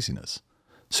was craziness.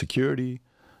 Security,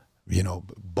 you know,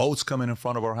 boats coming in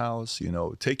front of our house, you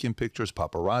know, taking pictures,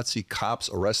 paparazzi, cops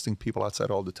arresting people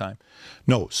outside all the time.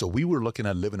 No, so we were looking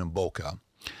at living in Boca,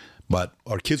 but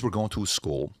our kids were going to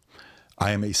school.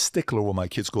 I am a stickler when my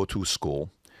kids go to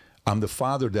school. I'm the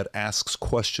father that asks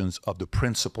questions of the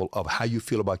principle of how you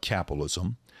feel about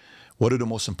capitalism. What are the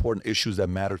most important issues that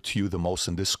matter to you the most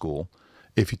in this school?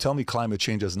 If you tell me climate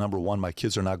change as number 1, my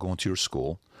kids are not going to your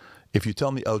school. If you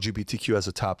tell me LGBTQ as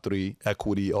a top 3,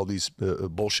 equity, all these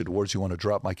bullshit words you want to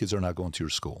drop, my kids are not going to your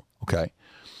school, okay?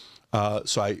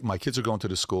 So my kids are going to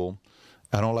the school.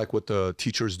 I don't like what the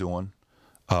teacher's doing.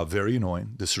 Very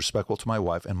annoying, disrespectful to my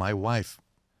wife. And my wife,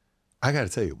 I got to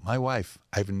tell you, my wife,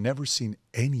 I've never seen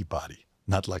anybody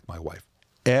not like my wife,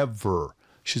 ever.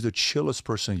 She's the chillest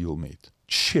person you'll meet.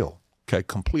 Chill, okay?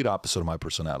 Complete opposite of my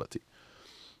personality.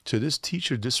 So this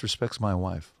teacher disrespects my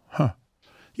wife. Huh.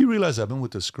 You realize I've been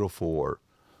with this girl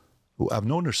I've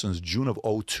known her since June of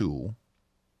 2002.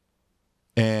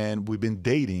 And we've been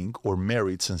dating or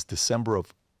married since December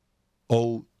of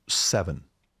 2007,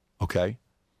 okay?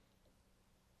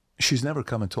 She's never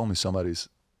come and told me somebody's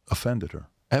offended her,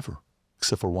 ever,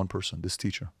 except for one person, this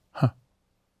teacher. Huh.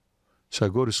 So I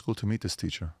go to school to meet this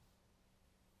teacher.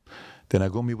 Then I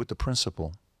go meet with the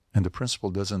principal, and the principal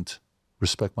doesn't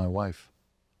respect my wife.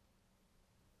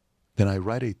 Then I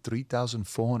write a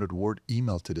 3,400-word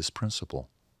email to this principal,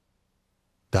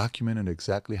 documenting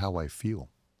exactly how I feel,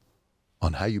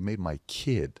 on how you made my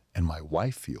kid and my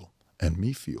wife feel, and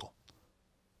me feel.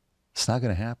 It's not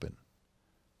going to happen.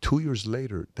 2 years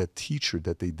later, that teacher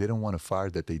that they didn't want to fire,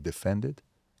 that they defended,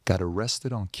 got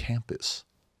arrested on campus.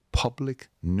 Public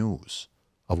news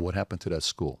of what happened to that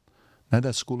school. Now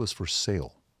that school is for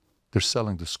sale. They're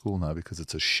selling the school now because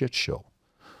it's a shit show.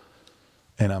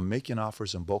 And I'm making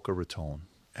offers in Boca Raton.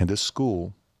 And this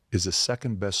school is the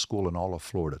second best school in all of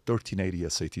Florida. 1380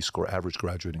 SAT score, average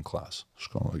graduating class.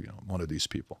 You know, one of these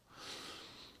people.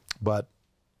 But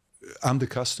I'm the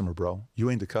customer, bro. You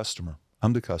ain't the customer.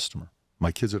 I'm the customer.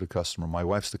 My kids are the customer. My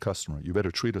wife's the customer. You better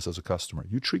treat us as a customer.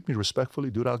 You treat me respectfully,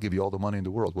 dude, I'll give you all the money in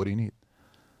the world. What do you need?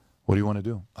 What do you want to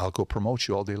do? I'll go promote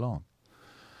you all day long.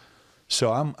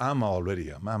 So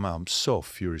I'm so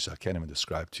furious. I can't even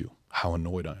describe to you how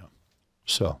annoyed I am.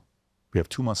 So we have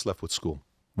 2 months left with school.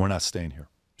 We're not staying here.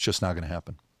 It's just not going to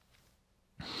happen.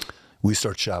 We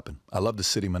start shopping. I love the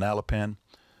city, Manalapan,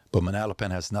 but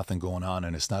Manalapan has nothing going on,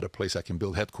 and it's not a place I can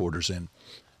build headquarters in.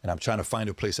 And I'm trying to find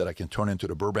a place that I can turn into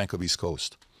the Burbank of East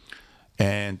Coast.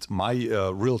 And my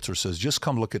realtor says, just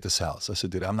come look at this house. I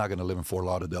said, dude, I'm not going to live in Fort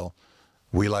Lauderdale.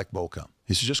 We like Boca.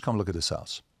 He said, just come look at this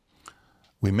house.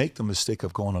 We make the mistake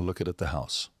of going and looking at the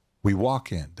house. We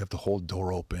walk in, they have the whole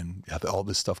door open, you have all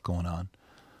this stuff going on.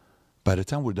 By the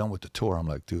time we're done with the tour, I'm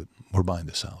like, dude, we're buying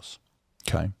this house.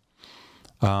 Okay.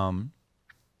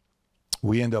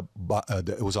 We end up,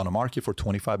 it was on the market for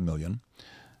 $25 million.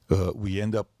 We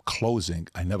end up closing.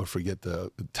 I never forget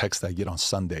the text I get on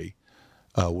Sunday.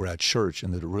 We're at church,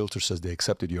 and the realtor says they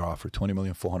accepted your offer,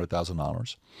 $20,400,000.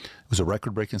 It was a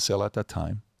record-breaking sale at that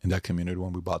time in that community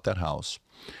when we bought that house.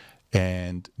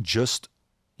 And just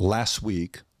last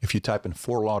week, if you type in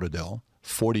Fort Lauderdale,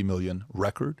 40 million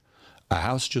record, a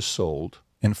house just sold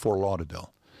in Fort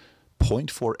Lauderdale,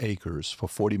 0.4 acres for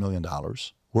 $40 million.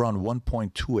 We're on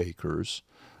 1.2 acres,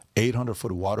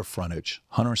 800-foot water frontage,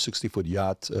 160-foot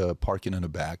yacht parking in the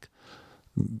back,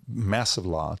 massive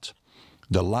lot.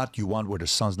 The lot you want where the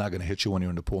sun's not going to hit you when you're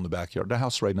in the pool in the backyard. The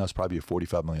house right now is probably a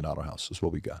 $45 million house is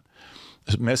what we got.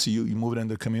 It's messy. You move it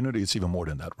into the community, it's even more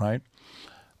than that, right?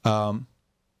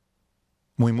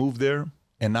 We moved there,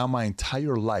 and now my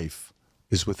entire life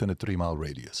is within a 3-mile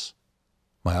radius.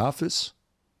 My office,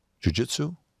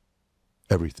 jiu-jitsu,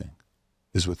 everything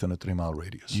is within a 3-mile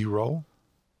radius. You roll?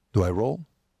 Do I roll?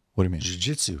 What do you mean?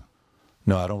 Jiu-jitsu.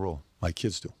 No, I don't roll. My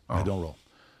kids do. Oh. I don't roll.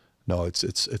 No,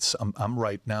 I'm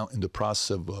right now in the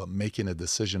process of making a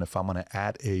decision if I'm going to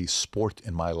add a sport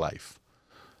in my life.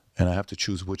 And I have to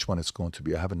choose which one it's going to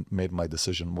be. I haven't made my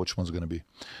decision which one's going to be.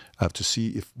 I have to see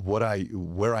if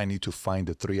where I need to find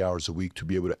the 3 hours a week to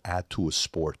be able to add to a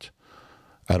sport.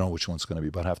 I don't know which one's going to be,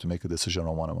 but I have to make a decision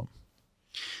on one of them.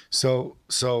 So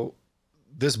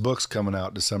this book's coming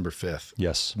out December 5th.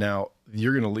 Yes. Now,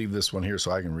 you're going to leave this one here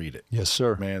so I can read it. Yes,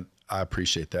 sir. Man, I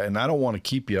appreciate that. And I don't want to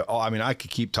keep you. I mean, I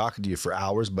could keep talking to you for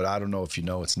hours, but I don't know if you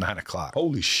know it's 9 o'clock.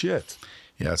 Holy shit.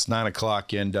 Yeah, it's 9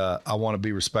 o'clock, and I want to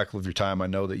be respectful of your time. I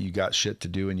know that you got shit to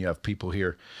do and you have people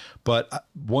here. But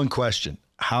one question,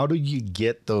 how do you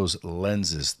get those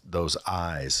lenses, those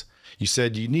eyes? You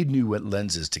said you need new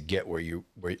lenses to get where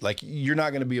like, you're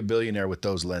not going to be a billionaire with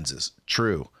those lenses.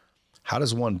 True. How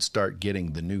does one start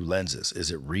getting the new lenses?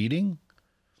 Is it reading?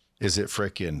 Is it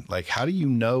freaking, like, how do you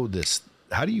know this?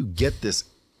 How do you get this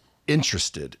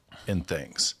interested in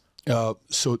things?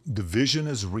 So the vision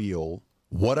is real.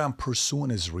 What I'm pursuing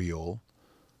is real.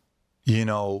 You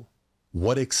know,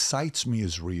 what excites me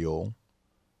is real.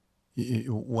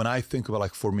 When I think about,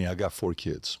 like, for me, I got 4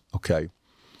 kids, okay?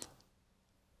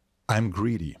 I'm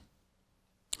greedy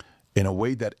in a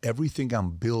way that everything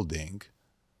I'm building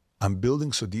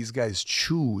so these guys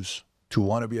choose to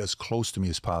want to be as close to me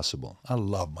as possible. I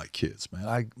love my kids,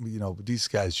 man. These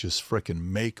guys just freaking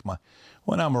make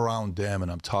when I'm around them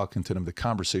and I'm talking to them, the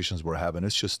conversations we're having,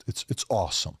 it's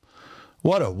awesome.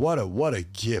 What a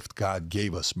gift God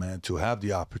gave us, man, to have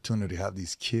the opportunity to have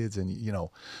these kids. And,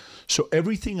 so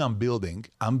everything I'm building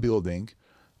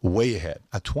way ahead.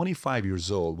 At 25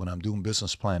 years old, when I'm doing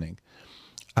business planning,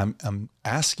 I'm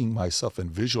asking myself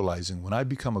and visualizing when I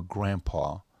become a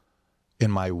grandpa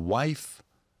and my wife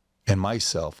and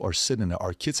myself are sitting there,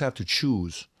 our kids have to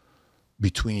choose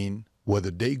between whether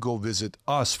they go visit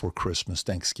us for Christmas,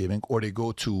 Thanksgiving, or they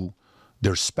go to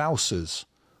their spouse's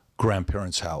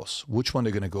grandparents' house. Which one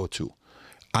they're going to go to?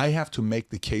 I have to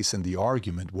make the case and the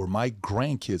argument where my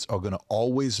grandkids are going to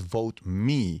always vote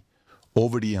me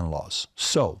over the in-laws.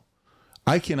 So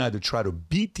I can either try to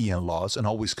beat the in-laws and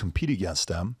always compete against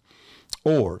them,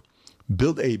 or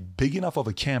build a big enough of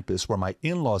a campus where my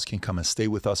in-laws can come and stay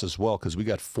with us as well, because we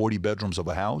got 40 bedrooms of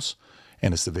a house,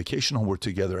 and it's the vacation home. We're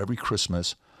together every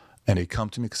Christmas, and they come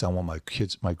to me because I want my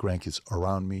grandkids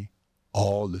around me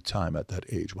all the time at that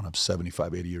age when I'm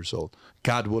 75, 80 years old.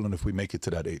 God willing, if we make it to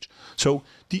that age. So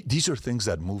these are things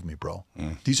that move me, bro.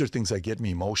 These are things that get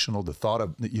me emotional. The thought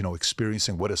of,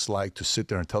 experiencing what it's like to sit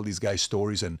there and tell these guys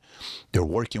stories, and they're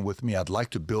working with me. I'd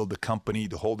like to build the company,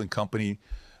 the holding company,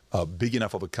 big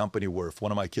enough of a company where if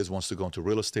one of my kids wants to go into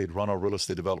real estate, run our real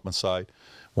estate development side,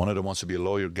 one of them wants to be a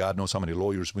lawyer, God knows how many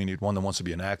lawyers we need, one that wants to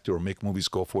be an actor or make movies,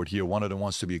 go for it here, one of them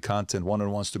wants to be content, one of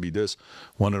them wants to be this,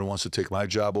 one of them wants to take my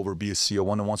job over, be a CEO,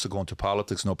 one that wants to go into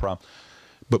politics, no problem.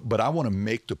 But I want to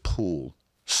make the pool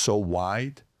so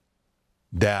wide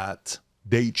that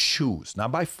they choose,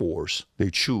 not by force, they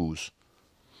choose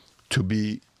to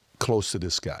be close to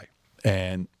this guy.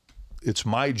 And it's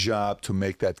my job to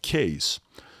make that case,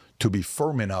 to be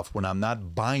firm enough when I'm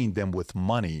not buying them with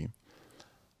money,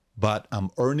 but I'm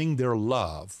earning their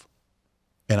love,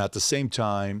 and at the same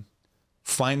time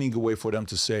finding a way for them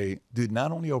to say, dude,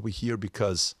 not only are we here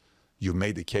because you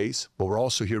made the case, but we're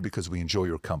also here because we enjoy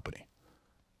your company.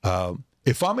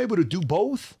 If I'm able to do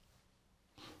both,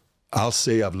 I'll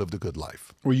say I've lived a good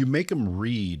life. Well, you make them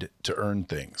read to earn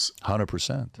things.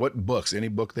 100%. What books? Any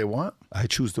book they want? I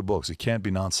choose the books. It can't be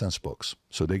nonsense books.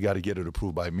 So they got to get it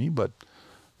approved by me, but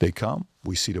they come,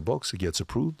 we see the books, it gets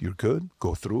approved, you're good,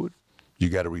 go through it. You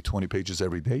got to read 20 pages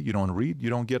every day. You don't read, you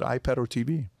don't get iPad or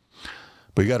TV.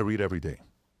 But you got to read every day.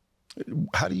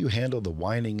 How do you handle the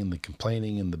whining and the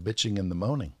complaining and the bitching and the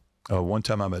moaning? One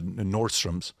time I'm at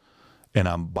Nordstrom's and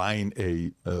I'm buying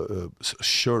a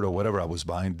shirt or whatever I was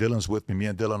buying. Dylan's with me. Me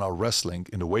and Dylan are wrestling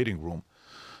in the waiting room.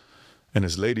 And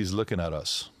this lady's looking at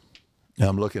us. And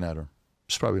I'm looking at her.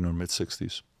 She's probably in her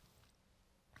mid-60s.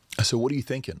 I said, what are you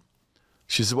thinking?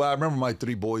 She said, well, I remember my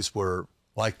 3 boys were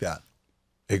like that.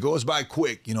 It goes by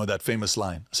quick, you know, that famous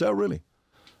line. I said, oh, really?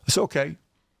 I said, okay.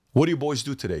 What do you boys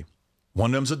do today?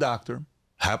 One of them's a doctor,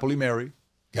 happily married,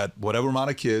 got whatever amount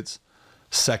of kids.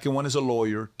 Second one is a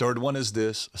lawyer. Third one is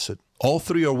this. I said, all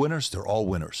 3 are winners? They're all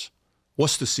winners.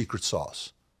 What's the secret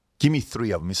sauce? Give me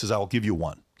 3 of them. He says, I'll give you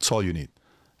 1. That's all you need.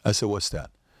 I said, what's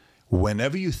that?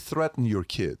 Whenever you threaten your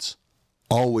kids,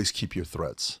 always keep your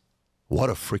threats. What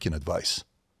a freaking advice.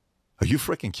 Are you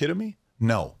freaking kidding me?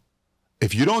 No.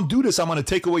 If you don't do this, I'm going to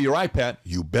take away your iPad.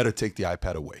 You better take the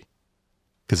iPad away.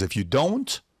 Because if you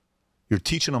don't, you're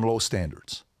teaching them low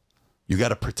standards. You got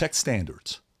to protect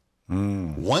standards.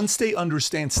 Once they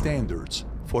understand standards,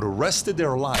 for the rest of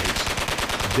their lives,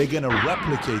 they're going to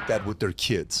replicate that with their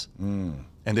kids. And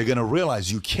they're going to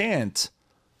realize you can't.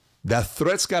 That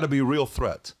threat's got to be a real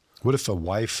threat. What if a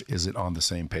wife isn't on the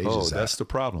same page as that? That's the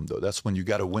problem, though. That's when you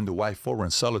got to win the wife over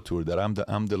and sell it to her that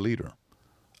I'm the leader.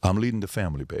 I'm leading the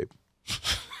family, babe.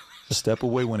 Step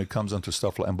away when it comes onto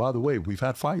stuff like, and by the way, we've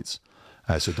had fights.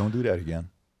 I said, don't do that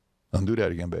again. Don't do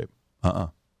that again, babe.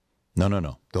 No.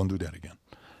 Don't do that again.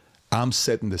 I'm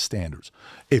setting the standards.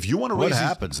 If you want to raise... What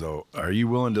happens, though? Are you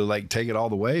willing to, like, take it all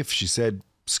the way? If she said,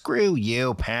 screw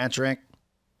you, Patrick.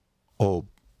 Oh,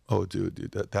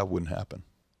 dude, that wouldn't happen.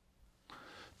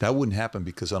 That wouldn't happen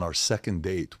because on our second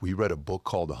date, we read a book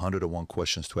called 101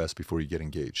 Questions to Ask Before You Get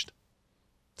Engaged.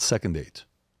 Second date.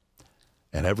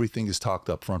 And everything is talked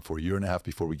up front for a year and a half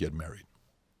before we get married.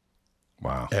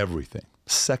 Wow. Everything.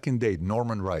 Second date,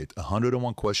 Norman Wright,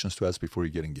 101 Questions to Ask Before You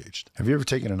Get Engaged. Have you ever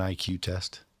taken an IQ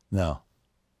test? No.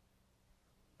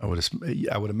 I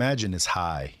would imagine it's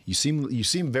high. You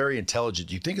seem very intelligent.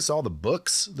 Do you think it's all the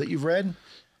books that you've read?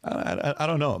 I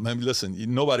don't know. I mean, listen,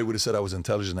 nobody would have said I was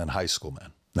intelligent in high school,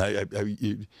 man.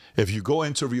 If you go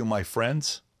interview my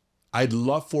friends, I'd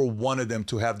love for one of them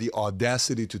to have the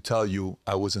audacity to tell you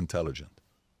I was intelligent.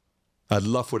 I'd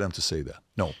love for them to say that.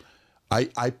 No,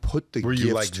 I put the gifts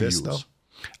you like to this, use. though?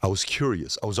 I was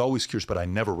curious. I was always curious, but I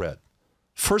never read.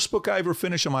 First book I ever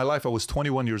finished in my life, I was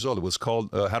 21 years old. It was called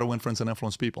How to Win Friends and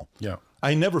Influence People. Yeah.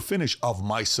 I never finished Of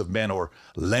Mice of Men or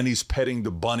Lenny's Petting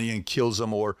the Bunny and Kills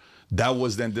Him or That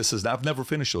Was Then, This Is That. I've never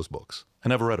finished those books. I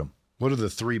never read them. What are the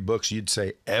 3 books you'd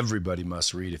say everybody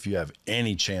must read if you have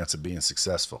any chance of being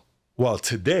successful? Well,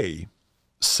 today,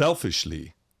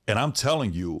 selfishly, and I'm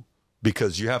telling you,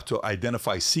 because you have to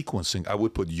identify sequencing, I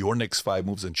would put Your Next 5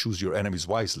 Moves and Choose Your Enemies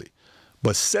Wisely.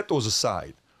 But set those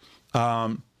aside.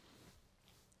 I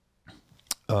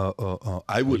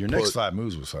would Your Next 5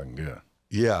 Moves was fucking good.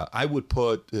 Yeah, I would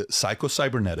put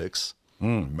Psycho-Cybernetics.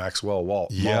 Maxwell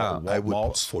Walt. Yeah, Walt I would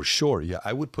Maltz. for sure. Yeah,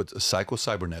 I would put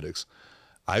Psycho-Cybernetics.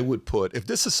 I would put, if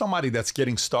this is somebody that's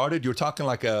getting started, you're talking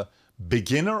like a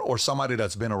beginner or somebody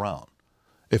that's been around.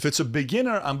 If it's a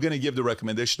beginner, I'm going to give the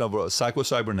recommendation of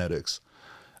Psycho-Cybernetics.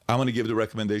 I'm going to give the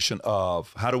recommendation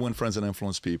of How to Win Friends and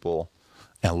Influence People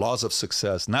and Laws of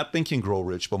Success. Not Think and Grow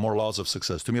Rich, but more Laws of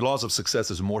Success. To me, Laws of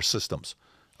Success is more systems.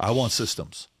 I want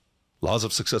systems. Laws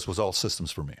of Success was all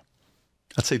systems for me.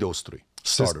 I'd say those 3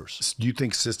 starters. Do you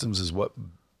think systems is what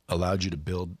allowed you to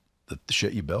build the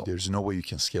shit you built? There's no way you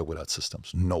can scale without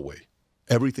systems. No way.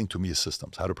 Everything to me is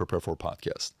systems. How to prepare for a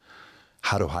podcast,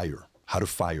 how to hire, how to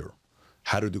fire,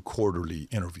 how to do quarterly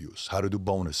interviews, how to do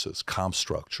bonuses, comp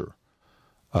structure.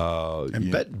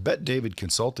 And Bet David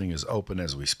Consulting is open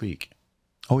as we speak.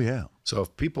 Oh, yeah. So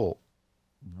if people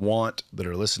that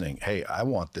are listening, hey, I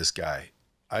want this guy.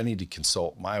 I need to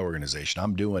consult my organization.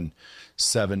 I'm doing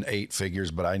 7, 8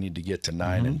 figures, but I need to get to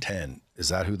 9 and 10. Is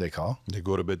that who they call? They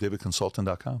go to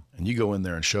betdavidconsulting.com. And you go in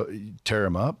there and tear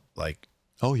them up, like,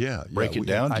 oh, yeah. break it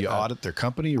down? Do you audit their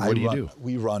company, or what do you do?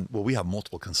 We have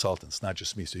multiple consultants, not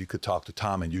just me. So you could talk to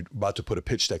Tom, and you're about to put a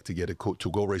pitch deck together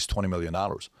to go raise $20 million.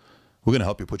 We're going to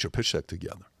help you put your pitch deck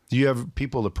together. Do you have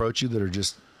people approach you that are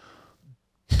just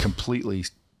completely,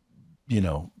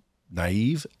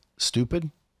 naive,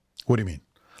 stupid? What do you mean?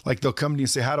 Like they'll come to you and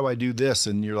say, how do I do this?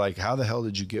 And you're like, how the hell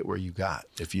did you get where you got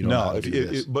if you don't know how to do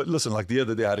this? But listen, like the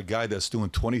other day, I had a guy that's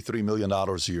doing $23 million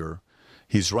a year.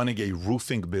 He's running a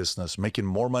roofing business, making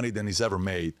more money than he's ever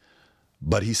made,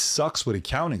 but he sucks with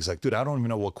accounting. He's like, dude, I don't even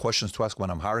know what questions to ask when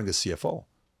I'm hiring a CFO.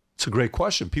 It's a great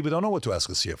question. People don't know what to ask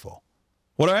a CFO.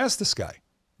 What do I ask this guy?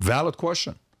 Valid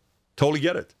question. Totally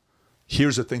get it.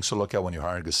 Here's the things to look at when you're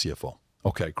hiring a CFO.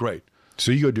 Okay, great.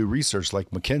 So you go do research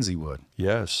like McKinsey would.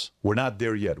 Yes. We're not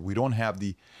there yet. We don't have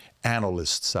the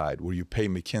analyst side where you pay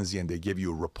McKinsey and they give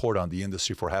you a report on the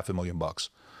industry for $500,000.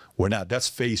 We're not. That's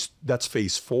phase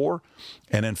 4.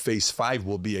 And then phase 5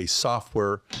 will be a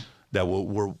software that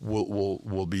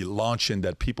will be launching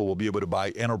that people will be able to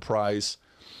buy enterprise,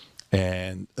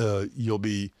 and you'll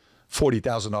be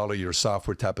 $40,000 a year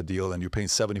software type of deal, and you're paying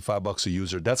 $75 a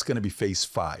user. That's going to be phase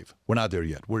 5. We're not there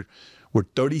yet. We're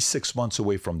 36 months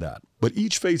away from that. But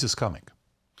each phase is coming.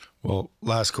 Well,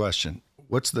 last question.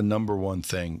 What's the number one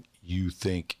thing you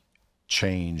think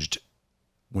changed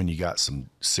when you got some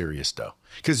serious dough?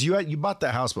 Because you bought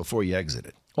that house before you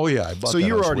exited. Oh, yeah. I bought so that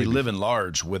you were house already way living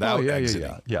large without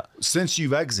exiting. Yeah. Since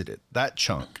you've exited that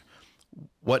chunk,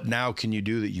 what now can you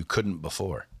do that you couldn't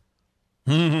before?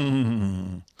 I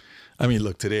mean,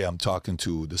 look, today I'm talking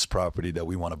to this property that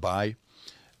we want to buy.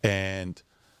 And,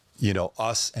 you know,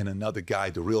 us and another guy,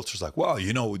 the realtor's like, well,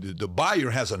 you know, the buyer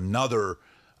has another,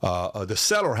 the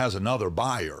seller has another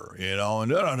buyer, you know,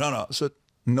 and no. So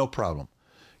no problem.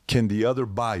 Can the other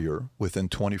buyer within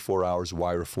 24 hours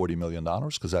wire $40 million?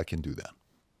 Because I can do that.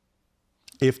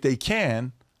 If they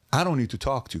can, I don't need to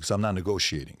talk to you because I'm not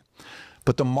negotiating.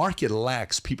 But the market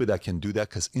lacks people that can do that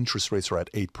because interest rates are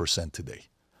at 8% today.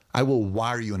 I will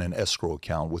wire you in an escrow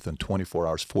account within 24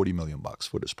 hours, $40 million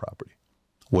for this property.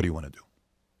 What do you want to do?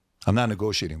 I'm not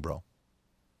negotiating, bro.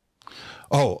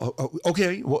 Oh,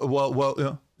 okay.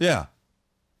 Well, yeah.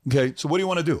 Okay, so what do you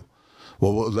want to do?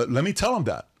 Well, let me tell them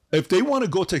that. If they want to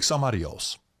go take somebody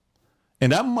else,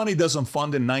 and that money doesn't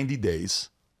fund in 90 days,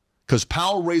 because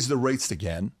Powell raised the rates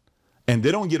again, and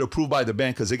they don't get approved by the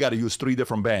bank because they got to use 3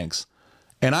 different banks,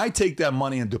 and I take that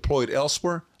money and deploy it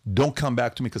elsewhere, don't come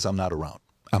back to me because I'm not around.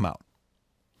 I'm out.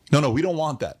 No, we don't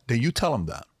want that. Then you tell them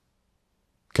that.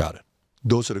 Got it.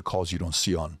 Those are the calls you don't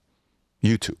see on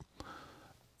YouTube.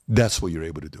 That's what you're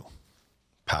able to do.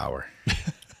 Power.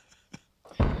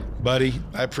 Buddy,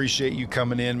 I appreciate you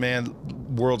coming in, man.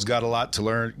 World's got a lot to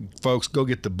learn. Folks, go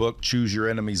get the book, Choose Your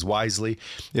Enemies Wisely.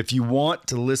 If you want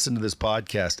to listen to this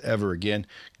podcast ever again,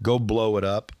 go blow it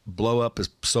up. Blow up his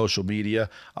social media.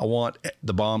 I want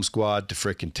the Bomb Squad to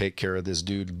freaking take care of this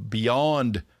dude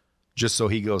beyond just so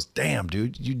he goes, damn,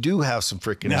 dude, you do have some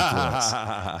freaking influence.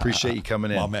 Appreciate you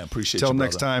coming in. Oh, man, appreciate you, Till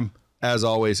next time, as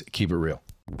always, keep it real.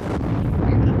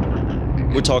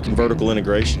 We're talking vertical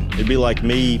integration. It'd be like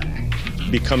me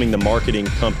becoming the marketing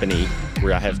company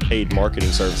where I have paid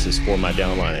marketing services for my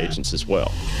downline agents as well.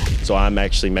 So I'm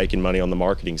actually making money on the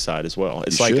marketing side as well.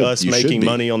 It's like us making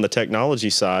money on the technology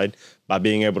side by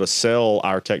being able to sell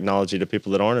our technology to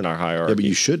people that aren't in our hierarchy. Yeah, but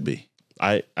you should be.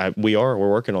 We are.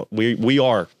 We're working on. We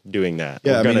are doing that.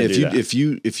 Yeah, I mean, if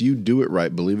you do it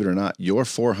right, believe it or not, your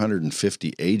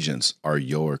 450 agents are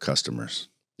your customers.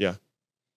 Yeah.